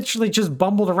have literally just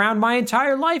bumbled around my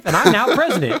entire life, and I'm now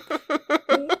president.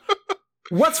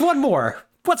 What's one more?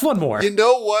 You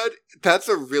know what? That's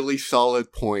a really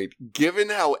solid point. Given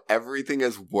how everything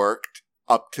has worked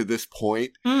up to this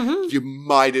point, you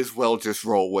might as well just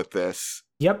roll with this.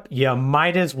 Yep, you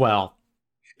might as well.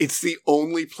 It's the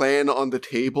only plan on the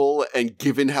table, and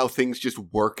given how things just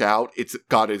work out, it's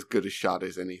got as good a shot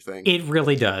as anything. It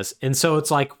really does. And so it's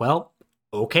like, well,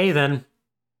 okay then.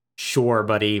 Sure,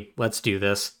 buddy, let's do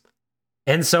this.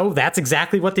 And so that's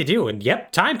exactly what they do. And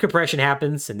yep, time compression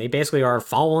happens, and they basically are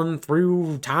falling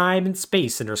through time and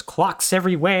space, and there's clocks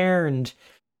everywhere, and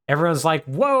everyone's like,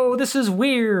 whoa, this is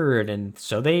weird. And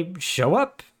so they show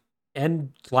up,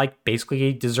 and basically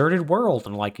a deserted world.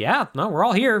 And yeah, no, we're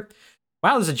all here.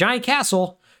 Wow, there's a giant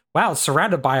castle. Wow, it's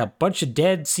surrounded by a bunch of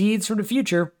dead seeds from the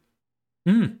future.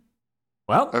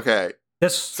 Well, okay.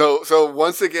 So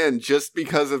once again, just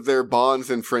because of their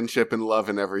bonds and friendship and love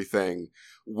and everything,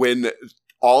 when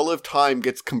all of time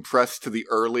gets compressed to the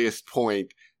earliest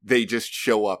point, they just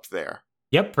show up there.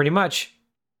 Yep, pretty much.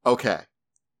 Okay.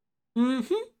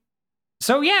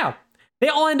 So yeah, they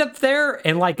all end up there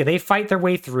and like they fight their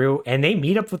way through and they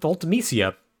meet up with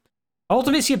Ultimecia.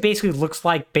 Ultimecia basically looks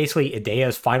like basically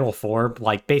Idea's final form.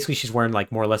 Like basically she's wearing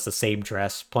like more or less the same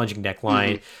dress, plunging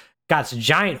neckline, got some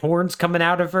giant horns coming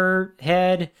out of her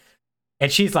head,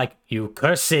 and she's like, "You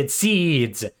cursed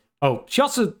seeds." Oh, she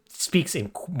also speaks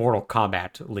in Mortal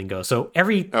Kombat lingo. So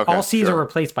all C's are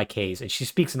replaced by K's, and she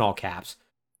speaks in all caps.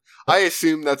 I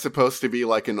assume that's supposed to be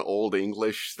like an old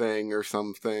English thing or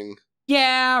something.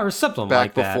 Yeah, or something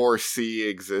like that. Back before C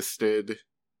existed.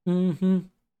 Mm-hmm.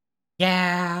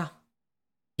 Yeah.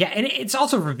 Yeah, and it's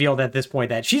also revealed at this point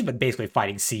that she's been basically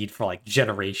fighting Seed for like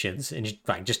generations and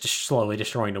like just slowly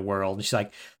destroying the world. And she's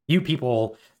like, "You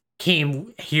people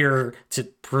came here to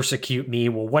persecute me.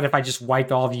 Well, what if I just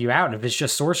wiped all of you out? And if it's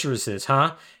just sorceresses,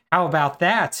 huh? How about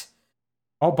that?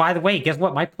 Oh, by the way, guess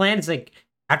what? My plan is like,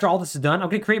 after all this is done, I'm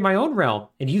going to create my own realm.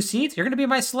 And you Seeds, you're going to be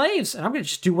my slaves. And I'm going to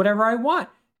just do whatever I want.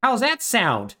 How's that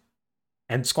sound?"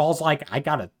 And Skull's like, "I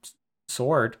got a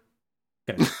sword.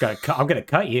 I'm going to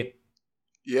cut you."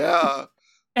 Yeah.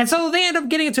 And so they end up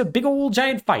getting into a big old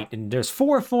giant fight, and there's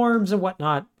 4 forms and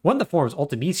whatnot. One of the forms,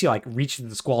 Ultimecia, like reaches into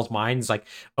the Squall's mind. It's like,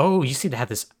 "Oh, you seem to have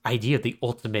this idea of the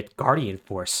ultimate guardian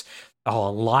force. Oh,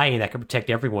 a lion that can protect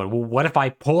everyone. Well, what if I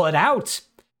pull it out?"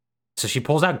 So she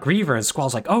pulls out Griever, and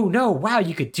Squall's like, "Oh no, wow,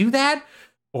 you could do that?"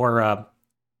 Or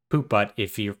Poop Butt,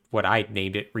 if you what I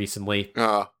named it recently.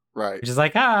 Right. Which is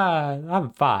like,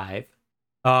 I'm 5.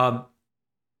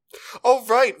 Oh,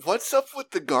 right. What's up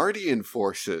with the Guardian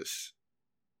forces?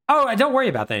 Oh, don't worry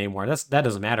about that anymore. That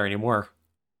doesn't matter anymore.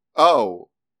 Oh,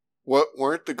 what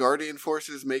weren't the Guardian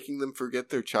forces making them forget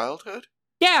their childhood?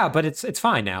 Yeah, but it's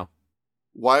fine now.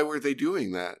 Why were they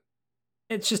doing that?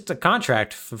 It's just a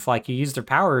contract. If like you use their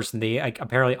powers and they like,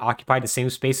 apparently occupy the same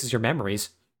space as your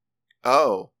memories.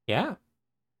 Oh. Yeah.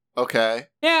 Okay.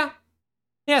 Yeah.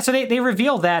 Yeah, so they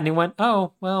revealed that and they went,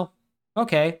 "Oh, well,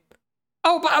 okay."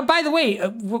 Oh, by the way,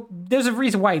 there's a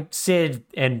reason why Cid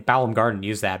and Balamb Garden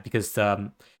use that, because,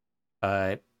 you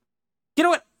know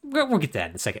what? We'll get to that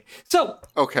in a second. So,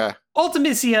 okay.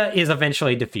 Ultimecia is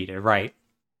eventually defeated, right?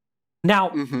 Now,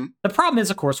 the problem is,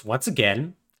 of course, once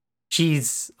again,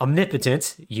 she's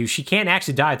omnipotent. She can't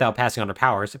actually die without passing on her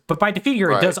powers, but by defeating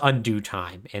her, it does undo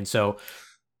time. And so,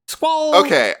 Squall...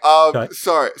 Okay,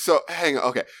 sorry. So, hang on.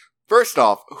 Okay. First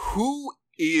off, who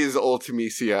is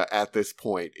Ultimecia at this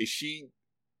point? Is she...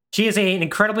 She is an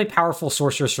incredibly powerful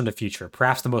sorceress from the future,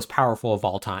 perhaps the most powerful of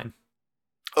all time.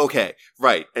 Okay,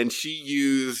 right. And she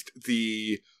used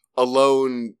the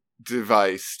Alone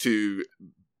device to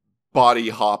body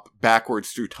hop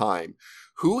backwards through time.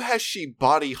 Who has she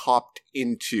body hopped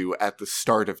into at the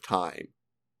start of time?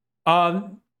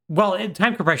 Well,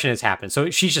 time compression has happened, so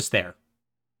she's just there.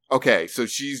 Okay, so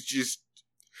she's just...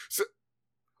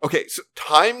 Okay, so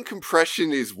time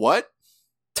compression is what?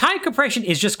 Time compression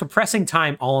is just compressing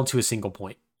time all into a single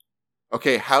point.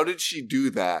 Okay, how did she do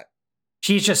that?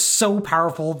 She's just so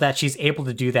powerful that she's able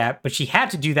to do that, but she had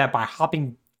to do that by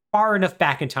hopping far enough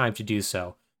back in time to do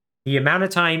so. The amount of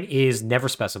time is never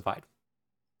specified.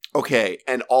 Okay,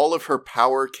 and all of her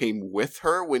power came with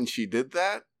her when she did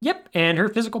that? Yep, and her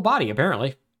physical body,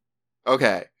 apparently.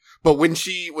 Okay, but when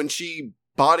she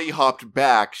body hopped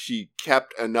back, she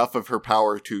kept enough of her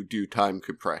power to do time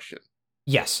compression.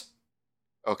 Yes.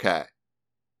 Okay.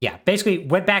 Yeah, basically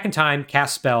went back in time,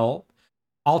 cast spell,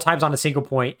 all times on a single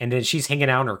point, and then she's hanging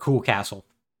out in her cool castle.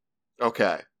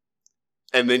 Okay.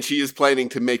 And then she is planning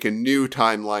to make a new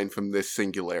timeline from this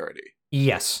singularity.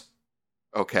 Yes.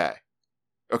 Okay.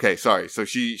 Okay, sorry. So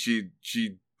she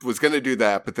was going to do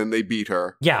that, but then they beat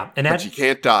her. Yeah, and but she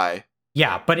can't die.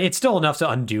 Yeah, but it's still enough to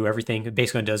undo everything. It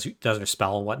basically does her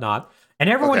spell and whatnot. And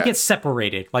everyone gets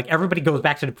separated. Like, everybody goes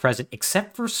back to the present,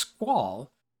 except for Squall.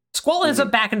 Squall ends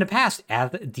up back in the past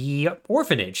at the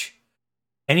orphanage.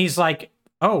 And he's like,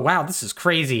 "Oh, wow, this is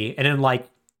crazy." And then, like,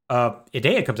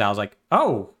 Idea comes out. I was like,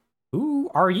 "Oh, who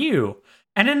are you?"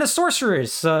 And then the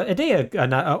sorceress,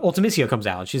 Ultimecia comes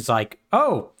out. And she's like,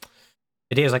 "Oh."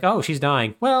 Idea's like, "Oh, she's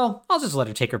dying. Well, I'll just let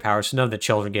her take her powers so none of the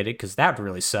children get it, because that would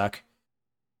really suck."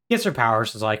 Gets her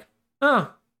powers, is like,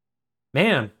 "Oh,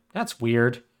 man, that's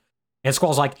weird." And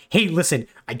Squall's like, "Hey, listen,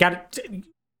 I got it.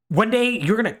 One day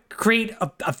you're gonna create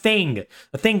a thing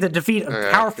to defeat a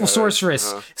powerful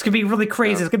sorceress. It's gonna be really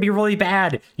crazy. It's gonna be really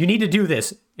bad. You need to do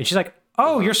this." And she's like,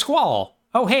 "Oh, you're Squall.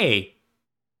 Oh, hey.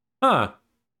 Huh.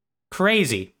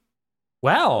 Crazy.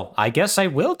 Well, I guess I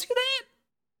will do that?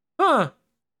 Huh.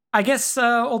 I guess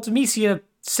Ultimecia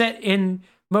set in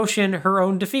motion her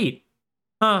own defeat.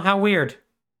 Huh, how weird."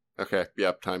 Okay,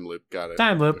 yep, time loop, got it.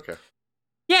 Time loop. Okay.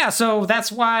 Yeah, so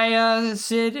that's why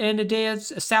Cid and Idea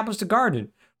established a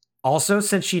garden. Also,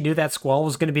 since she knew that Squall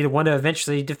was going to be the one to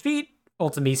eventually defeat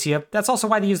Ultimecia, that's also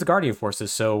why they used the Guardian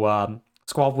Forces. So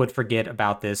Squall would forget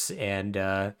about this and,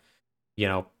 you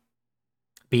know,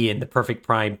 be in the perfect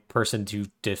prime person to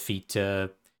defeat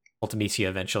Ultimecia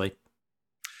eventually.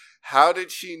 How did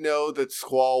she know that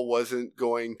Squall wasn't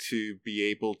going to be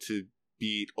able to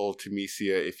beat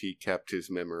Ultimecia if he kept his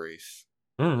memories?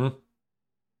 Mm-hmm.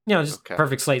 Just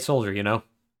perfect slate soldier,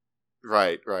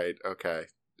 Right, okay.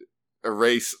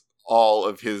 Erase all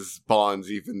of his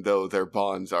bonds, even though their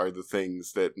bonds are the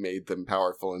things that made them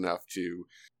powerful enough to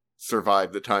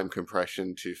survive the time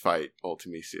compression to fight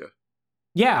Ultimecia.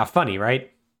 Yeah, funny,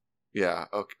 right? Yeah,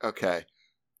 okay.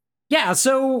 Yeah,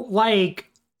 so,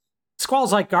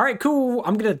 Squall's like, all right, cool,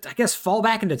 I'm gonna, I guess, fall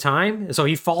back into time. And so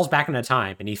he falls back into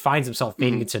time, and he finds himself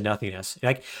fading into nothingness.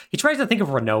 He tries to think of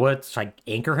Rinoa to,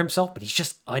 anchor himself, but he's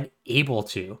just unable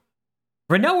to.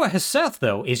 Rinoa herself,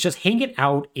 though, is just hanging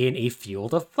out in a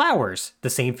field of flowers. The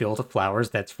same field of flowers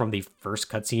that's from the first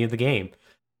cutscene of the game.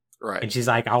 Right. And she's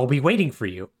like, I'll be waiting for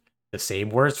you. The same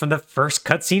words from the first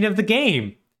cutscene of the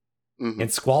game. Mm-hmm.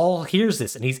 And Squall hears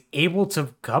this, and he's able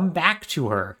to come back to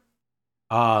her.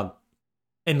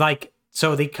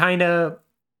 So they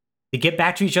get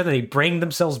back to each other, they bring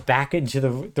themselves back into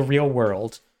the real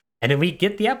world. And then we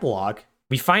get the epilogue.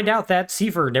 We find out that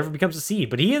Seifer never becomes a seed,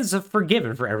 but he is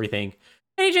forgiven for everything.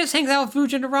 And he just hangs out with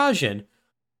Fujin and Rajan.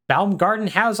 Baumgarten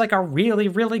has a really,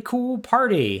 really cool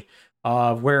party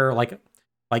where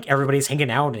everybody's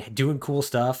hanging out and doing cool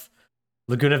stuff.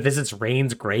 Laguna visits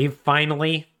Rain's grave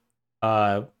finally.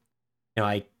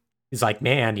 He's like,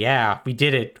 man, yeah, we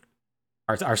did it.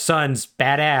 Our son's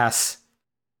badass.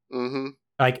 Mm-hmm.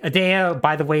 Adea,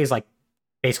 by the way, is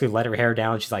basically let her hair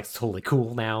down. She's totally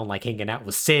cool now, and hanging out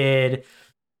with Sid.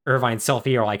 Irvine and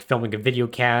Selfie are filming a video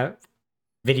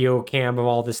cam of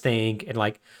all this thing,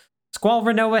 and Squall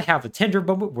and Rinoa have a tender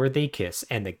moment where they kiss,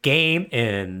 and the game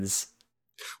ends.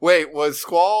 Wait, was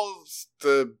Squall's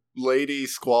the lady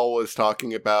Squall was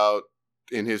talking about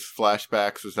in his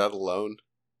flashbacks? Was that Alone?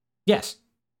 Yes.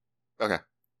 Okay.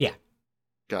 Yeah.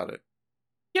 Got it.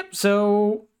 Yep.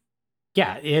 So,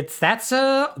 yeah, that's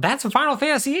a Final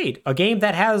Fantasy VIII, a game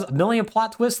that has a million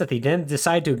plot twists that they then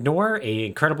decide to ignore, a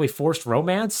incredibly forced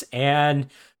romance, and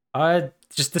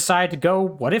just decide to go,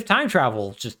 what if time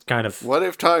travel? Just kind of what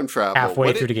if time travel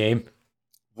halfway through the game?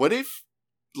 What if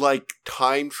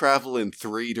time travel in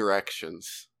 3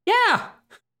 directions? Yeah.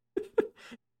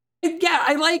 Yeah,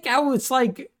 I like how it's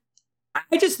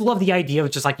I just love the idea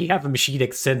of just you have a machine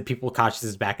that send people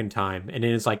consciousness back in time, and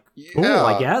then it's cool,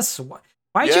 I guess.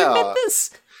 Why'd you invent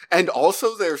this? And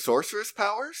also their sorceress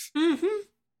powers? Mm-hmm.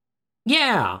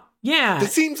 Yeah. It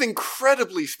seems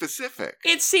incredibly specific.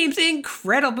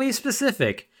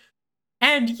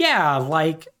 And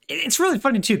yeah, it's really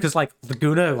funny too, because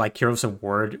Laguna, Kyros and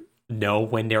Ward know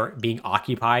when they're being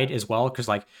occupied as well, because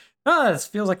it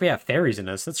feels like we have fairies in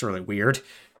us. That's really weird.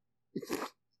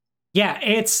 Yeah,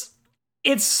 it's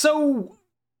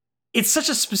such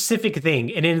a specific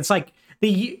thing, and then it's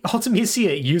the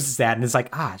Ultimecia uses that, and it's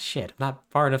shit, I'm not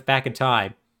far enough back in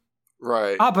time.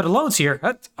 Right. But Alone's here.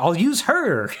 I'll use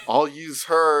her.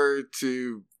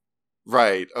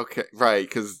 Right, okay, right,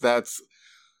 because that's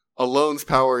Alone's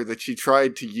power that she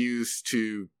tried to use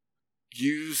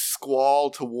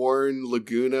Squall to warn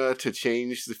Laguna to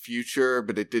change the future,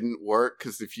 but it didn't work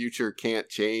because the future can't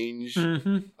change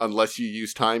unless you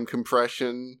use time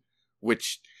compression,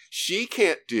 which she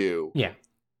can't do. Yeah.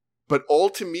 But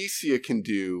Ultimecia can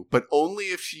do, but only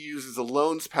if she uses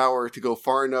Alone's power to go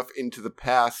far enough into the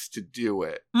past to do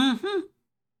it. Mm-hmm.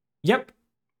 Yep.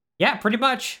 Yeah, pretty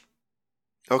much.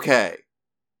 Okay.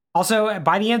 Also,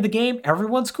 by the end of the game,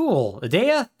 everyone's cool.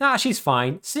 Adea, she's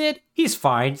fine. Sid, he's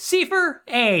fine. Seifer,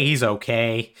 hey, he's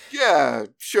okay. Yeah,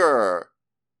 sure.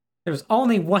 There's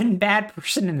only one bad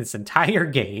person in this entire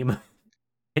game.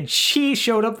 And she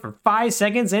showed up for 5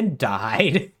 seconds and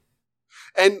died.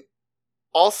 And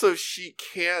also, she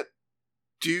can't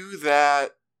do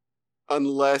that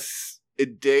unless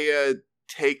Adea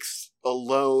takes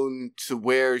Alone to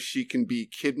where she can be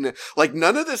kidnapped.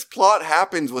 None of this plot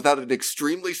happens without an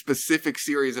extremely specific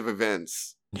series of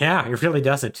events. Yeah, it really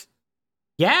doesn't.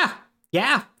 Yeah.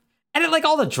 And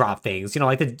all the drop things,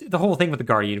 the whole thing with the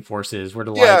Guardian Forces,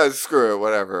 where screw it,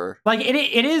 whatever.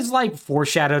 It is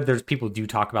foreshadowed. There's people do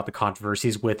talk about the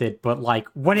controversies with it, but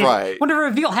when the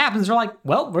reveal happens, they're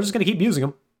well, we're just gonna keep using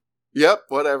them. Yep,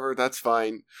 whatever, that's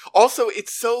fine. Also,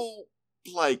 it's so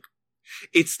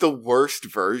it's the worst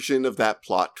version of that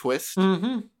plot twist.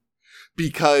 Mm-hmm.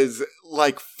 Because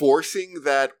forcing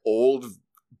that old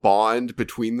bond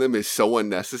between them is so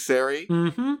unnecessary.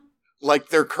 Mm-hmm. Like,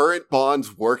 their current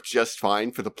bonds work just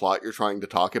fine for the plot you're trying to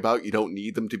talk about. You don't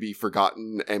need them to be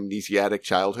forgotten amnesiac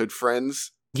childhood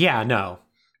friends. Yeah, no.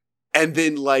 And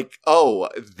then, like, oh,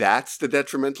 that's the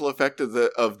detrimental effect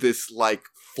of this, like,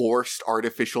 forced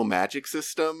artificial magic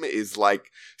system, is,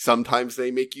 like, sometimes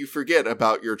they make you forget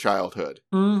about your childhood.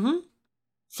 Mm-hmm.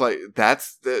 It's like,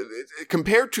 that's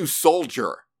compared to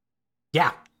Soldier.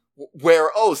 Yeah. Where,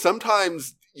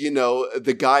 sometimes,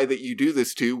 the guy that you do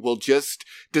this to will just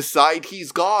decide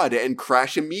he's God and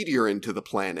crash a meteor into the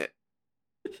planet.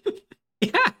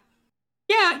 Yeah.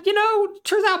 Yeah,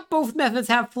 turns out both methods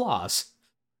have flaws.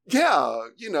 Yeah,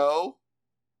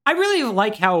 I really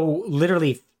like how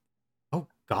literally,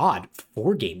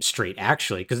 4 games straight,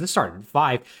 actually, because this started in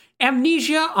 5.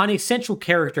 Amnesia on a central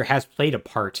character has played a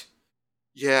part.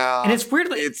 Yeah. And it's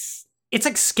weirdly, it's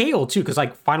like scale, too, because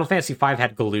like Final Fantasy V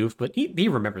had Galoof, but he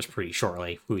remembers pretty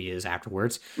shortly who he is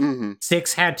afterwards. Mm-hmm.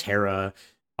 6 had Terra.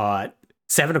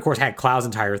 7, of course, had Cloud's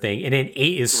entire thing. And then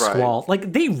 8 is Squall. Right.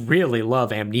 Like, they really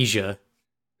love Amnesia.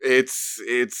 It's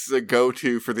a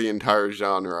go-to for the entire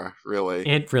genre, really.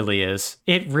 It really is.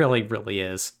 It really, really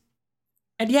is.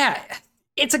 And yeah,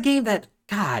 it's a game that,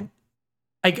 God,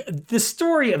 like, the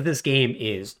story of this game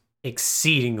is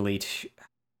exceedingly...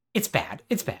 It's bad.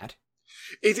 It's bad.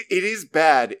 It is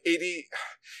bad. It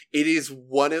is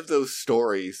one of those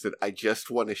stories that I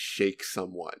just want to shake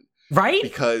someone. Right?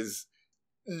 Because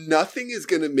nothing is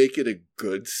going to make it a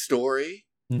good story.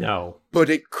 No. But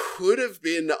it could have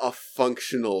been a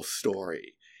functional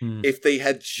story if they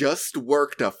had just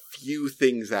worked a few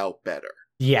things out better.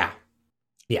 Yeah.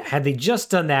 Yeah, had they just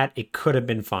done that, it could have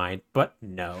been fine, but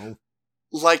no.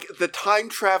 Like, the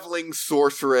time-traveling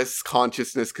sorceress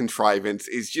consciousness contrivance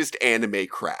is just anime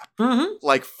crap. Mm-hmm.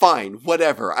 Like, fine,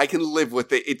 whatever, I can live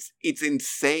with it. It's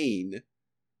insane,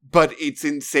 but it's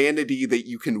insanity that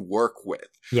you can work with.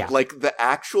 Yeah. Like, the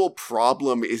actual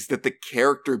problem is that the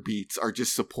character beats are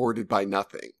just supported by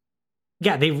nothing.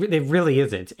 Yeah, they really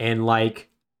isn't. And, like,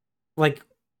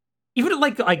 even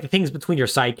like the things between your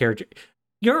side character...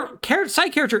 Your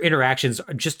side character interactions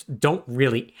just don't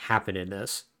really happen in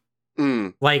this.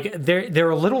 Like, they're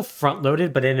a little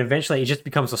front-loaded, but then eventually it just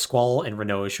becomes a Squall and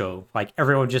Rinoa show. Like,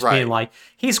 everyone just being like,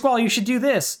 hey, Squall, you should do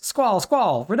this. Squall,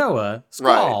 Rinoa,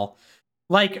 Squall. Right.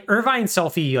 Like, Irvine and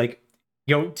Selphie, like,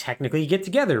 technically get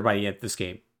together by the end of this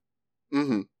game.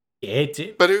 Mm-hmm.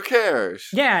 But who cares?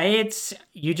 Yeah,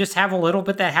 you just have a little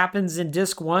bit that happens in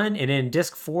Disc 1, and in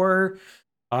Disc 4,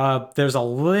 there's a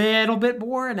little bit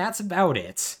more, and that's about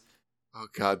it. Oh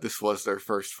god, this was their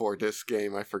first 4-disc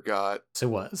game, I forgot. So it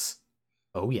was.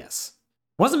 Oh, yes.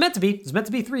 Wasn't meant to be. It was meant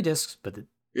to be 3 discs, but too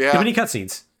many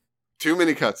cutscenes. Too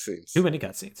many cutscenes.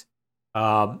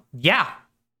 Yeah.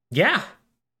 Yeah.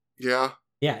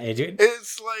 Yeah.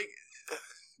 It's like,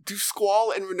 do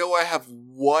Squall and Rinoa have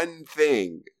one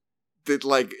thing that,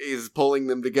 like, is pulling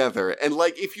them together? And,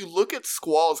 like, if you look at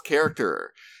Squall's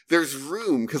character, there's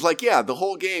room, because, like, yeah, the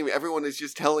whole game, everyone is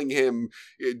just telling him,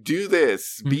 do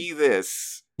this, be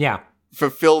this. Yeah.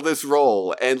 Fulfill this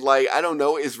role. And, like, I don't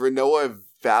know, is Rinoa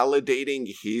validating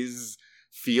his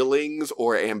feelings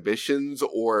or ambitions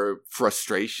or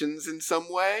frustrations in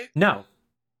some way?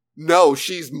 No,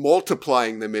 she's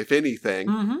multiplying them, if anything.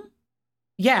 Mm-hmm.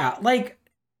 Yeah, like,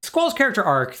 Squall's character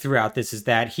arc throughout this is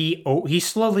that he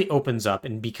slowly opens up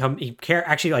and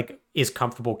is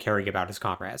comfortable caring about his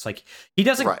comrades. Like, he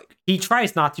doesn't, he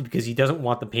tries not to because he doesn't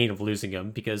want the pain of losing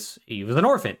them because he was an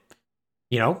orphan.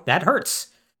 That hurts.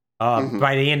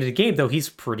 By the end of the game, though, he's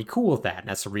pretty cool with that. And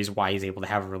that's the reason why he's able to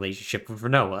have a relationship with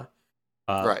Rinoa.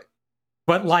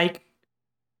 But, like,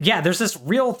 yeah, there's this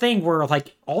real thing where,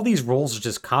 like, all these roles are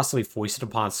just constantly foisted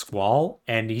upon Squall,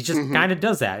 and he just kind of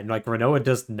does that. And, like, Rinoa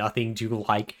does nothing to,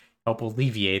 like, help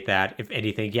alleviate that, if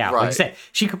anything. Yeah, like you said,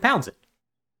 she compounds it.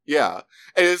 Yeah.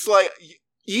 And it's like,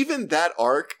 even that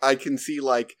arc, I can see,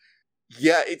 like,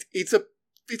 yeah, it's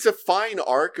a fine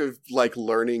arc of, like,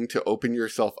 learning to open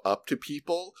yourself up to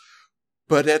people.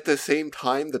 But at the same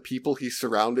time, the people he's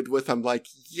surrounded with, I'm like,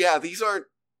 yeah, these aren't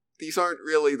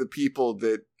really the people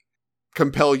that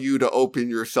compel you to open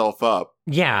yourself up.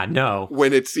 Yeah, no.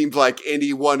 When it seems like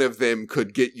any one of them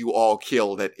could get you all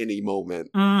killed at any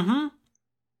moment. Mm-hmm.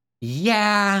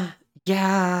 Yeah,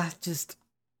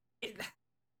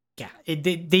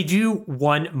 they do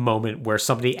one moment where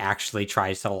somebody actually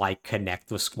tries to, like,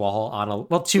 connect with Squall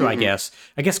on two, I guess.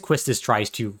 I guess Quistis tries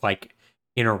to, like,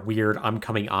 in a weird I'm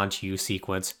coming onto you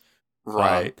sequence.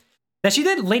 Right. That she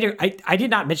did later. I did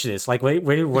not mention this. Like,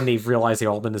 when they realized they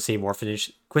all been in the same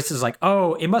orphanage, Quistis is like,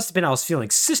 oh, it must have been I was feeling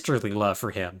sisterly love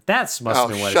for him. Must have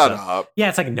been what shut up. Yeah,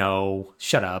 it's like, no,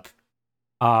 shut up.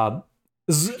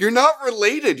 You're not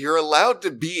related. You're allowed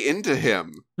to be into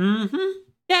him. Mm-hmm.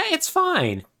 Yeah, it's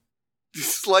fine.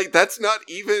 It's like, that's not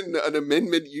even an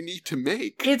amendment you need to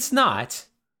make. It's not.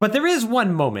 But there is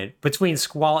one moment between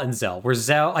Squall and Zell where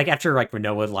Zell, like after like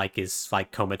Rinoa like is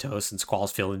like comatose and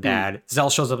Squall's feeling bad,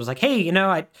 Zell shows up and is like, hey,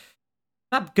 I'm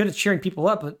not good at cheering people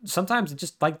up, but sometimes I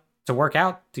just like to work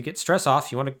out to get stress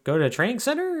off. You want to go to a training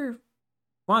center?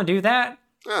 Want to do that?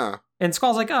 And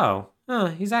Squall's like,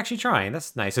 he's actually trying.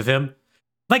 That's nice of him.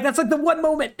 Like, that's like the one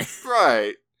moment.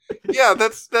 Right. Yeah,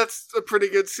 that's a pretty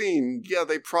good scene. Yeah,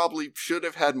 they probably should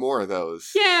have had more of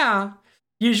those. Yeah.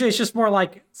 Usually it's just more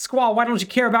like, Squall, why don't you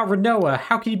care about Rinoa?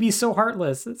 How can you be so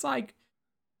heartless? It's like,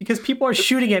 because people are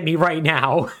shooting at me right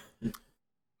now.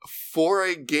 For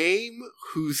a game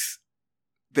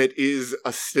that is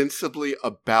ostensibly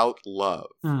about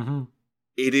love,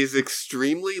 it is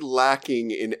extremely lacking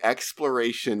in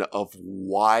exploration of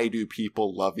why do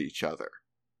people love each other.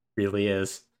 Really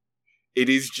is. It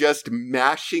is just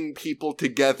mashing people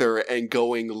together and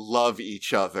going, love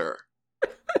each other.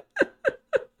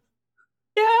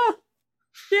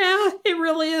 Yeah, it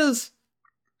really is.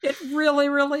 It really,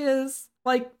 really is.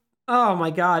 Like, oh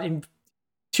my god, and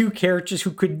two characters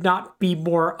who could not be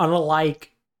more unalike.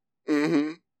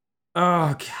 Mm-hmm.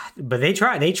 Oh god, but they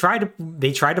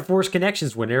try to force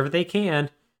connections whenever they can.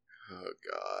 Oh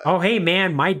god. Oh hey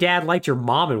man, my dad liked your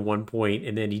mom at one point,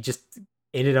 and then he just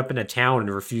ended up in a town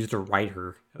and refused to write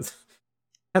her.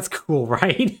 That's cool,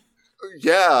 right?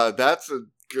 Yeah, that's a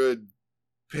good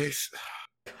base.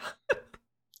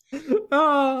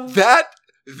 That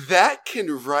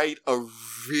can write a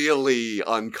really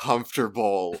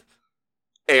uncomfortable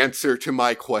answer to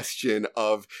my question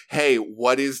of, hey,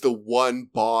 what is the one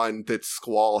bond that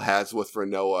Squall has with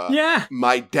Rinoa? Yeah.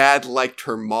 My dad liked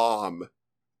her mom.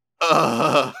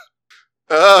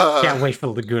 Can't wait for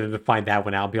Laguna to find that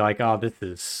one out and be like, oh, this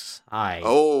is... I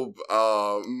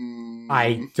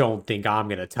don't think I'm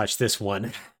gonna touch this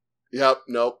one. Yep,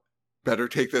 nope. Better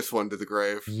take this one to the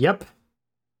grave. Yep.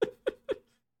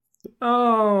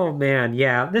 Oh, man,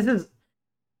 yeah. This is...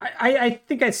 I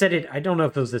think I said it, I don't know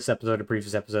if it was this episode or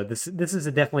previous episode. This is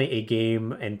definitely a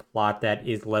game and plot that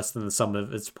is less than the sum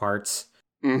of its parts.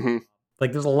 Mm-hmm.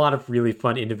 Like, there's a lot of really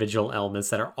fun individual elements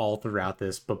that are all throughout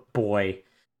this, but boy...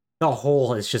 the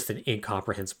whole is just an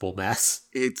incomprehensible mess.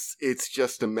 It's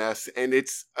just a mess, and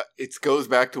it goes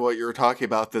back to what you were talking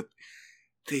about, that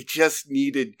they just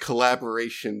needed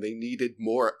collaboration. They needed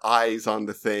more eyes on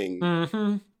the thing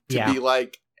to be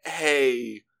like,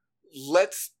 hey,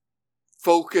 let's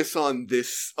focus on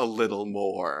this a little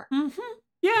more.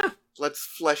 Yeah. Let's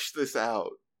flesh this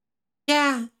out.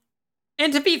 Yeah.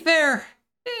 And to be fair,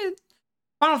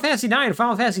 Final Fantasy IX and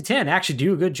Final Fantasy X actually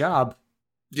do a good job.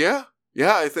 Yeah.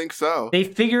 Yeah, I think so. They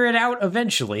figure it out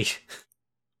eventually.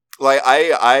 Like,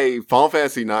 Final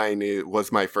Fantasy IX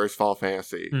was my first Final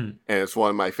Fantasy, and it's one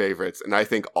of my favorites, and I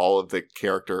think all of the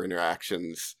character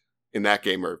interactions in that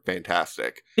game are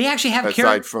fantastic. They actually have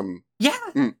aside from... Yeah,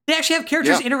 they actually have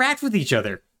characters interact with each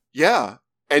other. Yeah,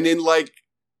 and in, like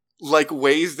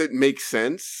ways that make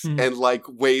sense, and, like,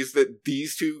 ways that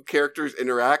these two characters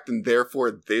interact, and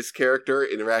therefore this character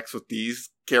interacts with these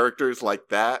characters like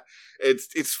that.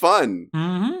 It's fun,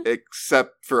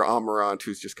 except for Amarant,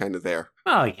 who's just kind of there.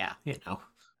 Oh yeah,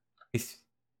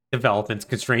 development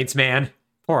constraints, man.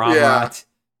 Poor Amarant. Yeah.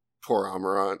 Poor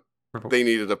Amarant. They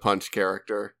needed a punch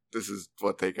character. This is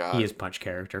what they got. He is punch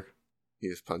character. He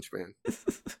is Punch Man.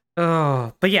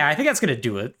 Oh, but yeah, I think that's gonna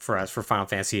do it for us for Final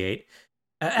Fantasy VIII.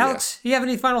 Alex, do you have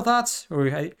any final thoughts, or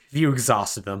have you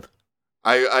exhausted them?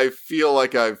 I feel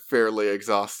like I've fairly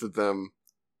exhausted them.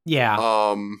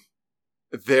 Yeah.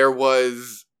 There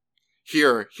was...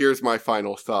 Here's my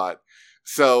final thought.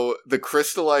 So, the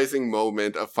crystallizing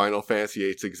moment of Final Fantasy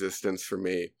VIII's existence for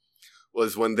me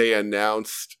was when they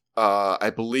announced,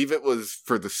 I believe it was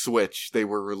for the Switch, they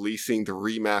were releasing the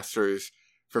remasters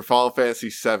for Final Fantasy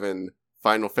VII,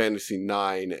 Final Fantasy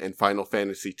IX, and Final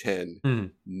Fantasy X,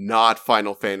 not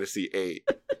Final Fantasy VIII.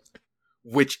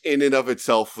 Which in and of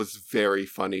itself was very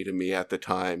funny to me at the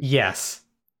time. Yes.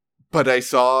 But I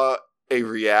saw a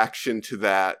reaction to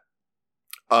that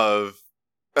of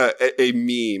a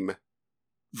meme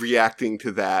reacting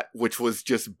to that, which was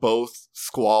just both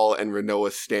Squall and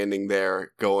Rinoa standing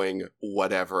there going,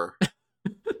 whatever.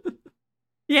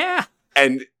 Yeah.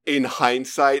 And in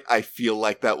hindsight, I feel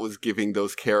like that was giving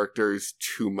those characters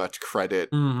too much credit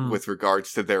with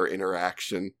regards to their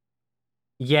interaction.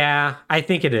 Yeah, I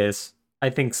think it is. I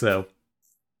think so.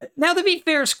 Now, to be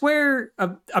fair, Square,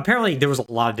 apparently there was a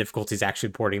lot of difficulties actually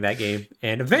porting that game.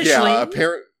 And eventually... Yeah,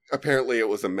 Apparently it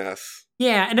was a mess.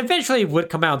 Yeah, and eventually it would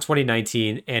come out in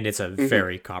 2019, and it's a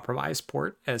very compromised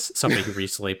port, as somebody who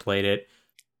recently played it.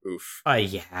 Oof.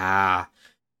 Yeah.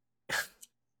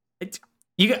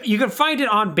 You can find it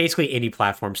on basically any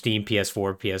platform: Steam,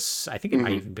 PS4, I think it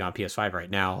might even be on PS5 right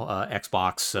now,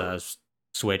 Xbox,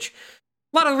 Switch.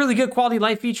 A lot of really good quality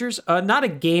life features. Not a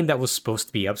game that was supposed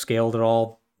to be upscaled at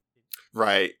all.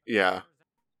 Right, yeah.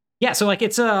 Yeah, so like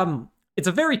it's a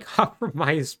very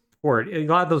compromised port. A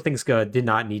lot of those things did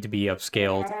not need to be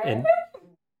upscaled, and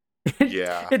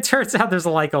Yeah. it turns out there's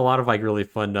like a lot of like really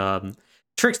fun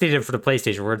tricks they did for the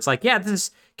PlayStation, where it's like, yeah,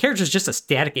 this character is just a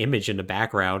static image in the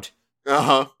background.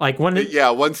 Like once you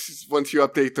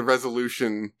update the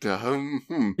resolution,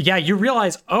 yeah, you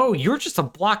realize, oh, you're just a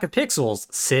block of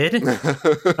pixels, Sid.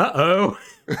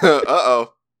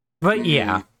 But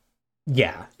yeah,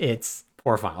 it's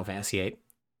poor Final Fantasy VIII.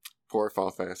 Poor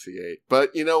Final Fantasy VIII.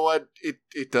 But you know what?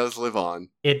 It does live on.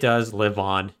 It does live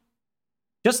on.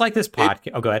 Just like this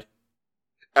podcast. Oh, go ahead.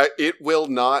 It will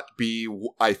not be,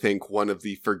 I think, one of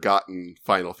the forgotten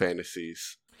Final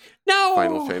Fantasies. No!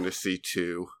 Final Fantasy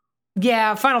II.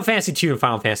 Yeah, Final Fantasy II and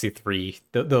Final Fantasy III.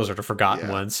 Those are the forgotten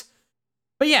ones.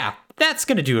 But yeah, that's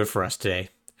going to do it for us today.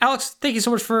 Alex, thank you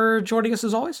so much for joining us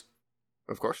as always.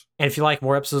 Of course. And if you like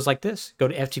more episodes like this, go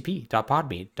to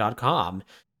ftp.podbean.com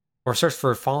or search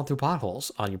for Falling Through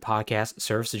Potholes on your podcast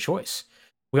service of choice.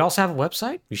 We also have a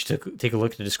website. You should take a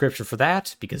look at the description for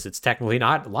that, because it's technically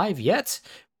not live yet,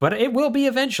 but it will be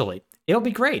eventually. It'll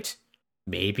be great.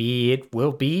 Maybe it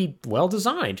will be well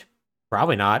designed.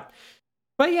 Probably not.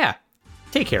 But yeah,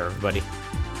 take care, everybody.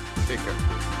 Take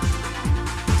care.